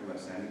 remember we were talking about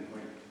sounding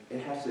point?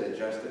 It has to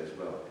adjust that as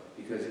well.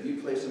 Because if you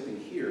play something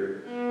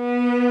here,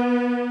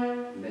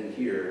 and then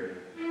here,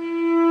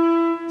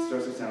 it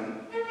starts to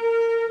sound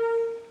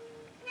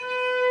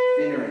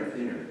thinner and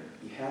thinner.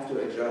 You have to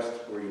adjust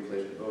where you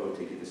place the bow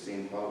to get the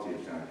same quality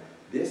of sound.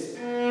 This,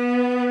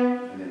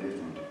 and then this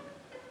one.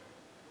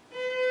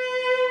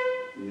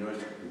 You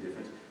notice the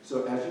difference?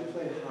 So as you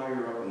play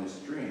higher up on the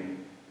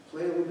string,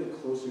 play a little bit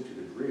closer to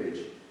the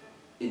bridge.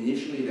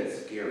 Initially that's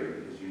scary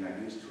because you're not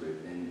used to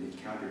it, and it's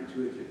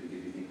counterintuitive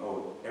because you think,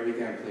 oh,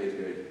 everything I play is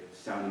going to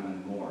sound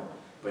even more.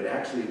 But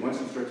actually, once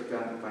you start to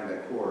find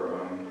that chord,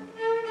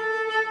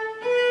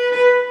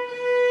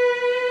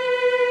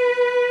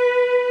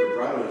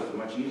 vibrato is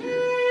much easier.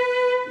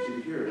 Because you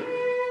can hear it,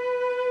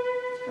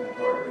 it's kind of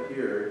hard, but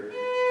here,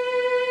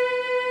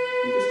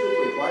 you can still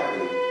play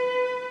quietly,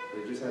 but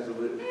it just has a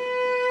little, it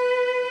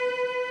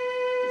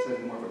has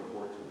more of a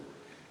chord to it.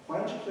 Why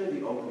don't you play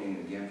the opening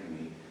again for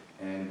me?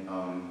 And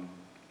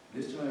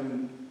this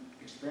time,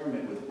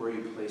 experiment with where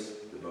you place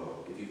the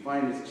bow. If you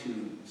find it's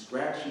too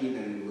scratchy,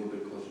 then a little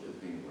bit closer to the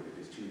fingerboard.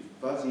 If it's too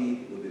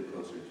fuzzy, a little bit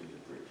closer to the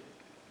bridge.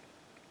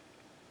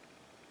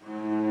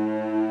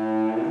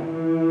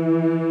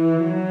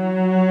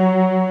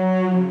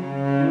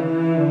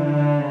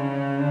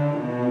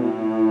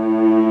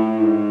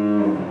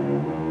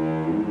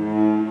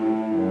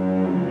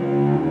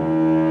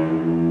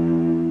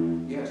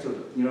 Yeah, so,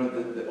 you know,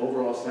 the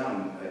overall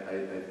sound,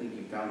 I think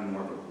you found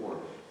more of a chord.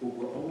 What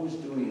we're always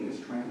doing is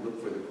trying to look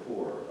for the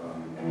core.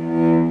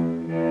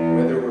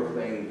 Whether we're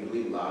playing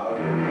really loud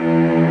or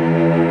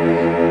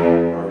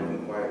even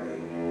quietly.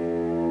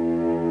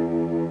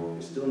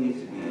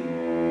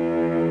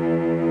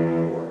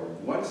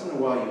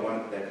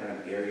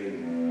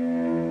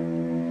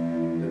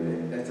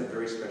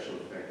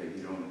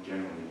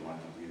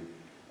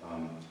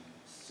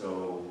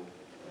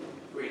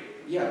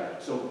 Yeah,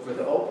 so for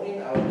the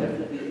opening, I would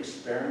definitely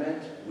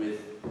experiment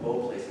with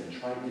bow placement,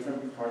 try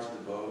different parts of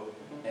the bow,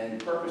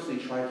 and purposely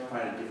try to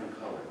find a different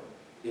color.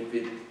 If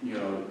it,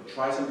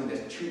 try something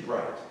that's too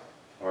bright,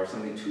 or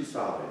something too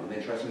solid, and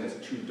then try something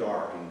that's too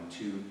dark and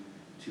too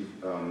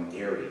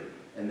airy,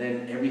 and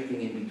then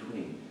everything in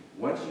between.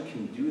 Once you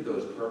can do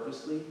those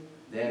purposely,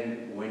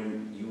 then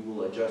when you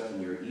will adjust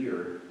in your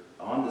ear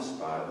on the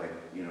spot, like,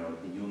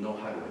 you'll know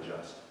how to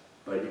adjust.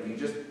 But if you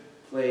just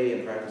play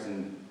and practice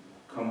and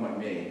come what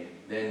may,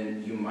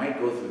 then you might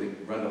go through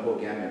run the whole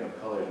gamut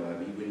of colors, but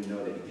you wouldn't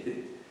know that you did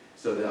it.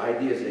 So the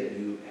idea is that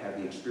you have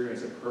the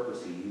experience of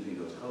purposely using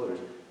those colors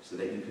so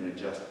that you can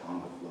adjust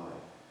on the fly.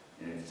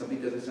 And if something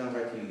doesn't sound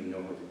right to you, you know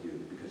what to do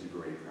because you've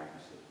already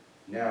practiced it.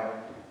 Now,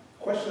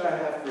 question I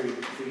have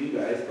for you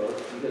guys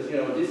both, because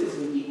this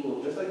is an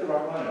equal, just like the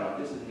Rachmaninoff,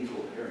 this is an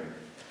equal pairing.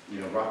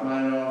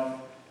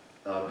 Rachmaninoff,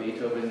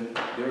 Beethoven,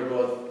 they were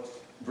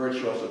both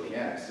virtuoso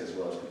pianists as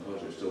well as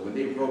composers. So when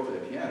they wrote for the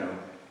piano,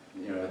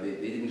 they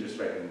didn't just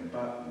write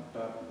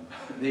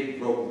they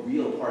wrote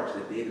real parts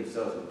that they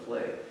themselves would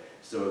play.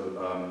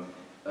 So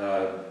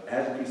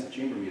as a piece of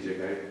chamber music,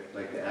 I'd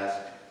like to ask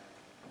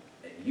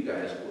you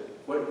guys,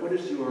 what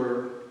is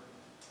your,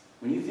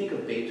 when you think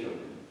of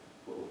Beethoven,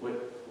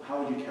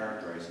 how would you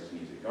characterize his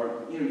music?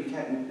 Or, you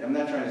can't, I'm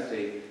not trying to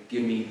say,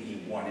 give me the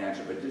one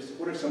answer, but just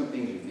what are some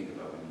things you think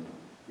about when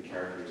the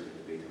characteristics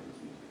of Beethoven's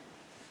music?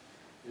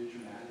 Very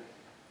dramatic.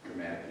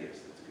 Dramatic,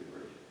 yes, that's a good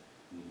word.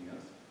 Anything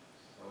else?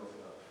 It's always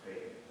about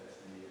fate,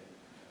 destiny, and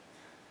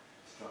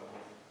struggle.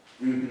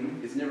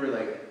 Mm-hmm. It's never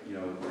like,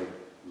 like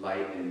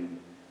light and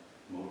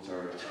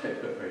Mozart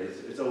type of, right?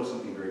 It's always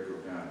something very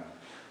profound.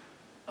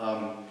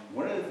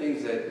 One of the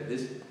things that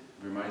this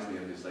reminds me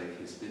of is like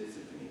his Fifth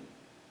Symphony.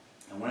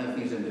 And one of the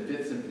things in the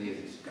Fifth Symphony is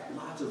it's got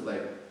lots of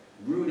like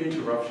rude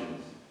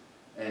interruptions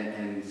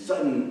and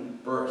sudden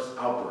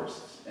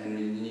outbursts. And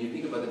when you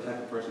think about the type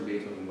of person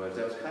Beethoven was,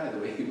 that was kind of the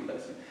way he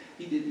was.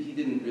 He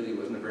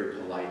wasn't a very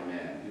polite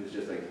man. He was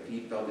just like, he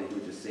felt that he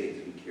would just say it,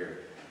 he didn't care.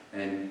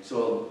 And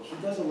so he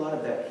does a lot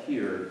of that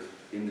here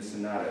in the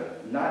sonata.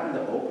 Not in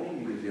the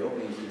opening, because the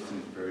opening just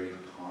seems very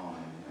calm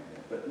and like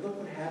that. But look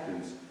what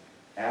happens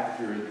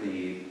after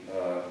the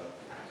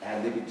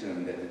ad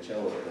libitum that the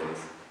cello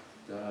plays.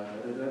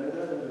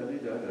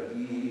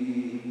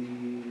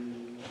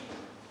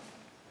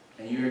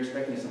 And you're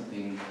expecting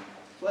something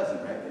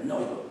pleasant, right? But no,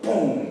 you go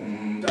boom,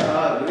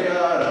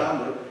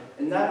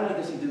 and not only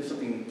does he do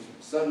something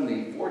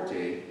suddenly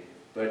forte,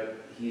 but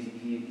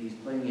he's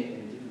playing it in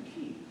a different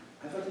key.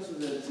 I thought this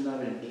was a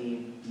sonata in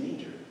A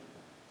major.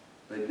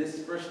 Like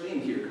this first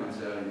theme here comes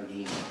out in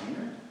A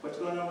minor. What's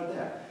going on with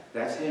that?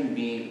 That's him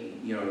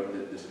being,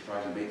 the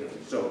surprise in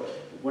Beethoven. So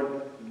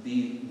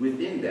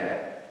within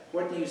that,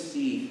 what do you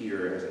see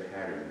here as a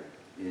pattern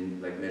in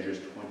like measures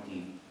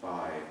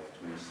 25,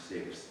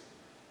 26?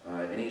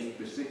 Any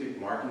specific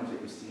markings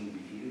that you see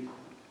repeated?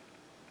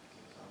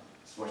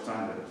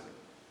 Sforzandos.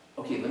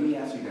 Okay, let me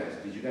ask you guys,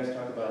 did you guys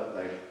talk about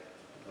like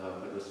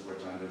what those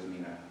sforzandos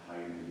mean, how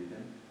you're going to do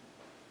them?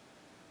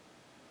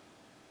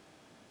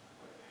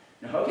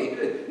 No, okay,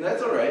 good. No,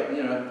 that's all right.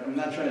 I'm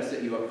not trying to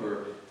set you up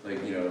for like,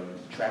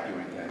 trap you or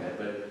anything like that,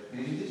 but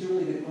these are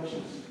really good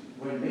questions.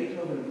 When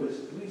Beethoven puts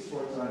 3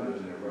 sforzandos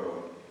in a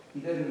row, he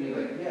doesn't mean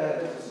like, yeah,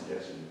 that's a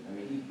suggestion. I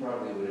mean, he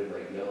probably would have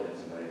like yelled at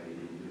somebody if they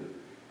didn't do it.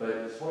 But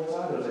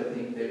sforzandos, I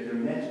think they're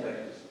meant to like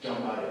just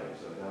jump out at you.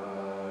 So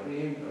da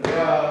dee da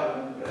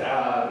da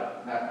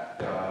not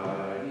da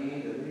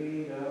dee da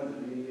dee da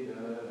dee da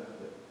da.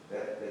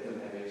 That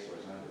doesn't have any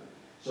sforzando.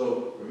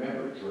 So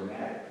remember,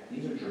 dramatic.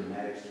 These are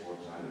dramatic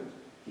sforzandos.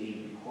 They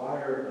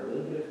require a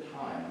little bit of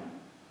time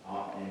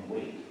and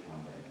weight on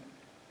them.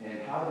 And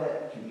how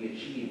that can be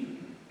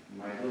achieved,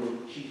 my little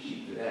cheat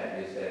sheet for that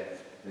is that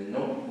the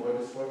note before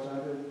the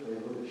sforzando plays a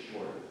little bit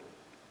shorter.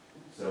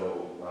 So,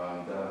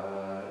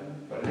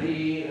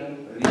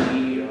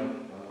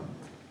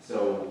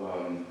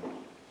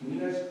 can you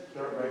guys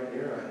start right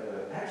there?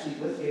 Actually,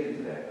 let's get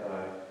into that.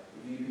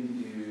 If you can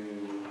do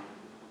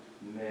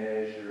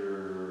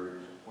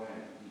measure 20,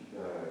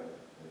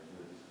 let's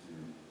do,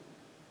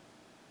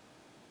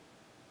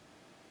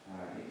 I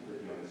hate to put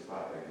you on the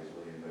spot like this,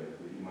 William, but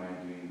would you mind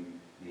doing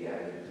the ad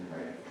libitum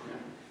right?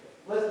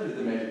 Let's do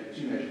the measure,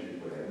 2 measures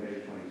before that,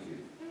 measure 22.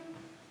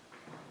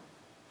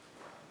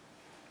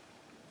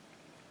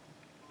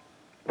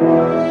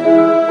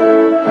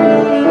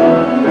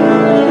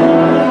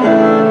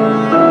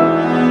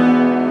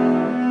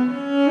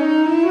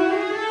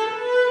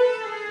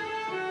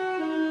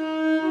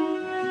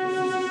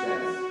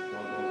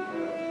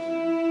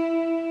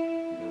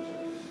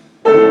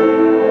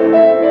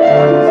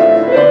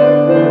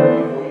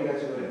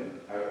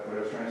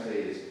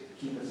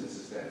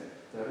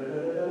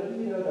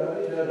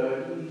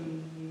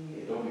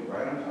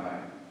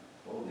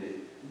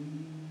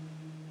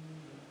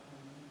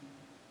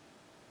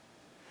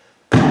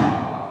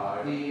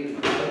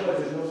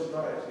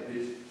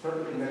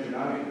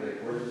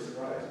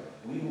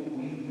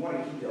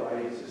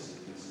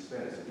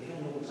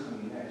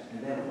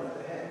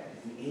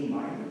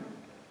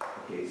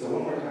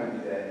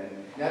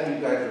 now that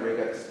you guys already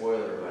got the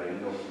spoiler about it, you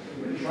know,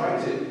 we're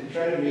trying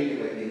to make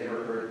it like they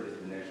never heard this,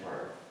 the next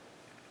part.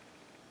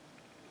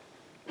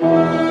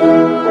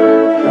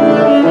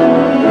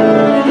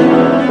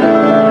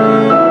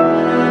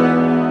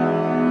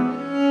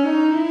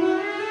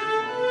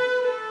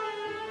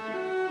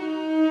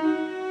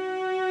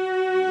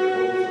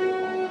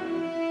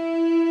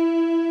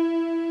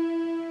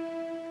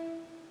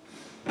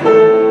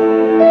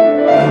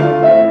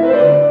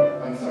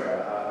 I'm sorry,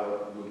 I will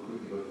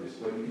quickly go through this.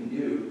 What you can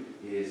do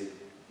is,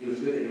 it was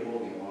good that you're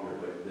holding longer,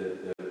 but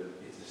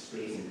it's the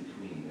space in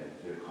between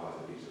that caused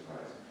a big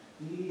surprise.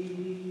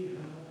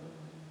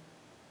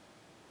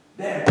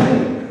 There!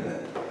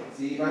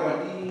 See, if I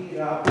went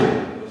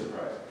no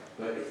surprise.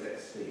 But it's that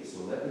space. So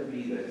let there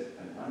be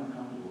an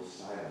uncomfortable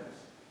silence.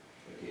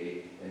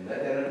 Okay? And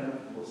let that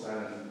uncomfortable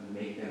silence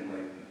make them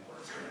like,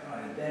 what's going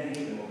on? And then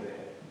hit them over the head.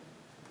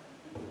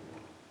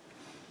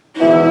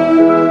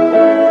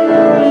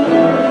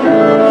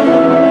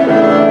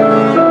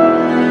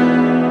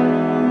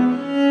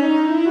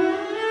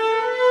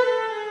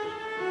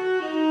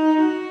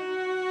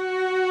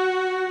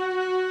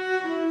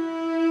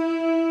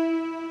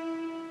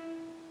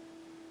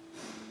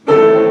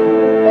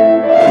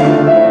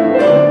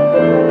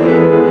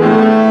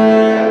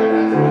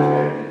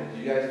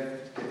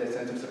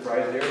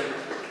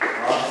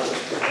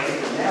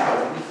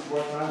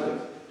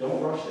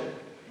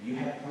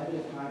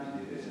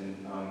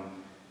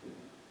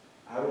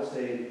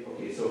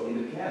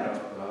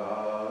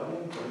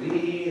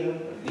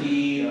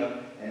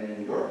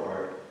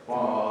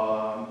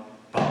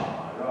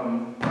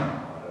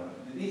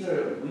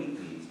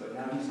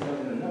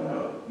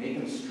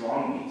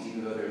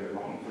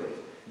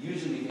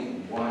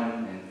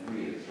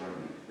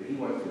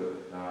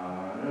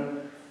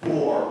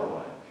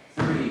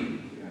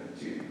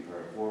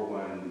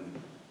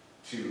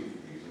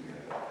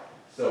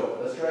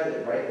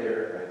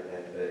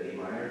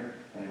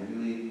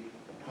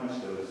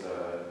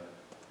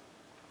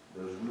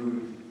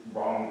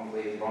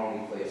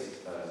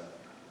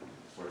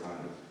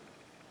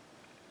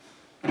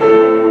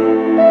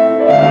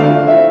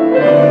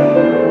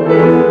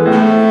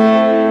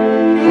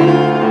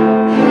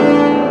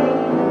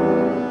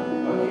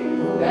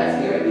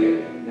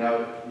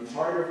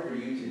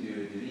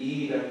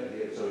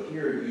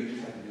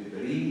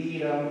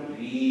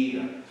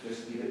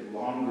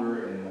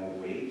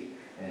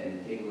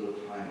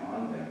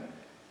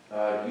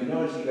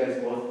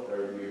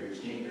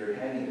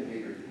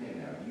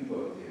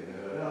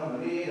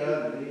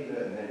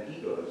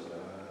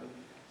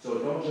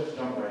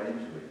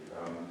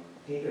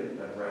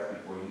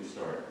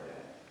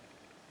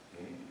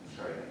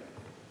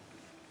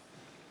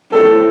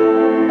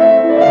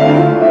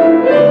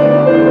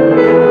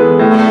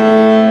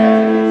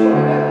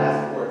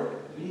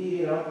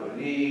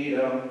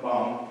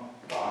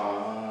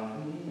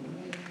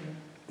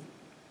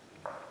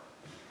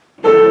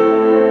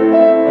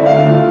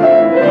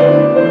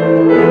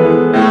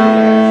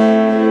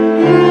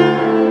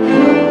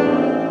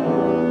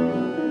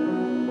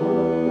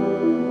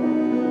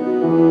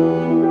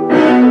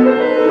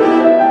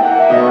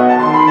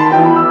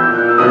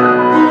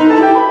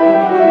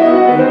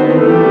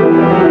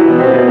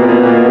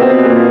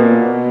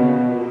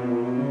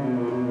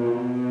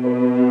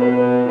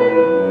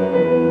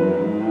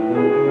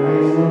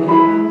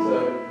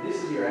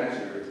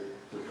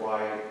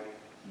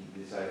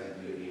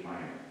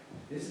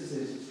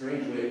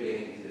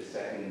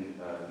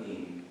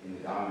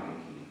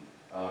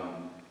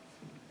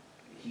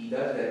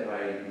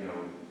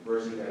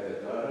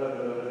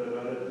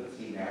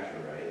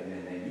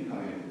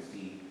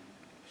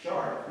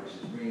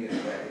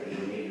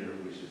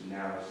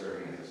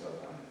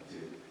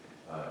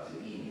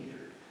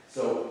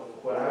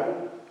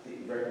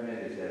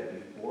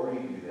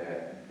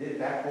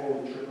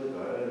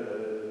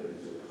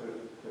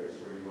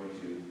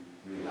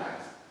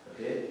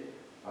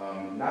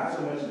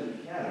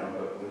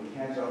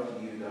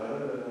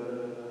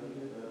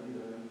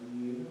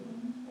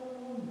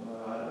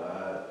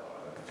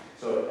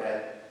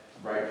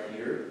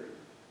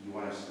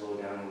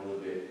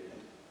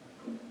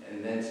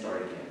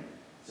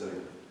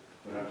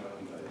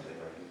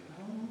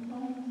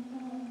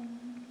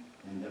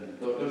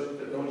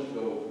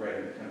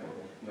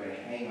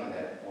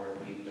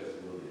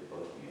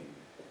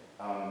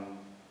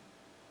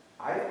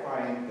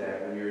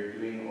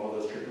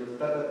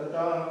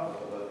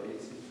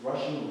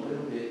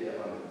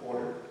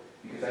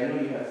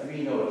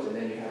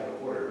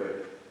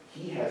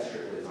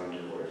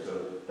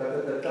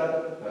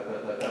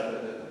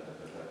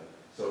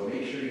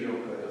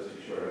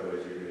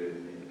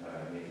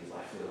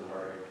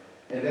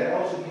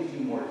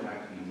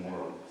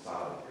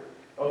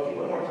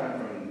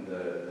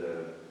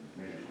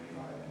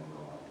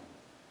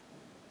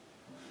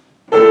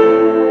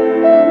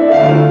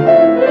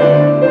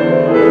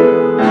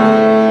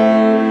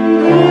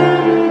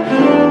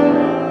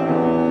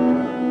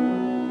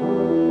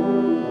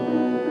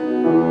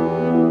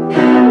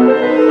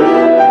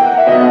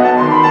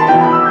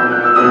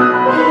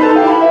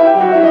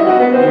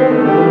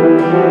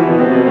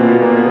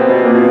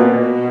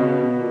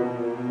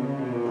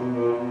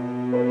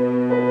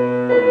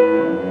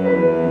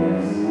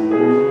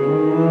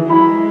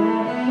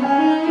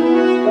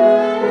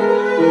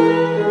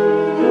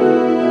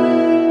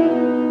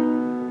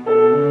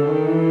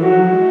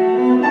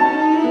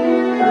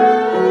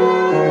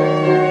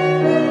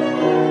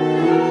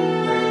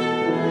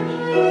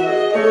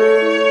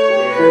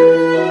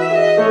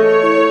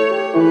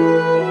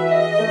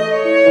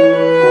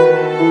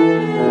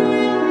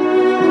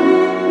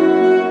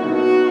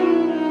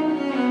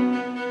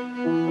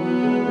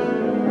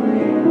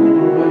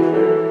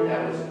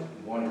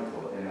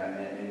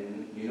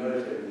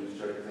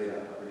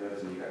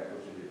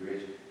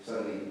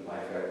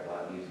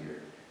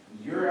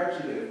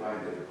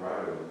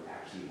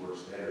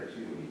 better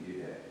too when you do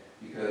that.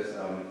 Because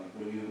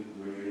when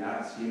you're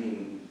not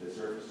skimming the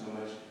surface so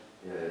much,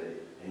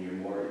 and you're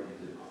more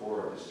into the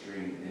core of the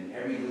string, then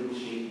every little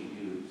shape you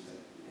do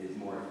is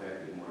more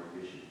effective, more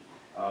efficient.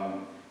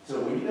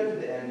 So when you get to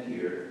the end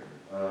here,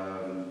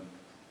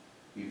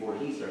 before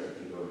he starts to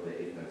take over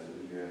the eighth note, so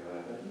you have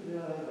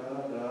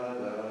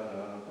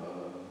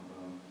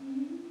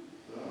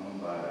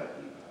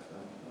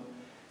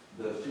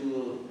those two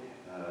little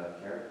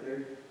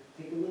characters,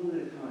 take a little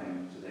bit of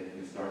time so that you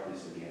can start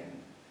this again.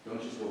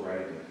 Don't just go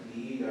right into it.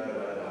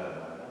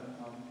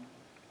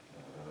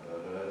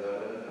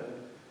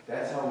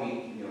 That's how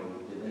we,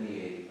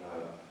 delineate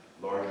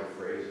larger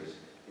phrases.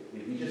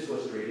 If we just go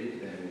straight into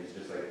them, it's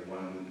just like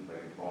one,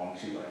 like long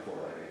 2x4,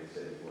 like I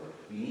said before.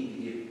 We need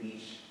to give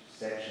each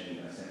section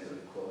a sense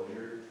of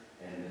closure,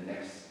 and the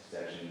next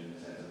section a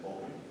sense of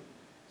opening.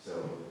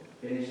 So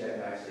finish that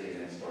nicely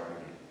and then start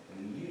again.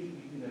 And you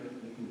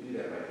can do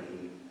that by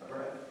taking a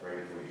breath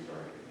right before you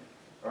start again.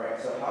 All right,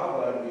 so how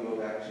about we go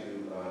back to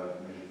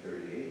measure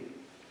 38?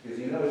 Because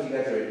you notice you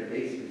guys are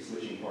basically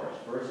switching parts.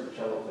 First, the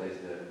cello plays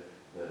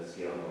the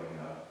scale going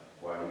up,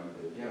 while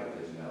the piano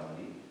plays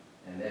melody,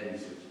 and then you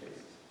switch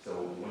paces.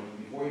 So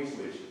before you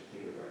switch,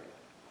 take a breath.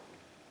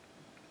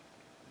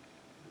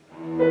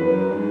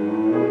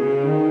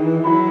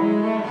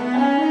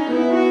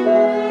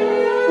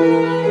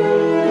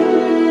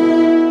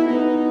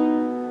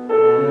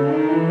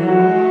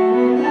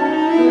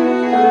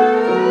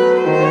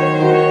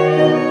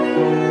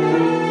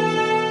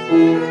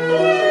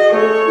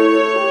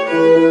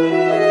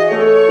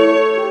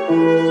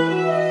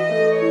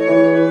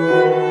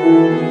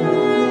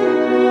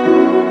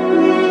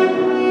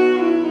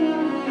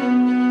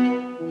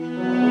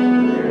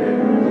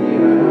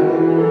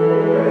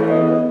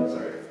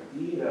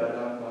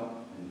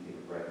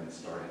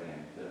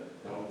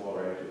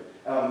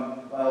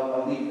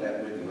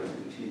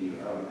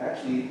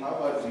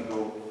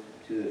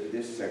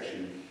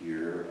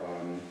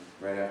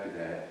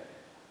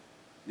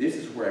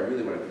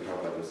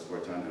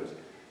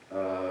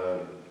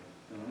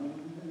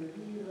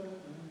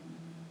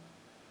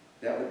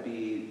 That would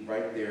be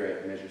right there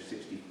at measure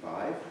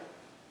 65,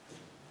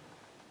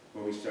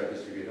 where we start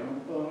this figure.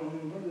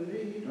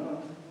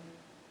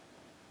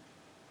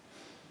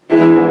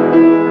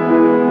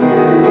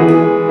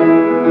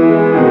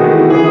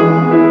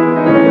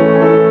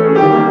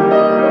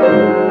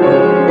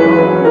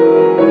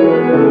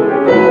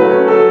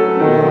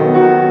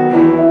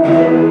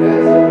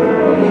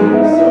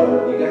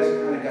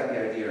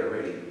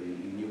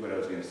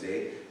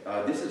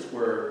 This is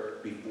where,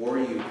 before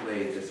you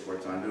play the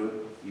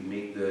sforzando, you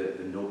make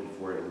the note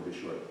before it a little bit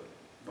short.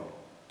 Bum,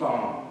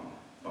 bum,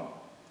 bum,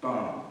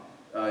 bum.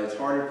 It's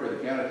harder for the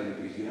piano to do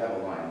because you have a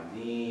line.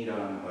 Dee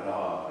dum ba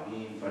da,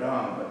 dee ba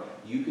dum. But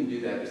you can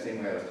do that the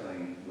same way I was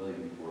telling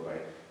William before, by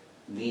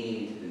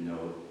leaning into the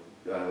note,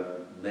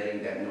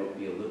 letting that note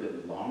be a little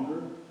bit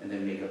longer, and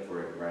then make up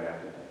for it right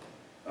after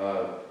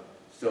that.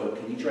 So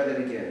can you try that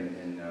again?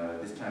 And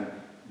this time,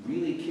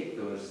 really kick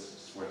those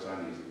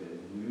sforzandos a bit.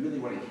 We really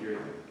want to hear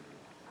them.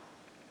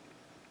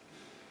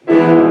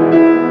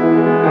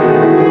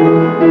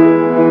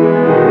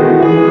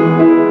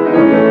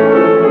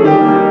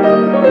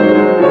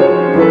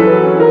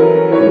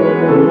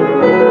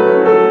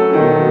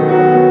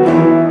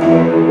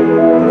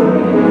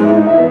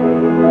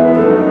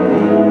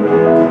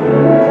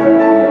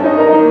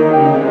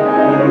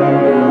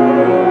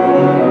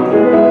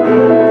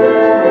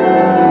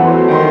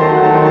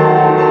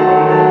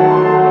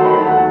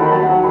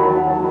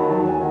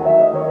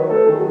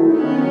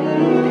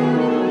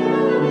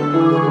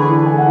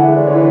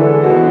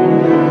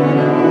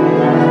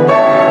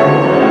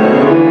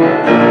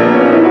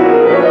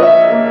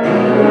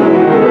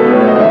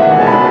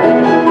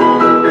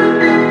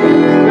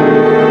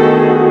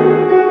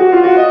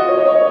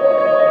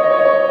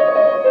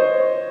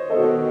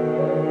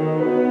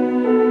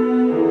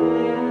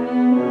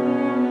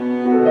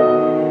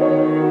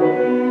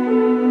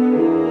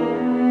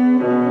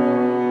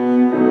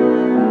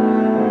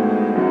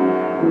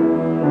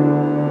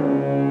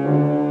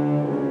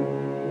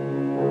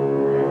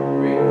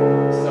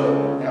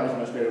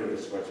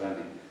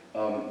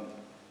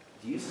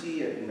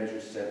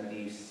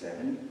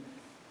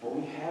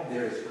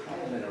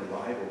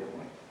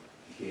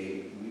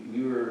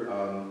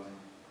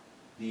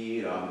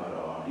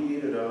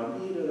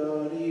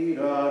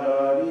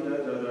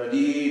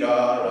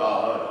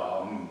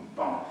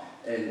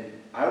 And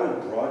I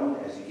would broaden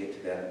as you get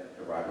to that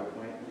arrival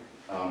point,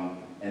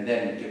 and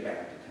then get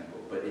back to tempo.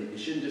 But it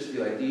shouldn't just be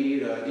like dee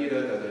da dee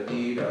da da da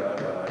dee da da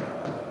da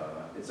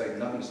da. It's like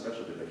nothing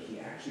special to it. But he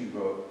actually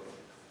wrote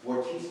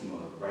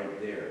fortissimo right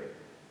there,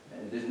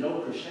 and there's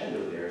no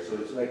crescendo there, so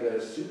it's like a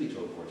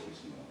subito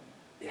fortissimo.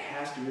 It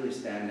has to really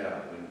stand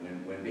out.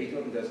 When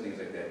Beethoven does things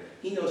like that,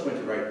 he knows when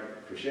to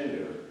write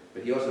crescendo,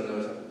 but he also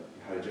knows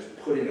how to just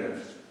put in a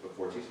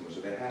fortissimo.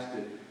 So that has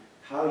to,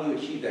 how you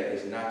achieve that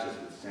is not just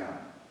with sound,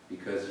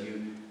 because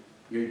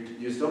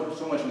there's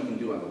so much we can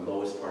do on the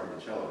lowest part of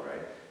the cello,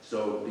 right?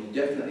 So you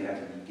definitely have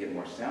to get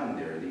more sound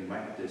there. You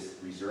might have to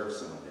reserve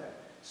some of that.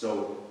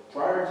 So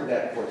prior to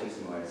that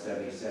fortissimo at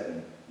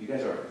 77, you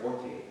guys are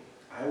forte.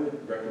 I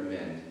would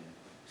recommend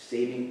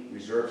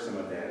reserve some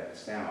of that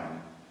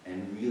sound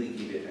and really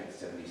give it at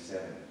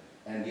 77.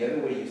 And the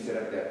other way you set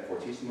up that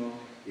fortissimo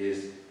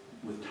is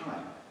with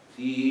time.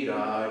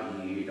 Dee-da,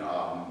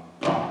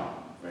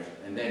 right?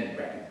 And then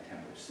back into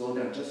tempo. Slow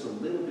down just a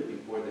little bit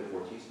before the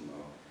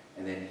fortissimo,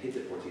 and then hit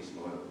the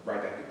fortissimo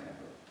right back to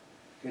tempo.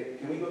 Okay,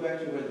 can we go back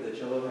to where the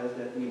cello has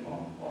that theme?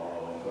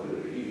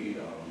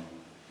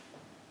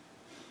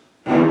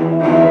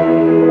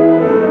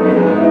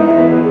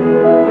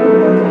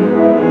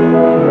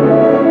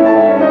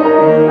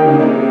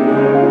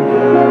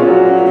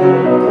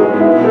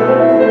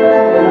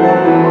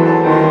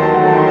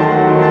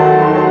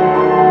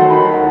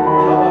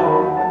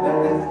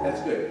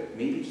 That's good.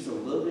 Maybe just a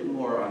little bit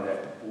more on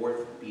that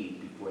fourth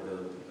beat before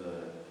the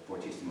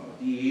fortissimo.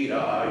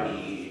 Dee-da,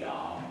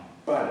 dee-da,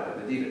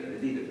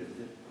 ba-da-da-dee-da-da-dee-da-da.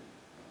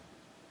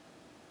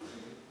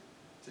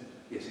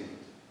 Yes, yes.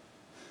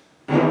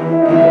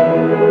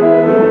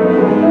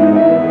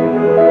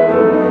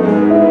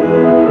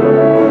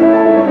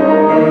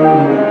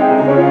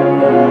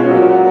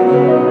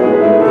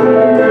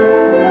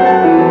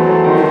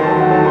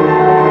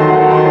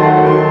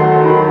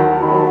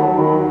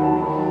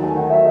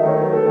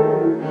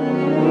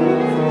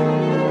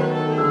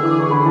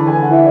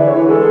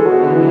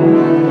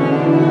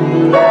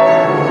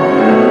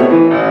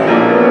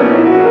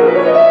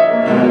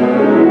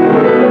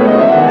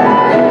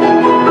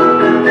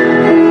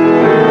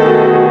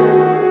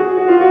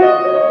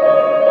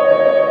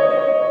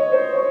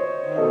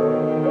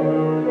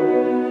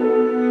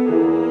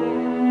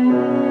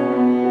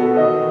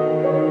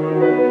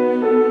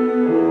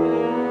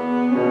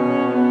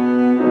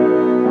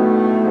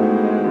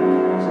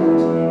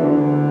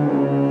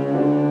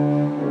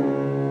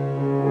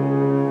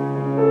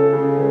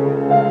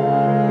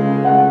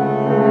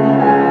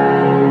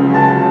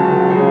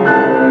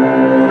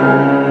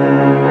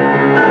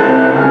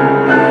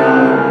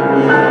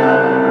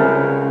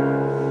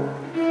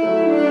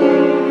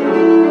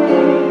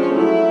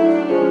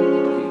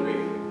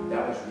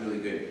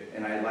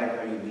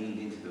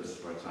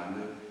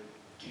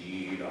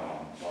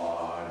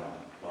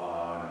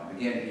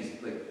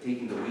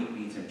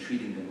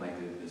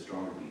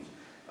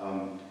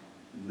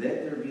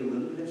 Let there be a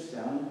little bit of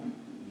sound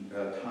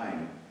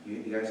time. You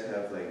guys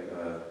have like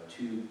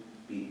 2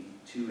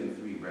 and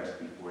 3 rests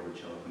before the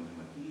cello comes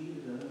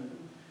in.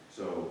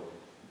 So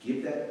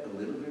give that a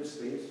little bit of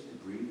space to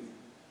breathe,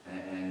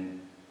 and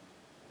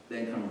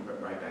then come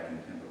right back in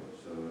tempo.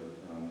 So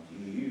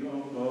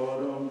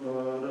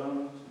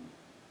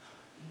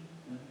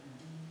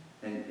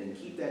and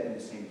keep that in the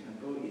same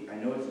tempo. I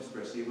know it's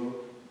espressivo.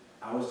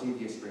 I would say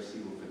the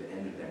espressivo for the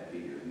end of that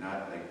figure,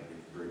 not like the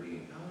very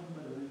beginning.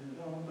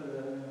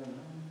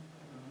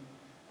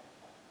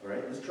 All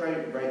right, let's try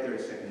it right there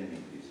at second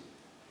ending, please.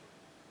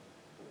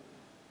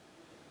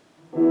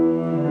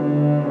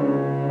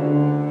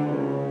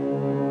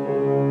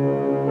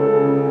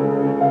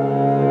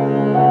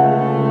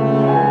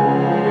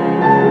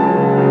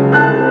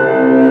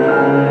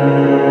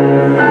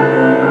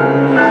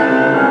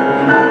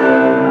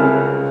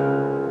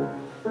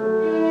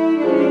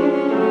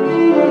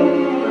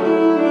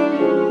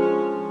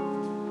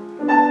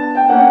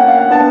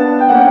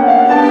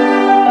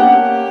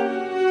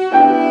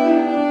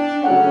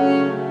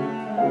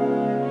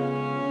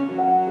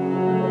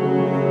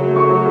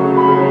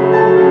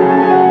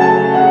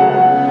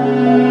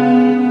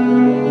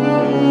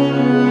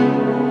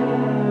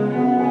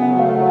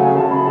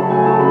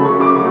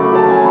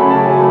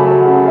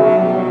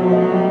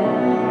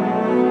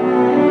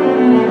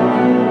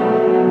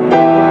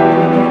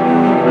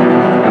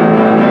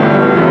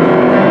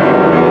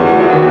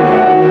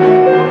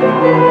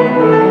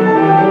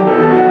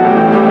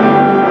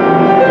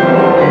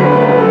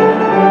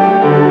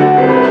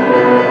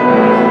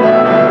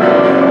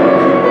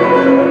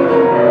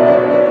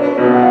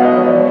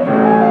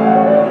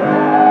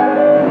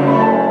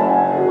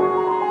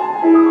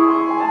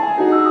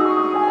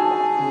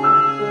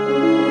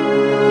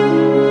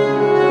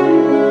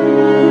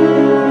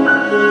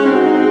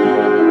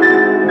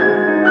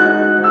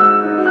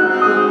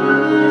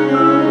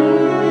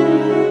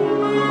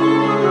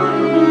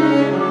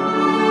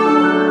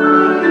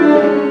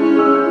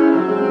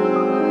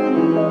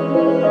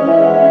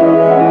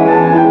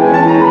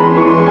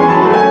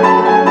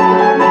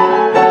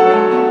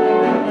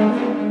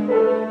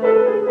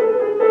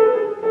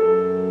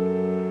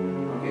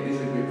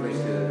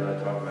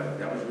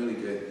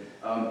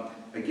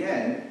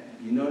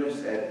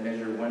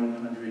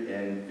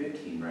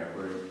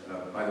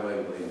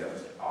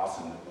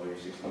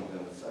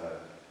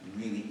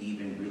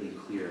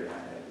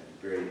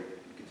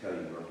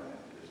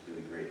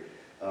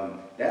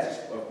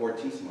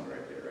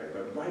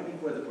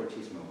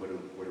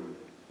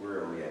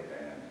 Where are we at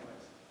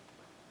dynamic-wise?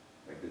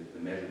 Like the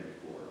measure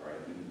before, or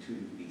even 2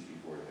 beats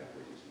before that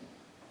fortissimo.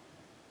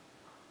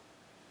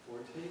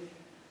 Forte?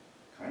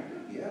 Kind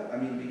of, yeah. I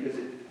mean, because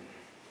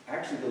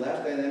actually the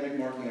last dynamic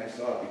marking I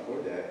saw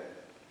before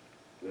that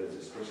what is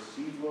it,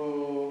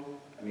 Scorsivo,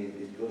 I mean,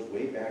 it goes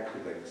way back to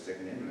like the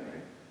second inmate,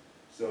 right?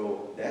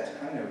 So that's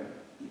kind of,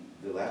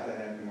 the last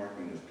dynamic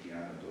marking was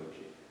piano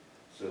dolce.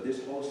 So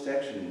this whole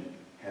section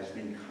has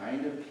been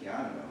kind of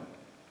piano,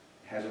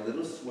 has a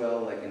little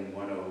swell like in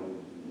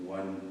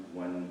 101,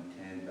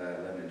 110,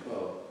 11, and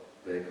 12,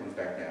 but it comes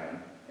back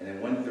down. And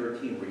then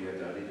 113 where you have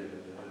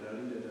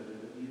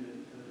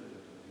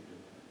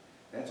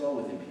that's all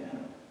within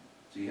piano.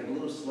 So you have a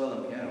little swell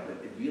in piano, but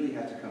it really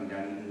has to come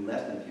down even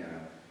less than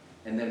piano.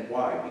 And then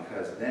why?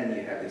 Because then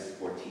you have this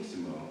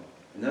fortissimo,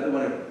 another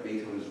one of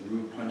Beethoven's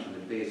rude punch in the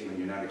face when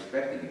you're not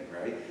expecting it,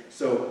 right?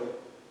 So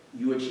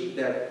you achieve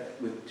that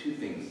with two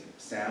things,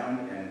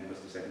 sound and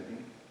what's the second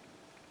thing?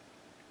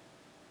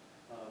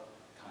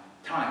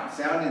 Time,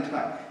 sound and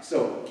time.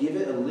 So give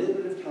it a little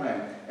bit of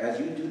time as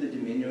you do the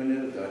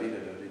diminuendo.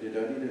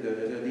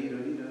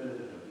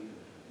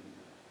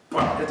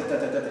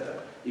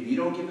 If you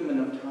don't give them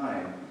enough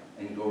time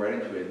and go right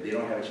into it, they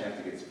don't have a chance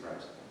to get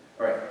surprised.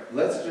 All right,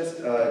 let's just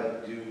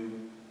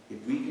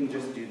if we can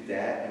just do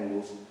that, and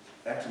we'll,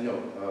 actually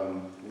no,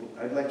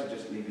 I'd like to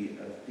just maybe,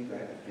 I think I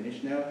have to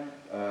finish now,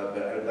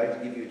 but I would like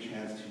to give you a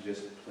chance to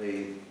just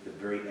play the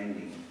very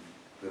ending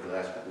for the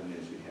last couple of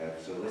minutes we have.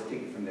 So let's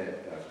take it from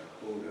that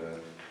coda,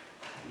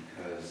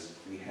 because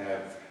we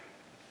have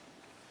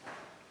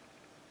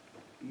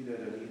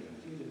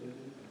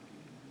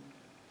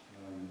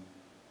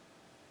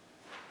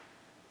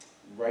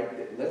right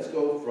there. Let's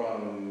go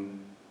from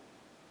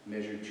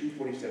measure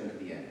 247 to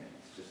the end.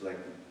 It's just like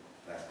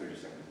the last 30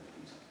 seconds of the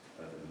piece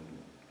of the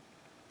movement.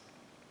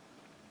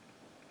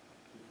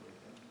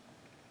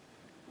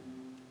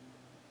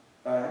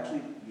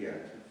 Actually, yeah,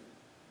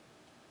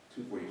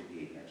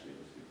 248 actually.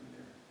 Let's do from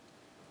there.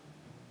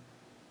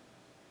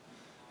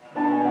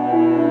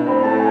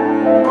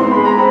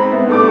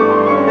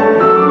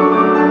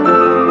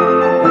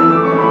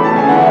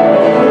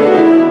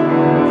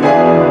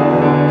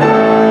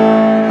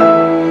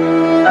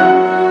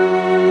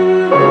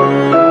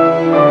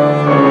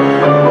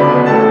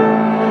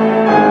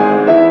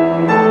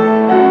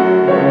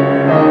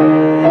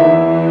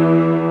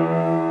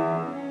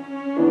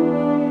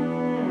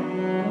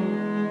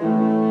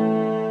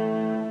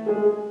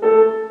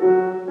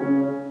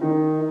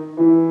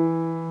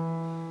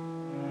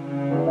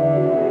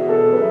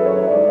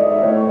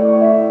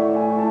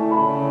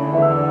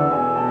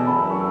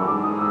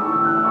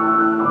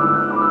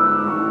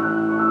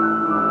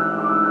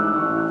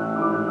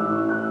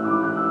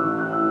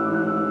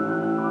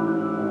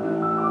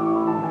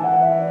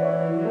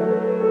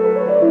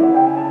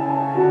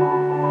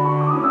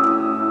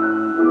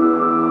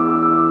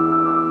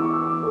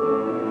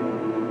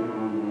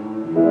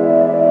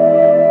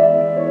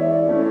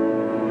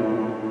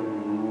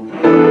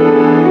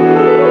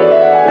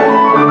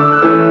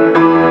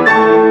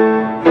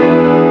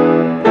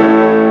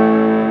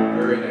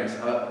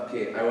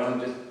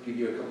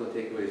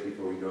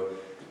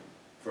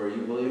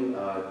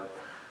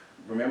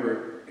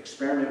 Remember,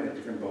 experiment with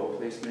different bow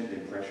placement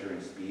and pressure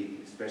and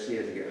speed, especially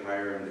as you get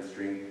higher on the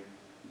string.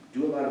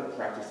 Do a lot of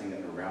practicing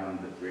around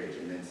the bridge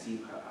and then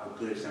see how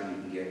good a sound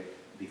you can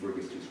get before it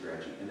gets too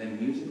scratchy. And then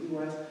musically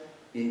wise,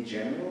 in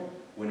general,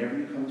 whenever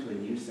you come to a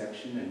new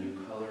section, a new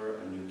color,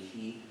 a new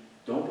key,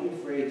 don't be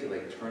afraid to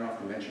like turn off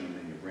the metronome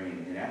in your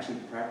brain and actually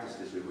practice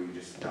this way where you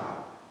just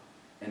stop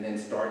and then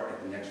start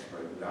at the next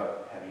part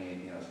without having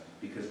anything else,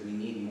 because we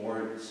need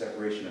more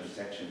separation of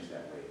sections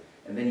that way.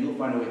 And then you'll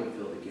find a way to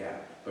fill the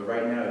gap. But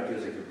right now it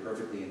feels like you're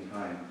perfectly in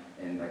time,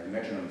 and like the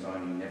metronome's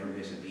on, you never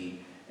miss a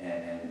beat,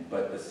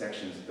 but the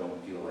sections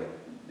don't feel like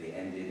they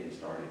ended and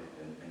started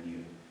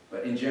anew.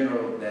 But in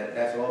general,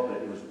 that's all,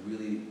 but it was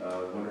really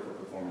a wonderful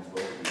performance,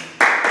 both of you.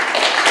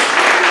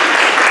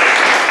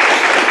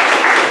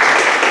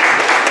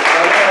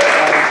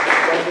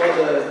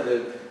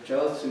 The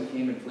cellists who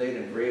came and played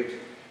and braved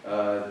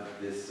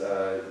this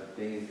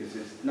thing, because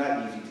it's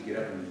not easy to get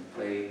up and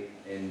play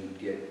and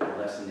get a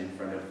lesson in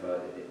front of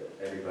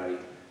everybody.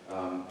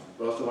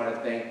 We also want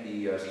to thank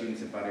the Student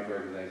Symphonic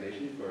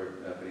Organization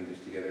for putting this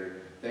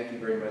together. Thank you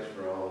very much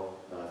for all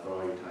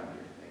your time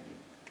here.